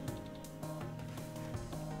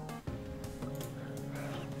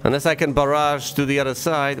 Unless I can barrage to the other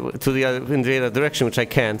side, to the other, in the other direction, which I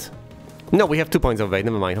can't. No, we have 2 points of evade,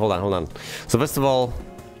 never mind, hold on. So first of all,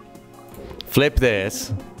 flip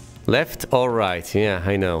this. Left or right, yeah,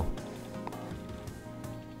 I know.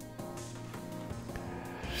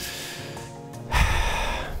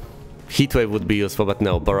 Heatwave would be useful, but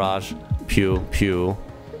no, barrage. Pew, pew.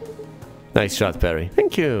 Nice shot, Perry.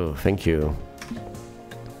 Thank you, thank you.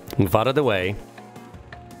 Move out of the way.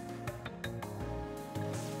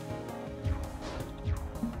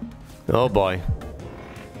 Oh boy.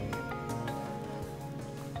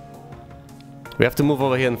 We have to move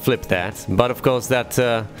over here and flip that, but of course that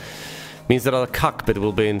means that our cockpit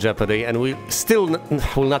will be in jeopardy, and we still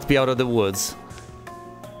will not be out of the woods.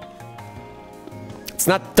 It's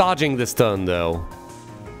not dodging this turn though.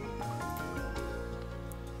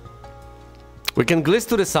 We can Gliss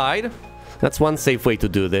to the side. That's one safe way to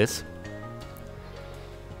do this.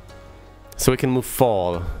 So we can move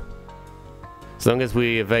fall. As long as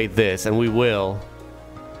we evade this, and we will,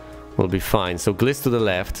 we'll be fine. So Gliss to the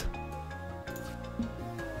left.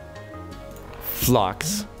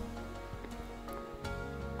 Flux.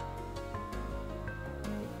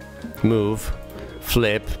 Move.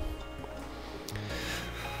 Flip.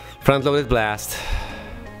 Front-loaded blast.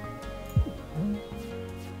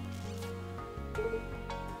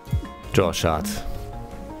 Draw shot.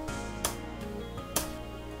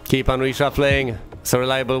 Keep on reshuffling. It's a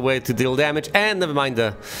reliable way to deal damage. And never mind,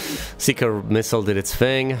 the Seeker missile did its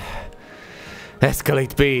thing.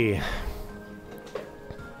 Escalate B.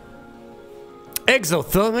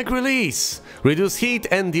 Exothermic release. Reduce heat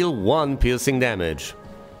and deal 1 piercing damage.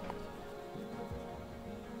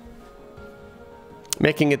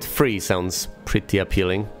 Making it free sounds pretty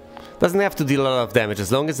appealing. Doesn't have to deal a lot of damage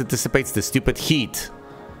as long as it dissipates the stupid heat.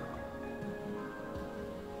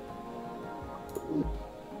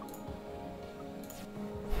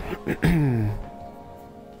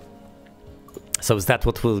 So is that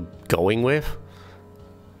what we're going with?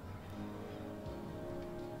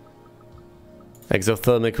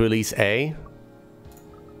 Exothermic release A.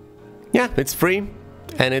 Yeah, it's free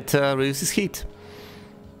and it reduces heat.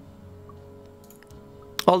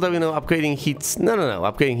 Although, you know, upgrading heats... No,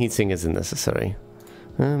 upgrading heatsink isn't necessary.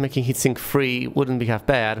 Making heatsink free wouldn't be half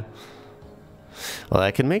bad. Well,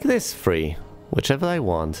 I can make this free, whichever I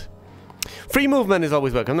want. Free movement is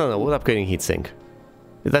always welcome. No, we're upgrading heatsink.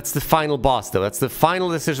 That's the final boss, though. That's the final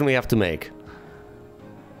decision we have to make.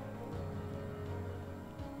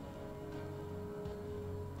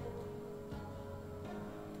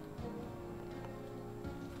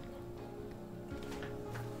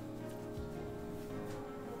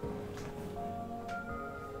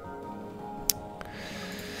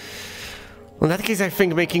 In that case, I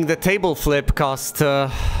think making the table flip cost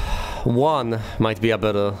 1 might be a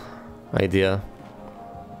better idea.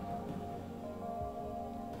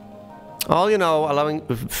 Oh, you know, allowing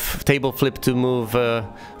table flip to move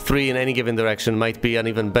 3 in any given direction might be an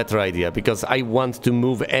even better idea, because I want to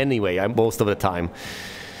move anyway, most of the time.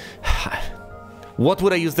 What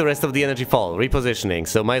would I use the rest of the energy for? Repositioning,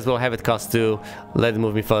 so might as well have it cost 2, let it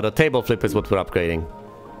move me further. Table flip is what we're upgrading.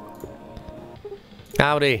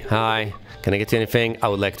 Howdy, hi. Can I get you anything? I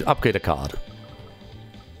would like to upgrade a card.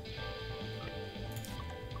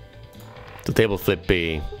 To table flip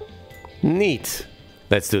B. Neat.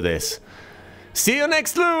 Let's do this. See you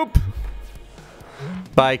next loop!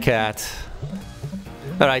 Bye, cat.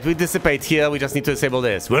 Alright, we dissipate here. We just need to disable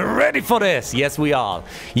this. We're ready for this! Yes, we are.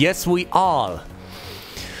 Yes, we are.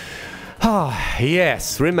 Ah,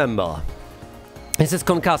 yes, remember. This is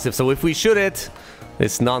concussive, so if we shoot it,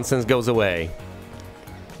 this nonsense goes away.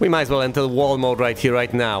 We might as well enter wall mode right here,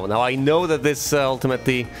 right now. Now, I know that this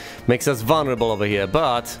ultimately makes us vulnerable over here,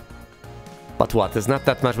 but But what? There's not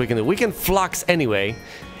that much we can do. We can flux anyway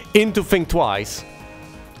into think twice.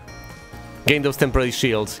 Gain those temporary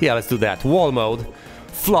shields. Yeah, let's do that. Wall mode.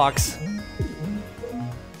 Flux.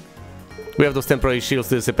 We have those temporary shields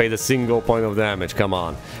to dissipate a single point of damage. Come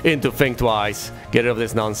on. Into think twice. Get rid of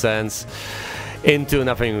this nonsense. Into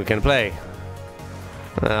nothing we can play.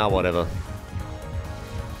 Ah, whatever.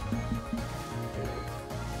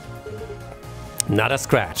 Not a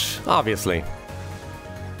scratch, obviously.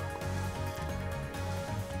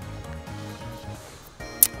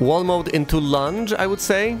 Wall mode into lunge, I would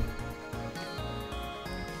say.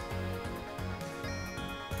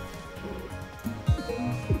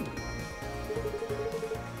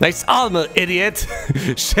 Nice armor, idiot!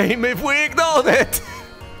 Shame if we ignored it!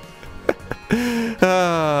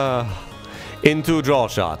 Into draw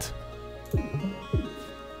shot.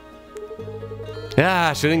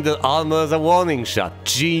 Ah, shooting the armor as a warning shot.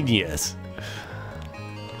 Genius.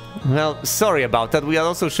 Well, sorry about that. We are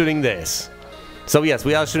also shooting this. So yes,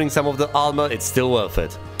 we are shooting some of the armor. It's still worth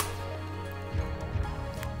it.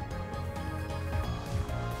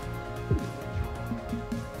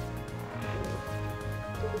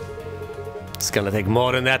 It's gonna take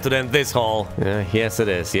more than that to end this haul. Yes, it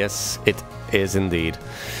is. Yes, it is indeed.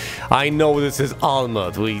 I know this is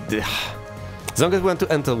armored. As long as we want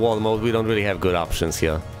to enter wall mode, we don't really have good options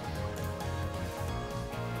here.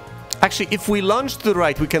 Actually, if we lunge to the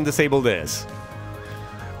right, we can disable this.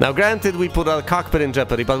 Now, granted, we put our cockpit in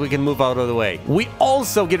jeopardy, but we can move out of the way. We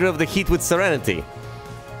also get rid of the heat with Serenity.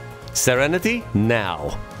 Serenity?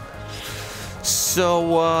 Now.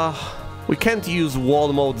 So, we can't use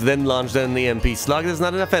wall mode, then launch, then the EMP slug. There's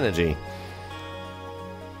not enough energy.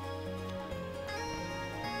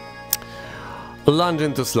 Lunge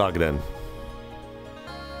into slug, then.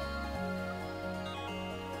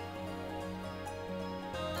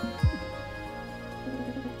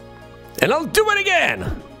 And I'll do it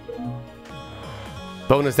again!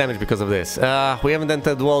 Bonus damage because of this. We haven't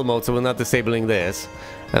entered wall mode, so we're not disabling this.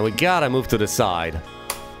 And we gotta move to the side.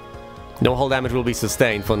 No hull damage will be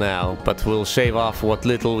sustained for now, but we'll shave off what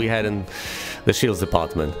little we had in the shields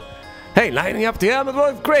department. Hey, lining up the armored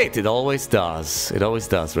work, great! It always does. It always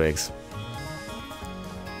does, Riggs.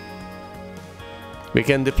 We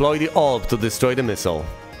can deploy the orb to destroy the missile.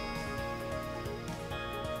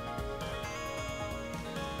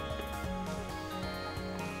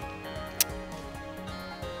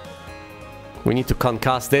 We need to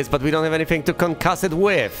concuss this, but we don't have anything to concuss it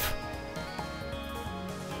with.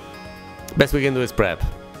 Best we can do is prep.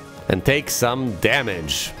 And take some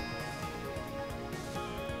damage.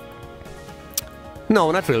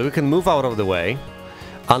 No, not really. We can move out of the way.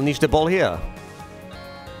 Unleash the ball here.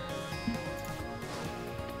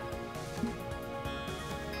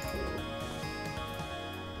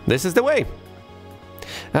 This is the way.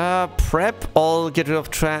 Prep or get rid of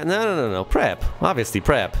No. Prep. Obviously,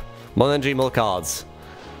 prep. More energy, more cards.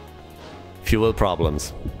 Fuel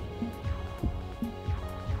problems.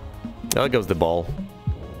 There goes the ball.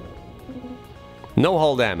 No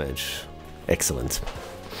hull damage. Excellent.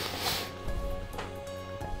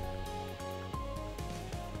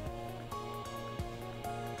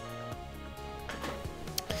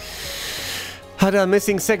 Had a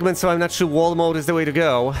missing segment, so I'm not sure wall mode is the way to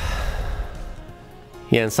go.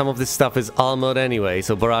 Yeah, and some of this stuff is armored anyway,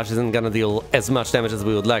 so Barrage isn't gonna deal as much damage as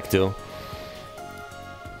we would like to.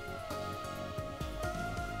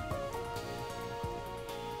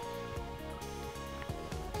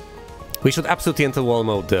 We should absolutely enter wall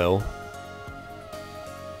mode though.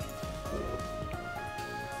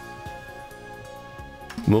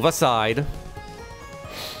 Move aside.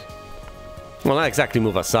 Well, not exactly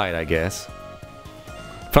move aside, I guess.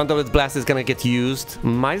 Front of its blast is gonna get used.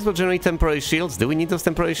 Might as well generate temporary shields. Do we need those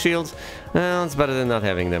temporary shields? Well, it's better than not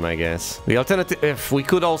having them, I guess. The alternative, if we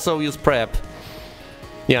could also use prep.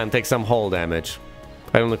 Yeah, and take some hull damage.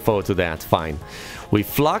 I don't look forward to that. Fine. We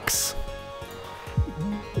flux.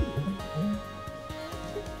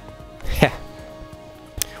 Heh.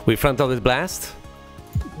 We front of its blast.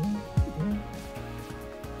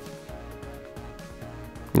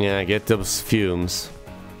 Yeah, get those fumes.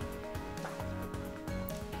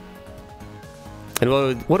 And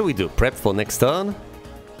what do we do? Prep for next turn?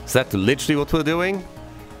 Is that literally what we're doing?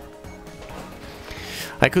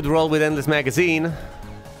 I could roll with Endless Magazine.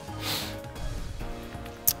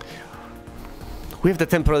 We have the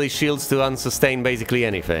temporary shields to unsustain basically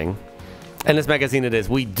anything. Endless Magazine it is.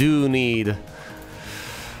 We do need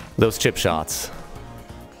those chip shots.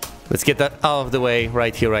 Let's get that out of the way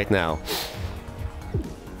right here, right now.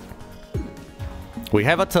 We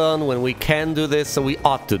have a turn when we can do this, so we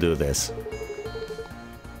ought to do this.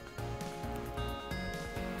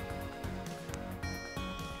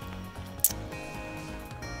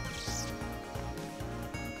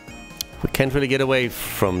 We can't really get away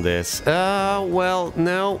from this. Well,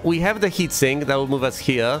 no. We have the heatsink that will move us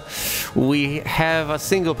here. We have a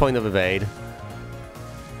single point of evade.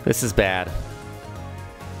 This is bad.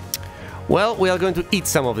 Well, we are going to eat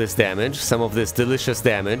some of this damage, some of this delicious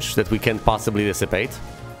damage that we can't possibly dissipate.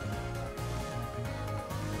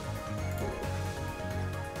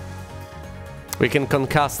 We can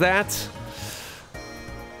concuss that.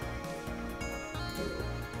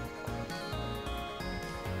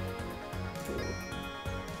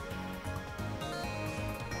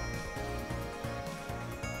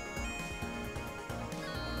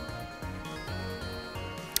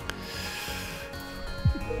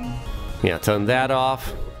 Yeah, turn that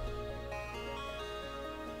off.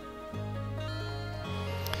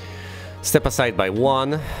 Step aside by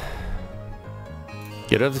 1.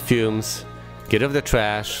 Get rid of the fumes. Get rid of the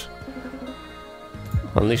trash.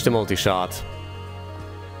 Unleash the multi-shot.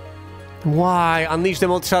 Why? Unleash the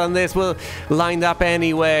multi-shot on this. Well, lined up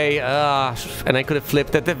anyway. And I could have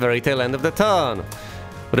flipped at the very tail end of the turn.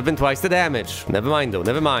 Would have been twice the damage. Never mind though,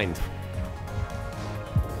 never mind.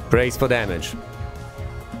 Brace for damage.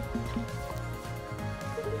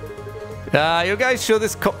 You guys sure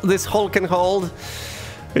this hole can hold?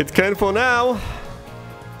 It can for now.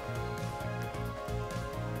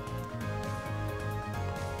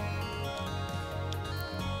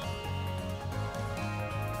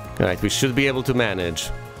 Alright, we should be able to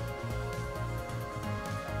manage.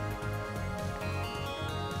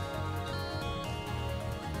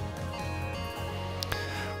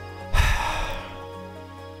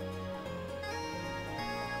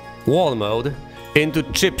 Wall mode into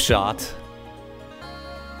chip shot.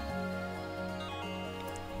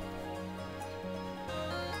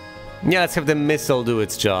 Yeah, let's have the missile do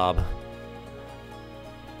its job.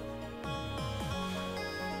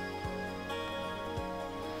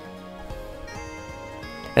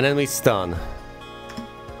 And then we stun.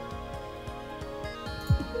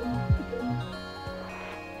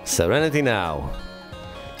 Serenity now.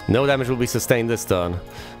 No damage will be sustained this turn.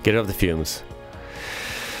 Get rid of the fumes.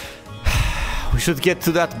 We should get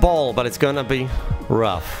to that ball, but it's gonna be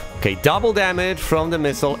rough. Okay, double damage from the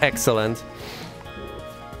missile. Excellent.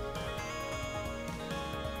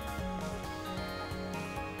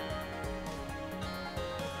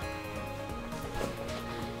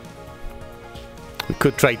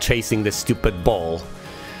 Could try chasing this stupid ball.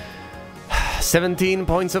 17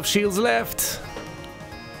 points of shields left.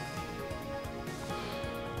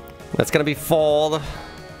 That's gonna be 4.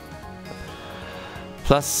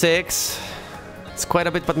 Plus 6. It's quite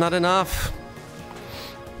a bit, but not enough.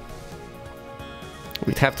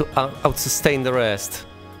 We'd have to out-sustain the rest.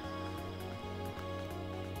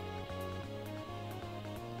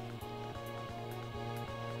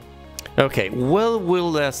 Okay, where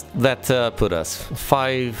will that put us?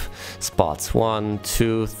 5 spots. 1,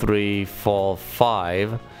 2, 3, 4,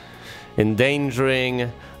 5.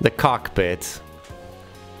 Endangering the cockpit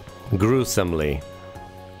gruesomely.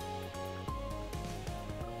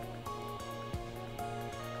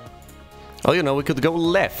 Oh, you know, we could go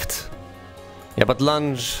left. Yeah, but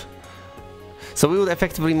lunge. So we would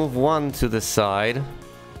effectively move 1 to the side.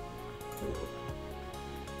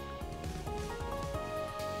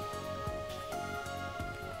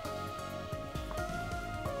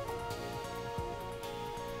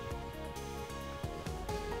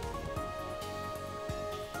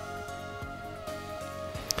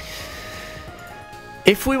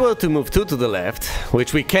 If we were to move 2 to the left,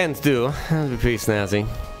 which we can't do, that would be pretty snazzy.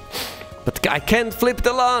 But I can't flip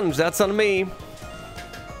the lunge, that's on me.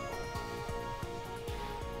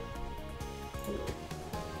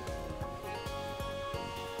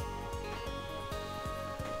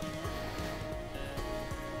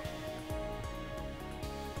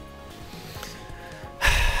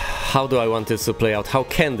 How do I want this to play out? How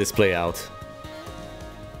can this play out?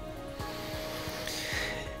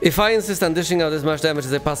 If I insist on dishing out as much damage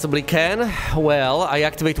as I possibly can, well, I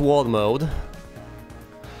activate ward mode,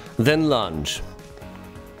 then lunge.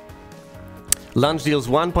 Lunge deals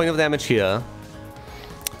 1 point of damage here,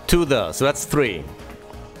 2 there, so that's 3.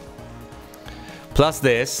 Plus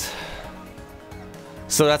this,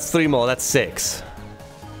 so that's 3 more, that's 6.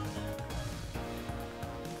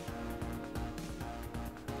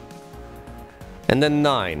 And then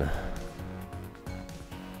 9.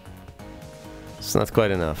 It's not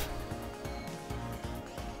quite enough.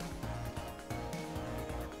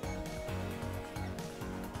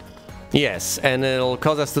 Yes, and it'll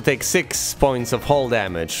cause us to take 6 points of hull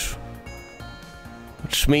damage,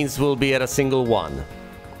 which means we'll be at a single 1.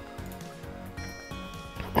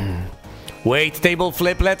 Wait, table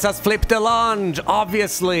flip lets us flip the lunge,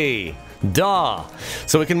 obviously! Duh!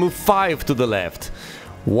 So we can move 5 to the left.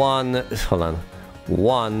 1, hold on.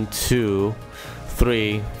 1, 2,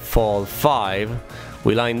 3, 4, 5.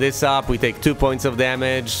 We line this up, we take 2 points of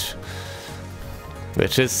damage,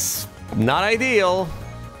 which is not ideal.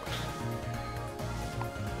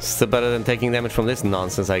 Still better than taking damage from this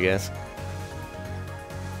nonsense, I guess.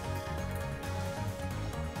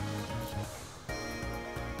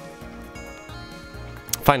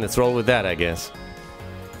 Fine, let's roll with that, I guess.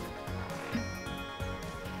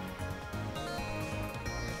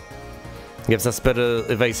 Gives us better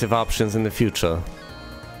evasive options in the future.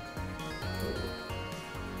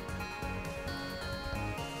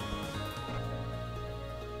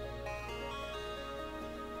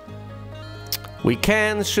 We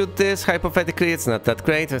can shoot this, hypothetically, it's not that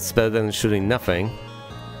great, it's better than shooting nothing.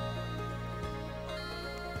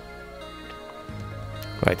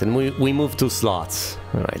 Right, and we move 2 slots.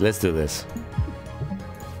 Alright, let's do this.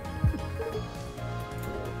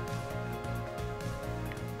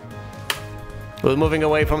 We're moving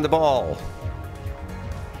away from the ball.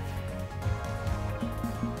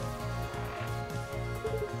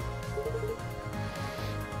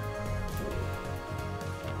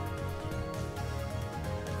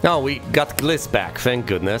 Oh, we got Gliss back, thank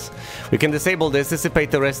goodness. We can disable this, dissipate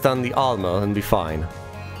the rest on the armor, and be fine.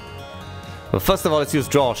 Well, first of all, let's use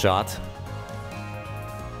Draw Shot.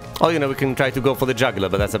 Oh, you know, we can try to go for the jugular,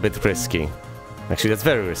 but that's a bit risky. Actually, that's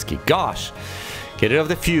very risky. Gosh! Get rid of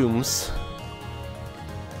the fumes.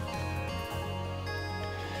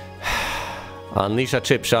 Unleash a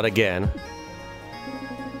Chip Shot again.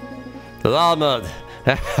 The armored!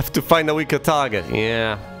 I have to find a weaker target.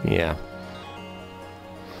 Yeah.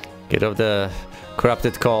 Get rid of the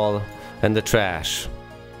Corrupted Call and the trash.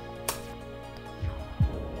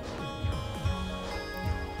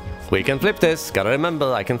 We can flip this. Gotta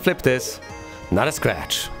remember, I can flip this. Not a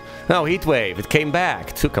scratch. No, Heat Wave. It came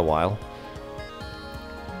back. Took a while.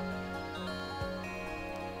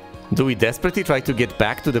 Do we desperately try to get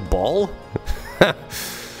back to the ball?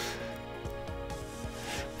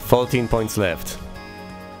 14 points left.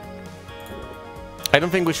 I don't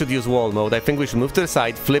think we should use wall mode. I think we should move to the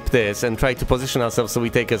side, flip this, and try to position ourselves so we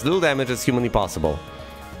take as little damage as humanly possible.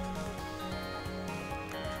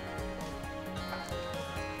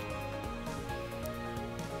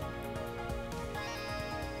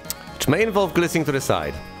 Which may involve glissing to the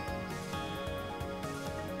side.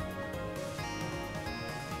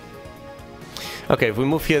 Okay, if we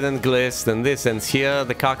move here, then gliss, then this ends here.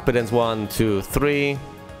 The cockpit ends 1, 2, 3.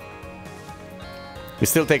 We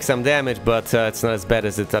still take some damage, but it's not as bad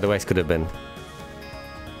as it otherwise could have been.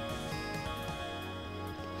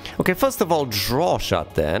 Okay, first of all, Draw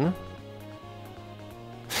Shot then.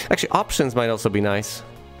 Actually, options might also be nice.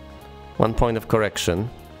 1 point of correction.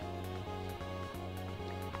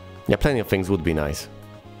 Yeah, plenty of things would be nice.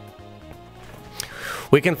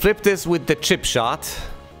 We can flip this with the Chip Shot.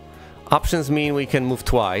 Options mean we can move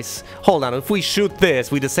twice. Hold on, if we shoot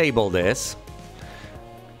this, we disable this.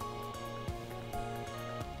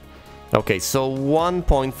 Okay, so 1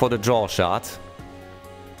 point for the Draw Shot.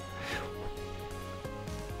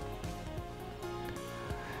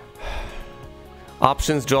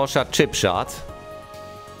 Options, Draw Shot, Chip Shot.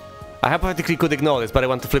 I hypothetically could ignore this, but I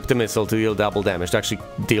want to flip the missile to deal double damage, to actually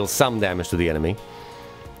deal some damage to the enemy.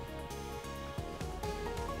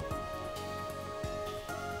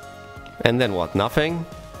 And then what? Nothing?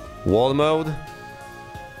 Wall mode?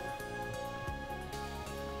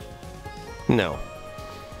 No.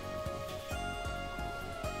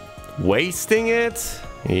 Wasting it?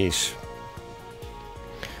 Eesh.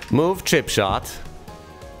 Move, Chip Shot.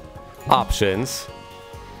 Options.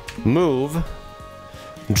 Move.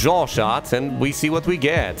 Draw Shot, and we see what we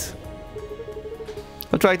get.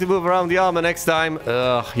 I'll try to move around the armor next time.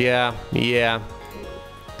 Yeah.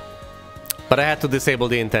 But I had to disable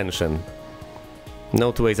the intention.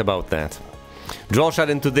 No two ways about that. Draw Shot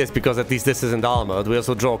into this because at least this isn't armored. We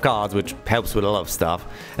also draw cards, which helps with a lot of stuff.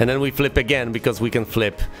 And then we flip again because we can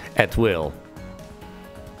flip at will.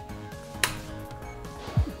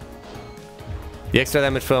 The extra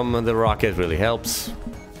damage from the rocket really helps.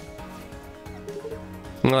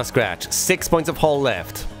 No scratch. 6 points of hull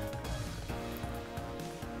left.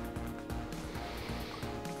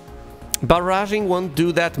 Barraging won't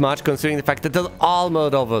do that much considering the fact that they're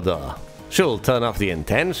armored over there. She'll turn off the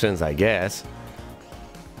intentions, I guess.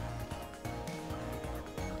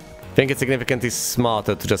 I think it's significantly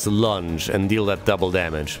smarter to just lunge and deal that double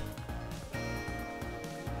damage.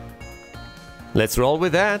 Let's roll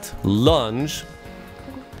with that. Lunge.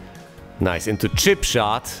 Nice. Into Chip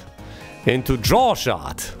Shot. Into Draw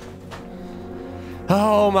Shot.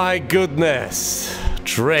 Oh my goodness.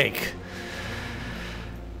 Drake.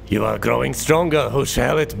 You are growing stronger. Who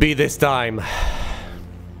shall it be this time?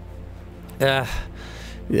 I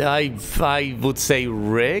would say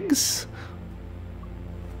Riggs?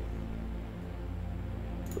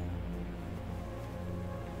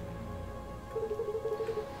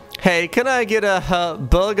 Hey, can I get a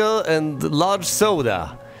burger and large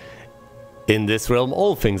soda? In this realm,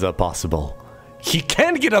 all things are possible. You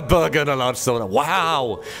can get a burger and a large soda.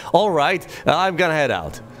 Wow! Alright, I'm gonna head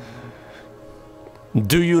out.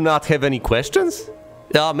 Do you not have any questions?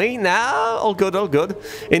 Me? Nah, all good, all good.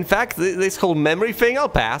 In fact, this whole memory thing, I'll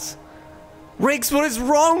pass. Riggs, what is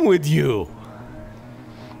wrong with you?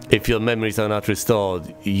 If your memories are not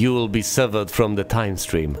restored, you will be severed from the time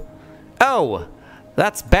stream. Oh,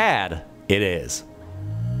 that's bad. It is.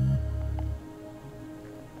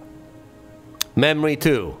 Memory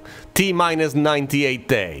 2. T-minus 98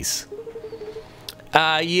 days.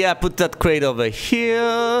 Yeah, put that crate over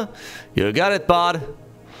here. You got it, bud.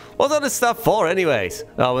 What are the stuff for, anyways?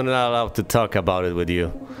 Oh, we're not allowed to talk about it with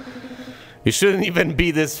you. You shouldn't even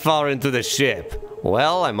be this far into the ship.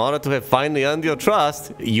 Well, I'm honored to have finally earned your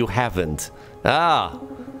trust. You haven't. Ah.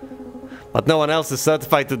 But no one else is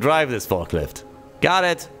certified to drive this forklift. Got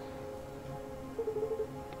it.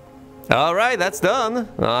 Alright, that's done.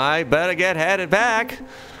 I better get headed back.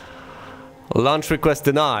 Launch request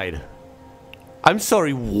denied. I'm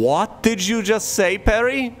sorry, what did you just say,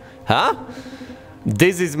 Perry? Huh?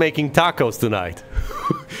 Dizzy's making tacos tonight.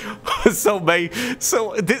 So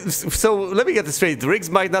let me get this straight. Riggs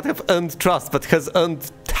might not have earned trust, but has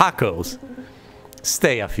earned tacos.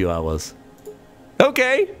 Stay a few hours.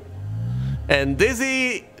 Okay. And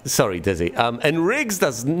Dizzy... Sorry, Dizzy. And Riggs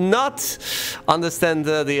does not understand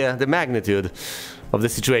the magnitude of the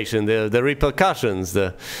situation, the repercussions,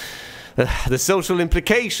 the social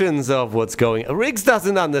implications of what's going on. Riggs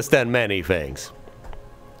doesn't understand many things.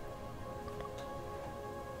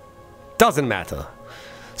 Doesn't matter.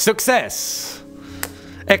 Success!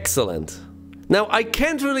 Excellent. Now, I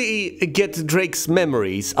can't really get Drake's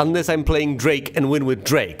memories unless I'm playing Drake and win with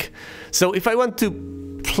Drake. So if I want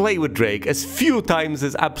to play with Drake as few times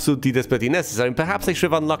as absolutely desperately necessary, perhaps I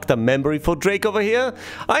should have unlocked a memory for Drake over here.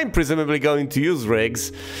 I'm presumably going to use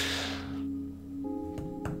Riggs.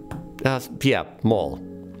 Yeah, more.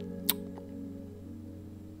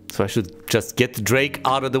 So I should just get Drake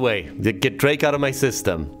out of the way. Get Drake out of my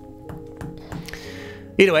system.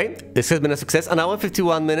 Either way, this has been a success. An hour,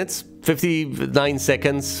 51 minutes, 59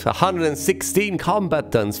 seconds, 116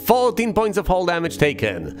 combat turns, 14 points of hull damage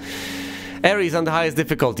taken. Ares on the highest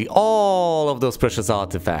difficulty. All of those precious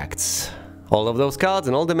artifacts. All of those cards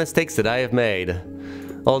and all the mistakes that I have made.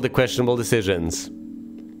 All the questionable decisions.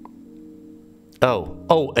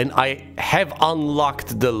 Oh, and I have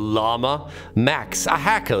unlocked the llama. Max, a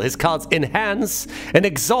hacker. His cards enhance and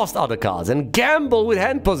exhaust other cards and gamble with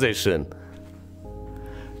hand position.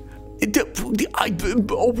 More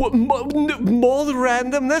the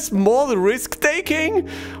randomness, more the risk taking?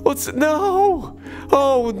 No!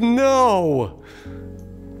 Oh no!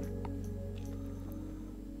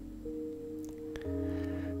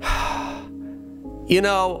 You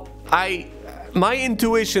know, my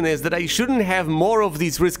intuition is that I shouldn't have more of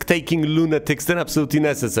these risk-taking lunatics than absolutely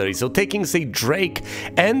necessary. So taking, say, Drake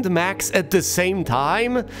and Max at the same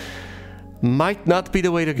time might not be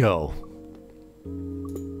the way to go.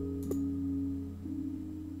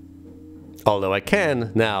 Although I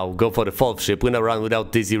can now go for the fourth ship, win a run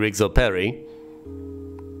without Dizzy, Riggs, or Perry.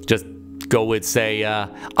 Just go with, say,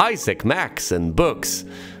 Isaac, Max, and Books.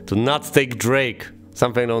 To not take Drake.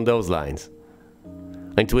 Something along those lines.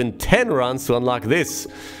 And to win 10 runs to unlock this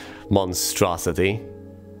monstrosity.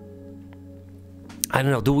 I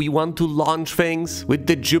don't know, do we want to launch things with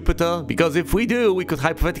the Jupiter? Because if we do, we could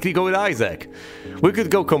hypothetically go with Isaac. We could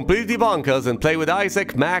go completely bonkers and play with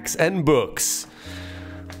Isaac, Max, and Books.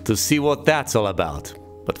 To see what that's all about.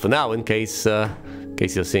 But for now, in case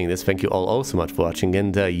you're seeing this, thank you all so much for watching,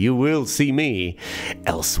 and you will see me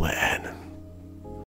elsewhere.